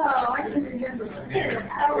 Oh, I can remember.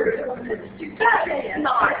 You got it.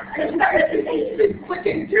 Not. I started to quick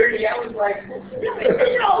and dirty. I was like,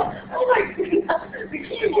 you know, oh my God, the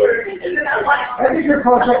keyboard. And then I'm like, I think your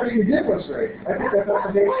project that you did was great. I think that's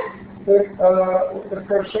the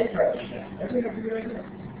crochet project. I think that's a good idea.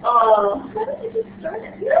 how did you start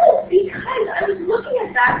it? No, because I was looking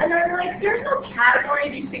at that and I'm like, there's no category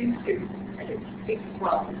these things do. I just think,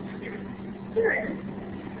 well, there is.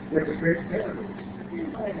 It's a great category.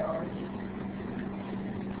 I know.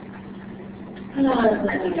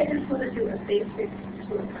 I think I just want to do a basic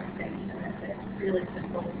sort of thing, and that's it. Really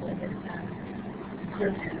simple, like it's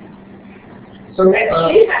So,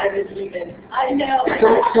 she hasn't even. I know.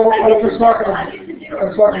 so I was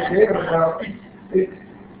talking to David about it.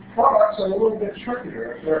 Products are a little bit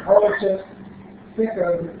trickier. They're harder to think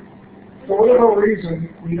of. For whatever reason,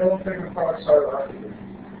 we don't think of products hierarchically.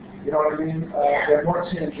 You know what I mean? They're more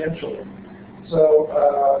tangential. So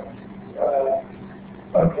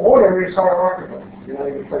an order is hierarchical. You know,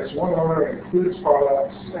 you place one order, it includes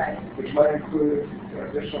products, which might include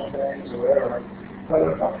additional things or whatever. But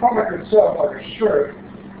a product itself, like a shirt,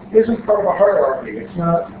 isn't part of a hierarchy. It's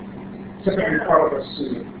not typically part of a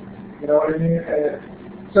suit. You know what I mean?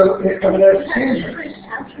 So it has tangents,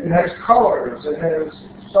 it has colors, it has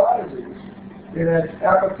sizes, it has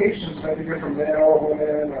applications, maybe different men or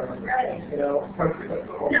women, or you know, or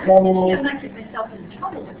formal. I might get myself in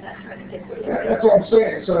trouble with that, trying to get rid of it. That's what I'm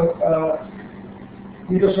saying. So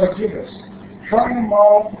you just want to do this. Trying to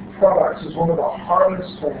model products is one of the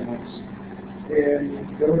hardest things in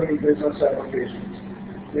building business applications,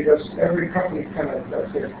 because every company kind of, that's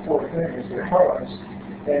their core thing, is their products,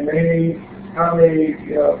 and how they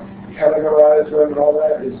categorize them and all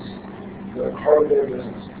that is the heart of their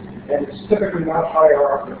business. And it's typically not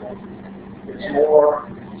hierarchical. It's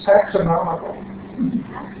more taxonomical.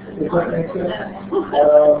 Does that make sense?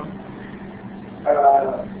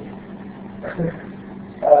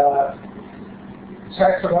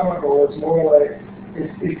 Taxonomical is more like,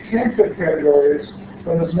 it can fit categories,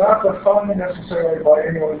 but it's not defined necessarily by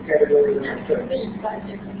any one category that it fits.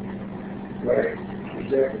 Right?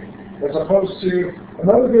 Exactly. As opposed to,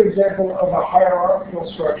 another good example of a hierarchical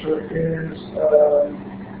structure is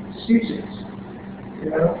species. You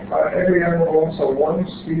know, every animal belongs to one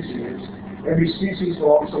species. Every species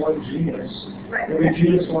belongs to one genus. Every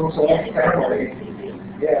genus belongs to one family.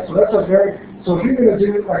 Yeah, so that's so if you're going to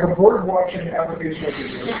do like a bird watching application of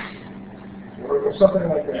this, or something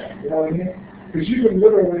like that, you know what I mean? Because you can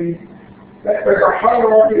literally, there's a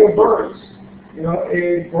hierarchy of birds. You know,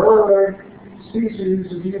 a bird species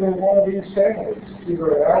is either one of these families, either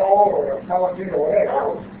an owl or a pelican or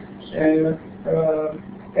whatever.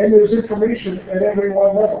 And there's information at every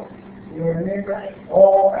one level. You know what I mean?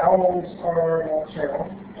 All owls are nocturnal.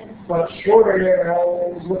 but shorter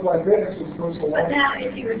URLs look like this as opposed to But long. now,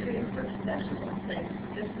 if you were doing professional things,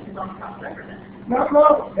 this is not cross-reference.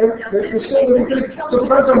 No, it's still, it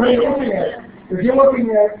depends on how you're looking at it. If you're looking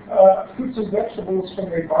at fruits and vegetables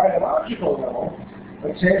from a biological level, a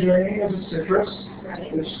tangerine is a citrus,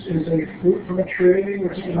 Right. which is a fruit from a tree,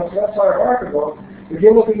 which is, that's hierarchical. If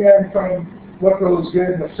you're looking at it from what goes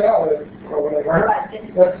good in a salad or whatever,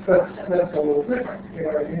 that's a little different, you know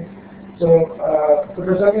what I mean? So, but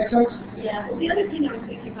does that make sense? Yeah, well, the other thing I was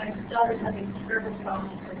thinking, my daughter's having terrible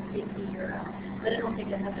problems with AP URL, but I don't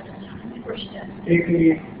think I have enough time to push that. AP,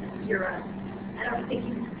 URL. I don't think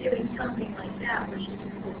he's doing something like that, where she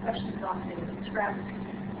can pull questions off and scrap the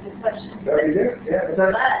questions. there you go, yeah,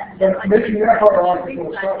 But making that hierarchical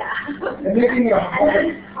is hard. And making it and hard. that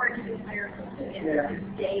is hard to do hierarchical. Yeah.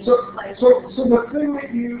 Days, So like, the thing that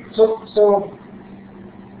you,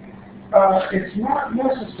 it's not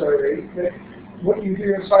necessary that what you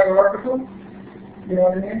do is hierarchical, you know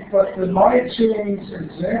what I mean? But the MyTunes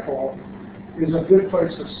example is a good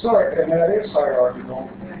place to start, and that is hierarchical.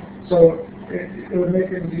 So it would make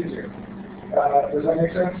things easier. Does that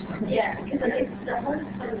make sense? yeah, because I think the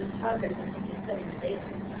hardest part of this project, I think, is setting the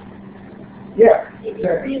basics. Yeah, It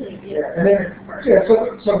exactly. really is. Yeah, and then,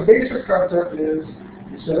 so the basic concept is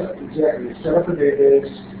you set up the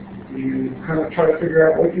database, you kind of try to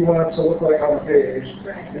figure out what you want it to look like on a page,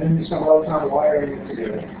 Right. and then you spend a lot of time wiring it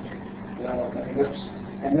together. And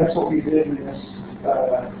that's what we did in this,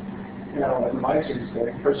 in the MySQL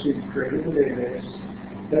thing. First we created the database,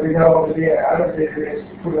 then we got all the data out of the database,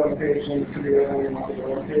 put it on the page, and we figured out how we wanted to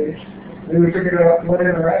go on the page. Then we figured out what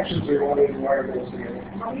interactions we wanted and wired those together.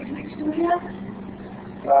 How many weeks do we have?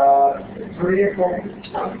 3 or 4.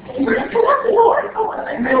 Four. Oh,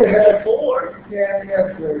 I We only had 4. Yeah, we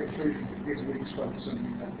had 3 weeks from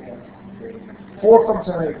some, 4 from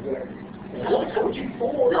tonight, exactly. I told you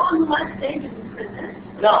 4. No, on the last day did we present?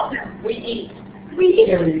 No, we eat.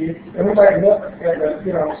 Yeah, and we might look at the,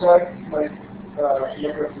 so I might look at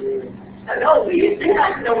the. No, we used to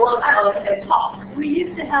have the one and talk. We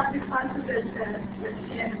used to have the concept with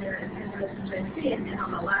Chandler and Residency, and then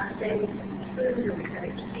on the last day we had food or we had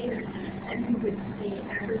a caterer, and we would see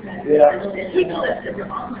everybody. Yeah. And people that were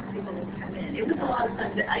almost people would come in. It was a lot of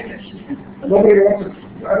fun. I know she. Nobody wants to.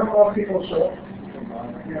 I don't know if people show up.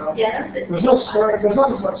 You know. Yeah, that's it. There's no story. There's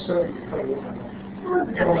not as much story.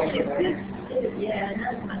 Yeah,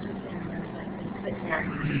 not as much as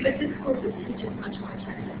but this course is teaching much more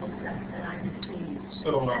technical stuff than I'm seeing. So,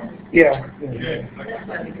 Yeah. yeah, That's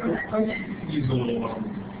why we go. I use a little,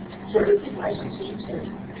 So this is why she seems to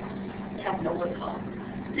have no one call.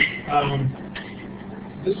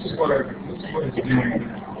 this is what it's doing.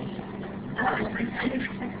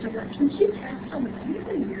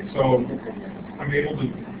 So, I'm able to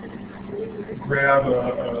grab a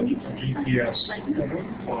GPS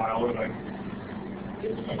file that I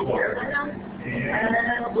acquired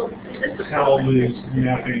and tell this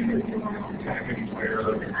mapping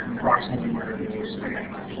approximately where it is and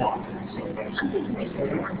plot it. So that's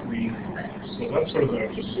green. So that's sort of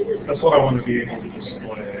that's what I want to be able to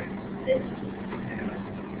display.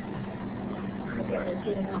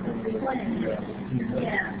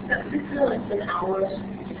 Yeah, so this is like an hour.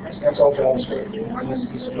 That's all JavaScript.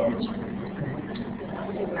 This is JavaScript.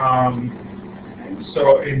 So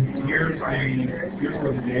here's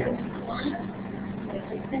where the data is,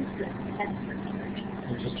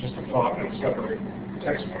 which is just a plot and separate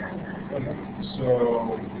text file. So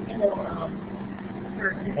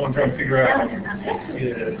what I'm trying to figure out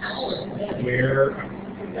is where,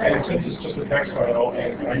 and since it's just a text file, I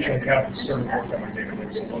actually have to sort of work on my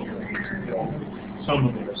database locally, some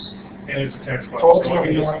of this. And it's a text file.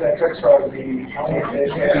 Ultimately, you want that text file to be. Yeah, I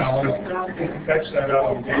want to fetch that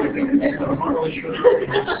out of the database. I'm not really sure.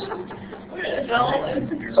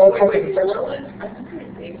 So ultimately, the text file.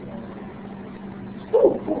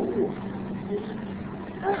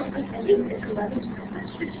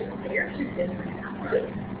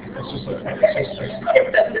 It's just a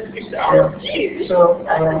So,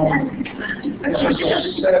 it's just a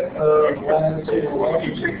set of latitude and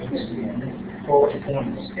longitude. forward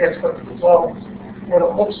points. Yes, but, well, what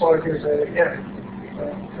it looks like is so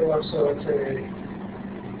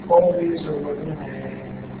it's all of these are within a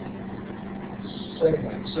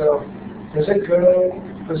segment. So, does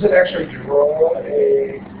it actually draw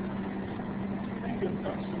a,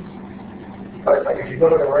 like if you go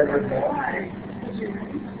to the regular map, is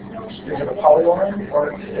it a polygon,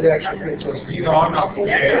 or it actually creates those?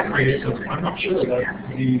 I'm not sure that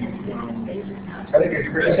I think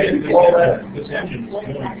it creates all that. This engine's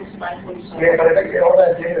doing. Yeah, but I think all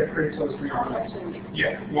that data creates those 3 lines.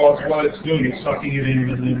 Yeah, well, it's what it's doing, it's sucking it in,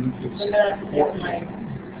 and then it's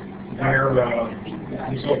where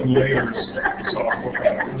this open layers software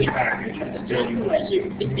package is building those in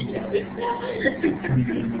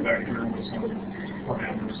the vector with some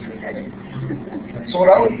parameters. So what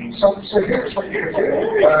I would, so here's what you could do.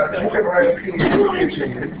 You could write a PHP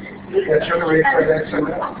that generates that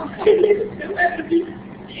XML.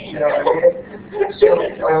 You know, I mean, so,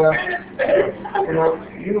 you know,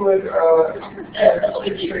 you would,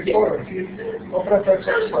 it's straightforward. If you open up that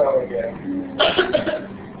text file again,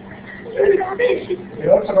 you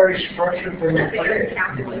know, it's a very structured thing to create.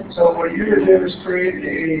 So what you would do is create a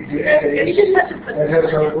database that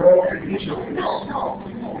has a row for each of these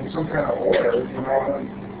in some kind of order, you know,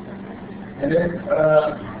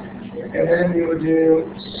 and then you would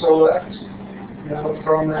do select, you know,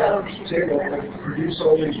 from that table and produce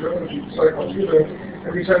all these rows. You cycle through them.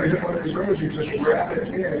 Every time you hit one of these rows, you just wrap it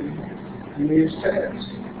in these tags.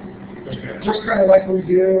 Just kind of like we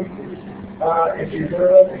do. If you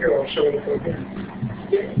go up here, I'll show you again.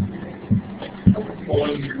 Well, I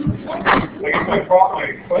guess my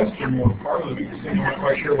question, or part of it, because I'm not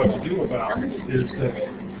quite sure what to do about it, is that,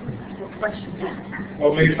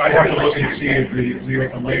 well, maybe I'd have to look and see if the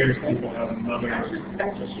open layers people have another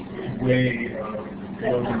way of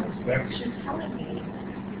loading the vectors.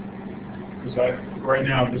 Because right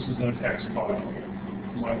now, this is in a text file.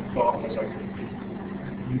 My thought was I could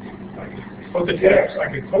put the text,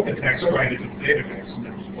 right into the database, and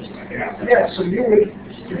then it's supposed to happen. Yeah, so you would,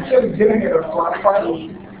 instead of giving it a flat file,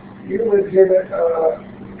 you would give it a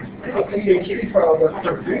PHP file that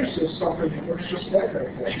produces something that looks just like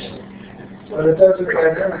that thing. But it does it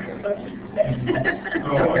dynamically. Does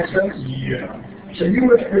that make sense? Yeah. So you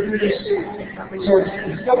would produce, so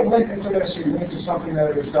instead of linking to this, you link to something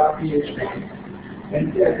that is .php.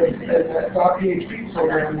 And that .php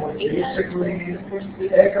program would basically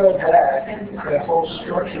echo back that whole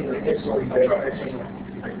structure that gets like that.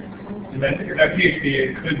 And that PHP,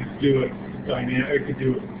 it could do it dynamic, it could do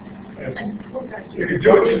it as... You could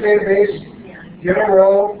do it in the database, get a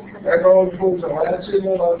row, that row includes a latitude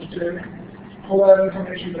and a longitude, pull that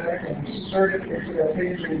information back and insert it into that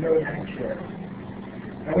page and you know the next row.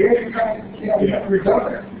 And we actually kind of, you know, we've done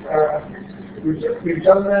that. We've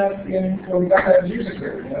done that when we got that music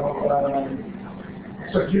here, you know.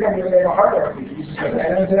 So you don't really have a hierarchy. You just have an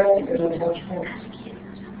and then a bunch of points.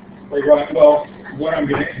 Well, what I'm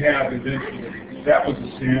going to have eventually, that was a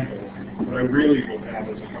sample. What I really will have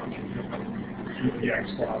is a bunch of different UPX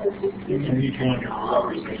files. And each one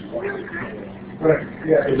represents one of the Right,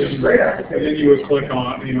 yeah, so it's great application. And then you would click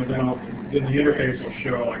on, you know, then the interface will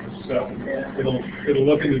show like the stuff. It'll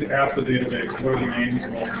look into ask the database, what are the names of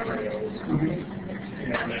all the trails, and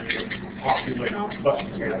then you populate buttons,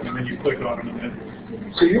 and then you click on them, and then.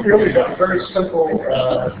 So you really got a very simple,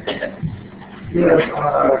 you know,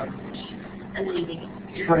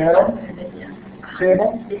 trail table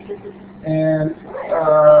and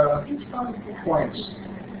points,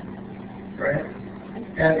 right?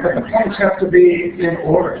 But the points have to be in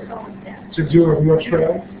order to do a real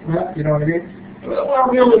trail, you know what I mean? Well,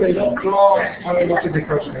 really they don't draw, I mean, what's a big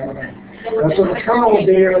question, I don't know. So the trail will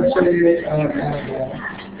be, let's say,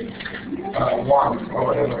 one or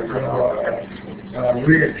whatever,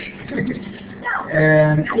 ridge.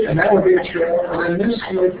 and that would be a trail, and then this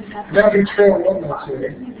would be trail 1, let's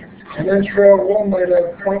say. And then trail 1 might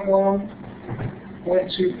have point 1,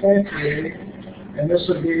 point 2, point 3, and this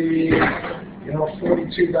would be, you know,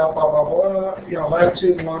 42, blah, blah, blah, blah, you know,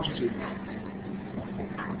 latitude and longitude.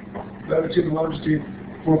 Latitude and longitude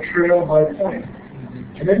for trail by point.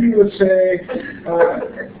 And then you would say,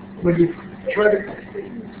 when you try to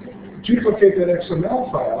duplicate that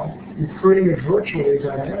XML file, you're creating it virtually,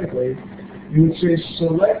 dynamically, you would say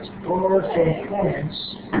select order from points,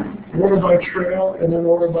 order by trail, and then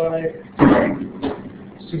order by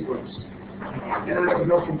sequence. And that would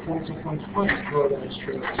go from point to point to point to draw those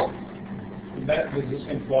trails. Does this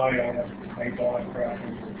imply a hydraulic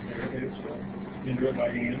crafting database? You do it by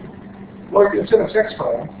hand? Well, it's in a text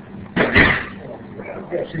file.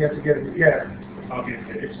 Yes, you have to get it, yeah. I'll get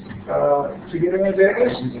it. To get in a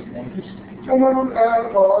database? No,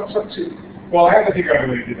 well, it's up to. Well, I have to figure out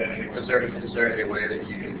a way to do that anyway. Is there any way that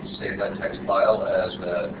you can save that text file as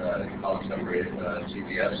a column separated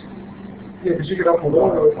CVS? Yeah, because you could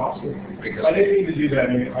upload it possibly. Because I didn't mean to do that,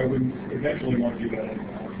 and I would eventually want to do that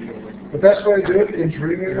anyway. The best way to do it in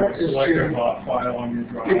Dreamweaver is select a to, file on your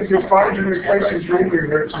drive. if you find and replace in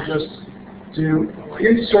Dreamweaver, to just to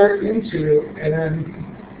insert into, and then,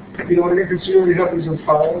 you know, you can see where you have these in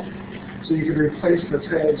files, So you can replace the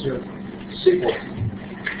tags with SQL.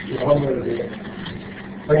 Is one way to do it.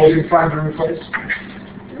 Like what you find and replace.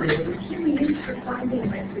 Can we use for finding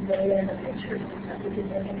like the data and the pictures and stuff we can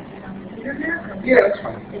make anything on the internet? Yeah, that's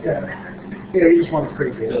fine. It Yeah. doesn't matter. Yeah, you just want to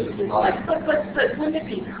create data. But wouldn't it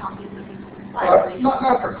be copies of these files?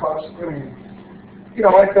 Not for cost. I mean, you know,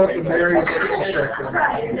 like those in Mary's infrastructure.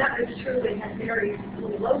 Right, and that is true, they have Mary's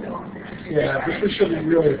little logo on there. Yeah, but this should be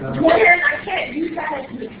really done. Well, then I can't use that as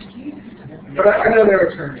an excuse. But I know they're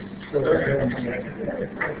attorneys. So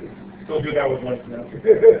They'll do that with less now.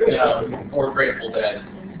 Yeah, or Grateful Dead.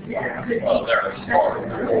 Yeah. Oh, they're hard,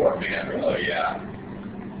 man. Oh, yeah.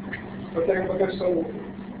 But they're so.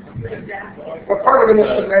 Exactly. But part of it is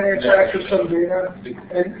to manufacture some data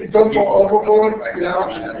and don't go overboard, you know.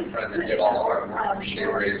 I had a friend that did all our machine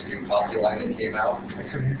raised new copy line that came out.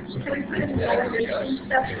 Can we put in more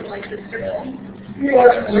stuff for like the search?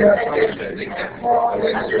 Yeah. They kept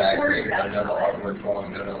manufacturing, none of the hardware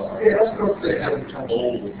going, none of the hardware. Yeah, that's what They they have have.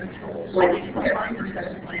 old controls. I think we're fine for such a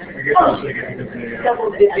I plan. guess I was thinking because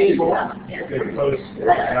Double dip. they post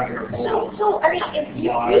after So, I mean, if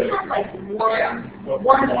you have like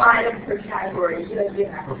one item per category, you know, you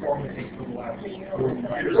have. performance for the last.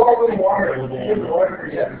 It's all in water. In water,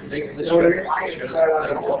 Yeah, yeah. they, this So way, they- they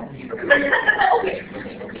don't need to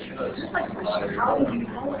Just like, how do you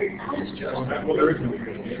know it? It's just. Well, there is no.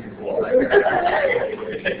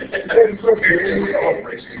 It's so great.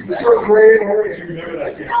 It's so great. Remember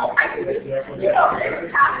that? No, I, you know,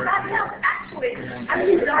 it's actually, I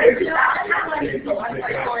mean, I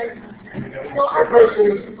like, well, Our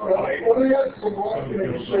person, well, they had some water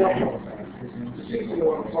in the show.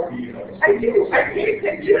 I do, I take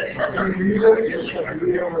pictures.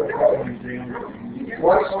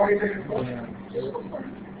 What's all you think?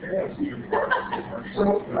 So,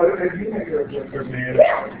 if you make it a difference,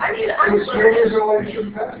 Yeah, I mean, I'm. the swingers are like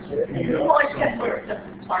some pets. Well, I guess we're the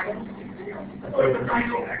final.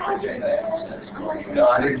 No,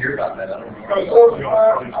 I didn't hear about that, I don't know. So,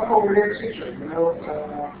 I'm over here teaching, you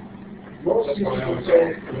know, most teachers would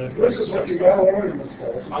say, this is what you gotta learn in this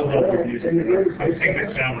class. I love the music. And you really- I think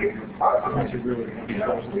that sound like, which is really.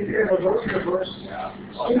 We did a very diverse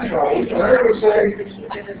student body. I never say,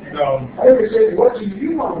 No. I never say, what do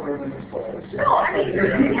you want to learn in this class? No, I mean,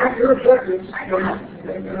 If you have your objectives, then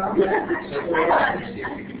See if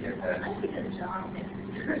we can get that.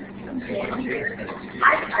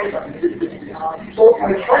 so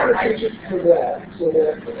I try to teach it for that, so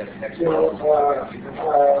that, But that next you know,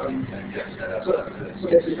 one, and just set up so the-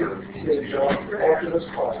 that you can get a job after this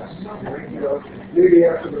class, you know, maybe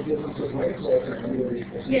after the business is made, so I can really.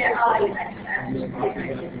 Yeah,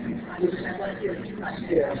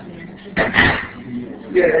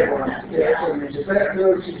 Yeah, that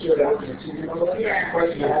really teaches you that, you know, that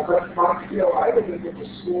question, but, you know, I would think that the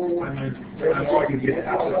school. And that's all I can get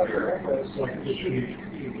out of there. It's like, it should be,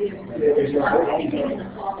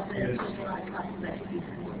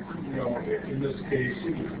 you know, in this case,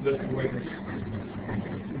 the way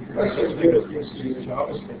That's just good, it's just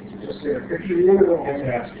JavaScript. Just, if you really don't have to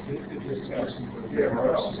ask, it just asks you for the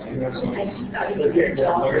errors, you know, so. Again,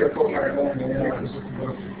 that lawyer program,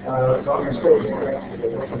 talking about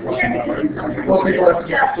well, people have to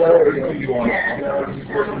get clarity. you are.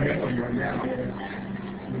 Right now.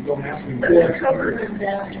 Don't ask me.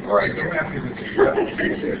 All right, Don't ask me.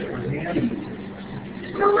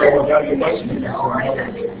 So that's the question.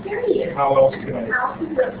 How else can I?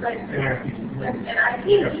 And I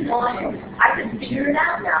think I can figure it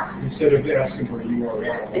out now. Instead of asking for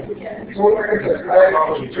URL. So, like I said,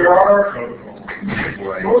 there are,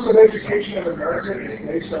 most of education in America is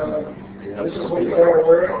based on, this is what you gotta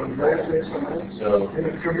learn, and that's based on that. So, In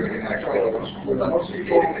the community college, where that's most the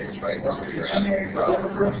people, database, right? That's what you're asking about.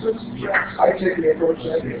 for instance, I take the approach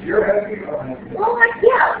that if you're happy, I'm happy. Well, like,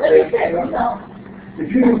 yeah, like I said, you know, If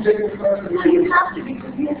you don't take the class, Well, you have to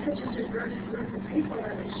because we have such a diverse group of people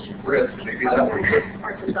that it's. Risk, maybe that would be.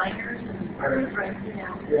 Our designers and our friends, you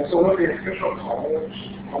know. yeah, so what the official college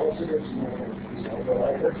policy is, you know, but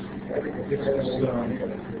I think it's,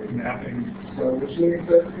 Mapping. so which means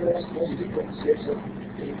that, you know, most people say something.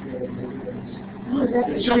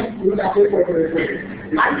 It's just, we not take what they agree.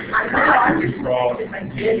 I'm Draw. if I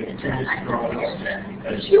did,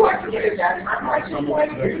 you are to get it done. I'm like, boy,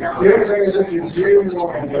 you know. The other thing is if you do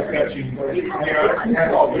want to look at You You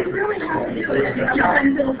really have to do it.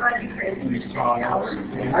 Sometimes it'll drive you crazy.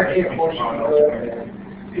 I can't watch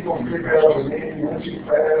people figure out the name once you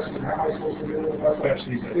pass and how am I supposed to do it.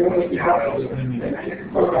 You know, you have to.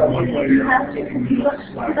 You have to, you look,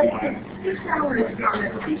 like, 6 hours on a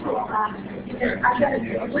SQL class, because I got to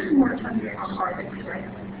do way more time on Harvard, right?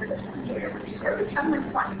 for this one. I'm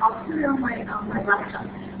like, fine, I'll put it on my laptop.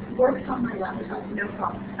 Works on my laptop, no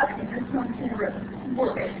problem. Okay, that's not in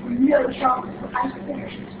work. No problem. So I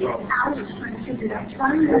finished hours trying to figure it out,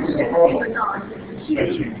 trying to understand what was on. She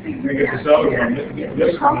didn't figure it out.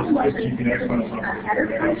 The problem was that at her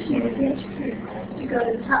time she PHP to go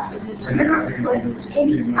to the top. You never put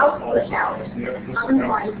any output out.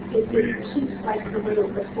 Otherwise, it keeps like the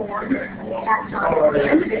little form that's on the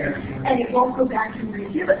end of it, and it won't go back and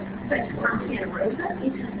review it. But on Santa Rosa,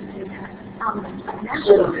 it doesn't do that.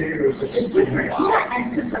 It's different, yeah, and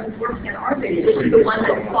since I was working at Adobe, it was the one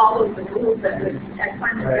that followed the rules that was, I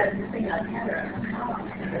finally got the thing on Heather.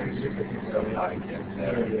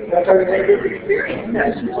 That's how they do it. Experience,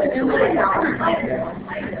 that's what they're really not.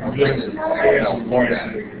 It has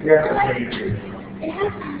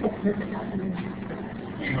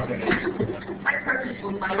my purpose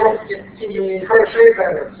was my work just continuing.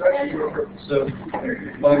 So,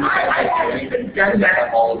 I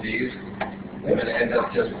have all of these. I'm going to end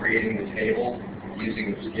up just creating the table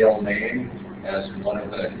using the scale name as one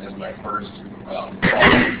of the as my first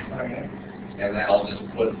and then I'll just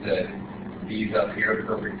put these up here in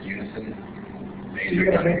perfect unison. You're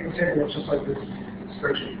going to make the table just like this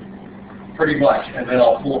spreadsheet. Pretty much, and then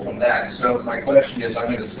I'll pull from that. So my question is,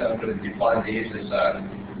 I'm going to define these as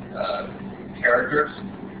characters,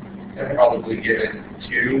 and probably give it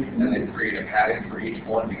 2, and then create a padding for each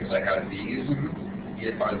one because I have these.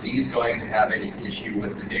 Are these going to have any issue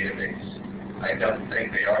with the database? I don't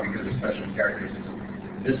think they are because of special characters.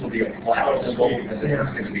 This will be a flat symbol, and this is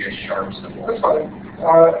going to be a sharp symbol. That's fine.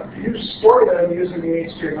 You store them using the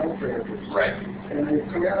HTML characters. Right. And they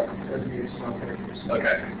come out as the HTML characters.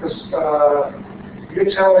 Okay. Because you're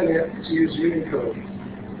telling it to use Unicode.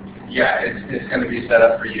 Yeah, it's going to be set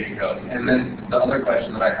up for Unicode. And then the other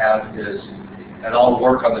question that I have is, and I'll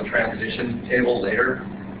work on the transition table later.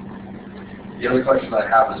 The other question I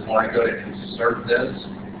have is when I go to insert this,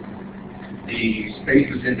 the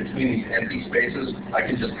spaces in between these empty spaces, I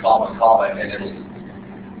can just comma, and it'll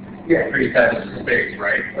create that as a space,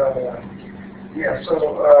 right? Yeah,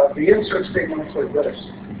 so the insert statement looks like this.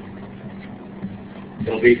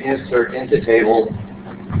 It'll be insert into table.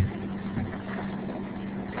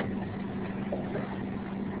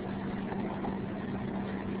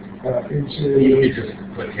 You just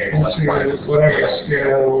put table, that's fine. Whatever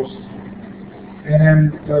scales. And then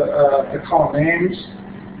the column names,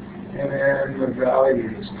 and then the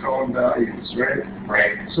values, column values, right?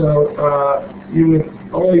 Right. So you would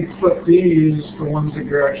only put these, the ones that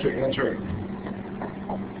you're actually entering.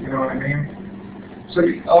 You know what I mean? So,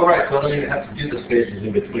 all right, so I don't even have to do the spaces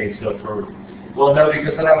in between. So well, no,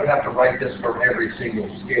 because then I would have to write this for every single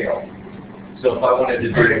scale. So if I wanted to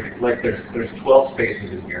do, like there's 12 spaces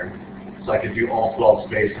in here, so I could do all 12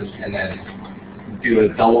 spaces and then do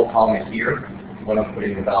a double comma here when I'm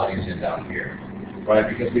putting the values in down here, right?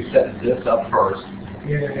 Because we set this up first,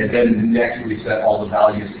 and then next we set all the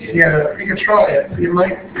values in. Yeah, you can try it. You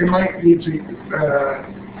might need to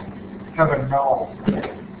have a null.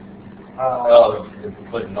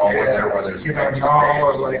 Put null in there where there's a null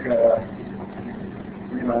or like a,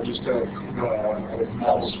 just a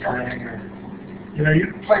null string. Or, you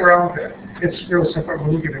play around with it. It's real simple.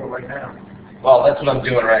 We're looking at it right now. Well, that's what I'm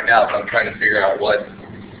doing right now, but I'm trying to figure out what.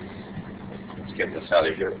 Let's get this out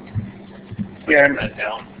of here. Yeah, I'm that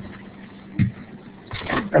down.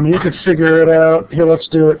 I mean, you could figure it out. Here, let's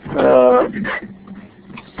do it.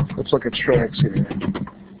 Let's look at tracks here.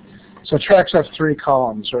 So tracks have 3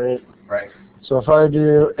 columns, right? Right. So if I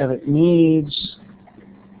do, and it needs,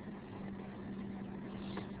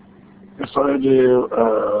 if I do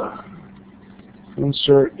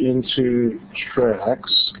insert into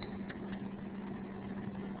tracks,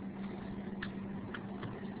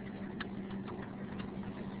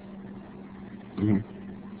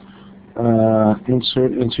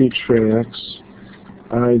 insert into tracks,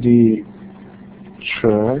 ID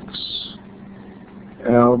tracks,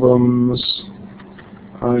 albums,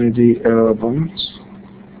 ID albums,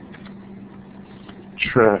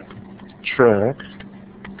 track,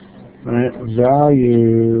 right,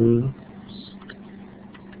 value,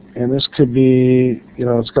 and this could be,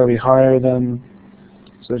 it's got to be higher than,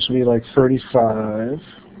 so it should be like 35,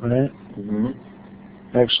 right?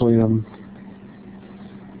 Actually,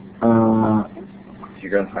 you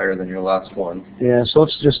got higher than your last one. Yeah, so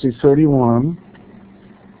let's just do 31.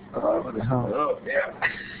 What the hell? Oh, yeah.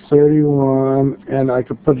 31, and I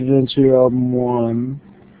could put it into album 1,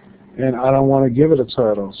 and I don't want to give it a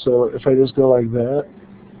title. So if I just go like that,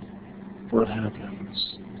 what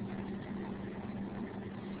happens?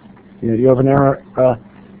 Yeah, you have an error.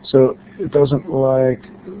 So it doesn't like.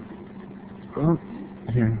 Oh,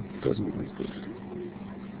 Here, it doesn't like this.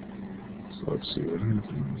 So let's see what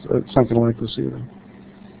happens. It's not going to like this either.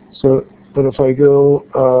 So, but if I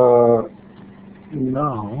go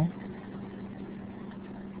now,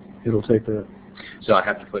 it'll take that. So I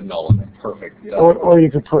have to put null in there. Perfect. Or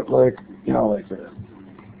you could put like, you know, like that.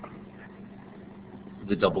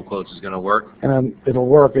 The double quotes is going to work? And then it'll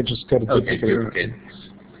work, it just got to duplicate.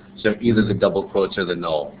 So either the double quotes or the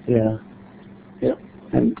null. Yeah. Yep.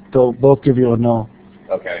 And they'll both give you a null.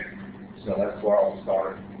 Okay. So that's where I'll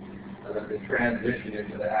start. And then the transition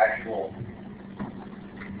into the actual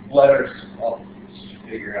letters, I'll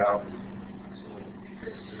figure out.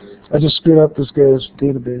 I just screwed up this guy's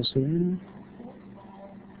database here.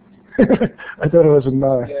 I thought it was a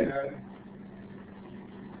nine.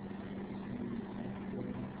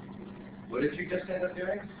 What did you just end up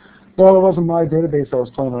doing? Well, it wasn't my database I was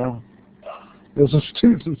playing around. It was a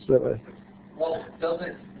student's that Well,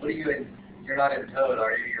 what are you in? You're not in Toad,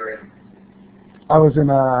 are you? You're in. I was in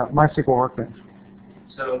MySQL Workbench.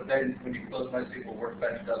 So then when you close MySQL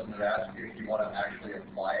Workbench, doesn't it ask you if you want to actually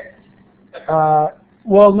apply it?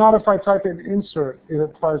 Well, not if I type in insert. It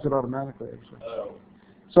applies it automatically, actually. Oh.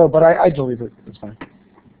 So, but I delete it. It's fine.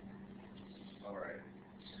 All right.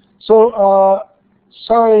 So,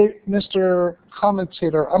 sorry, Mr.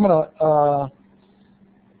 Commentator. I'm going to,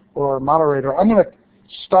 or moderator, I'm going to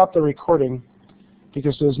stop the recording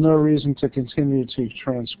because there's no reason to continue to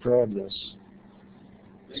transcribe this.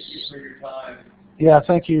 Thank you for your time. Yeah,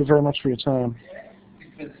 thank you very much for your time.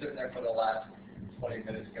 You've been sitting there for the last 20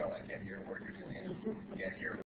 minutes going, I can't hear a word you're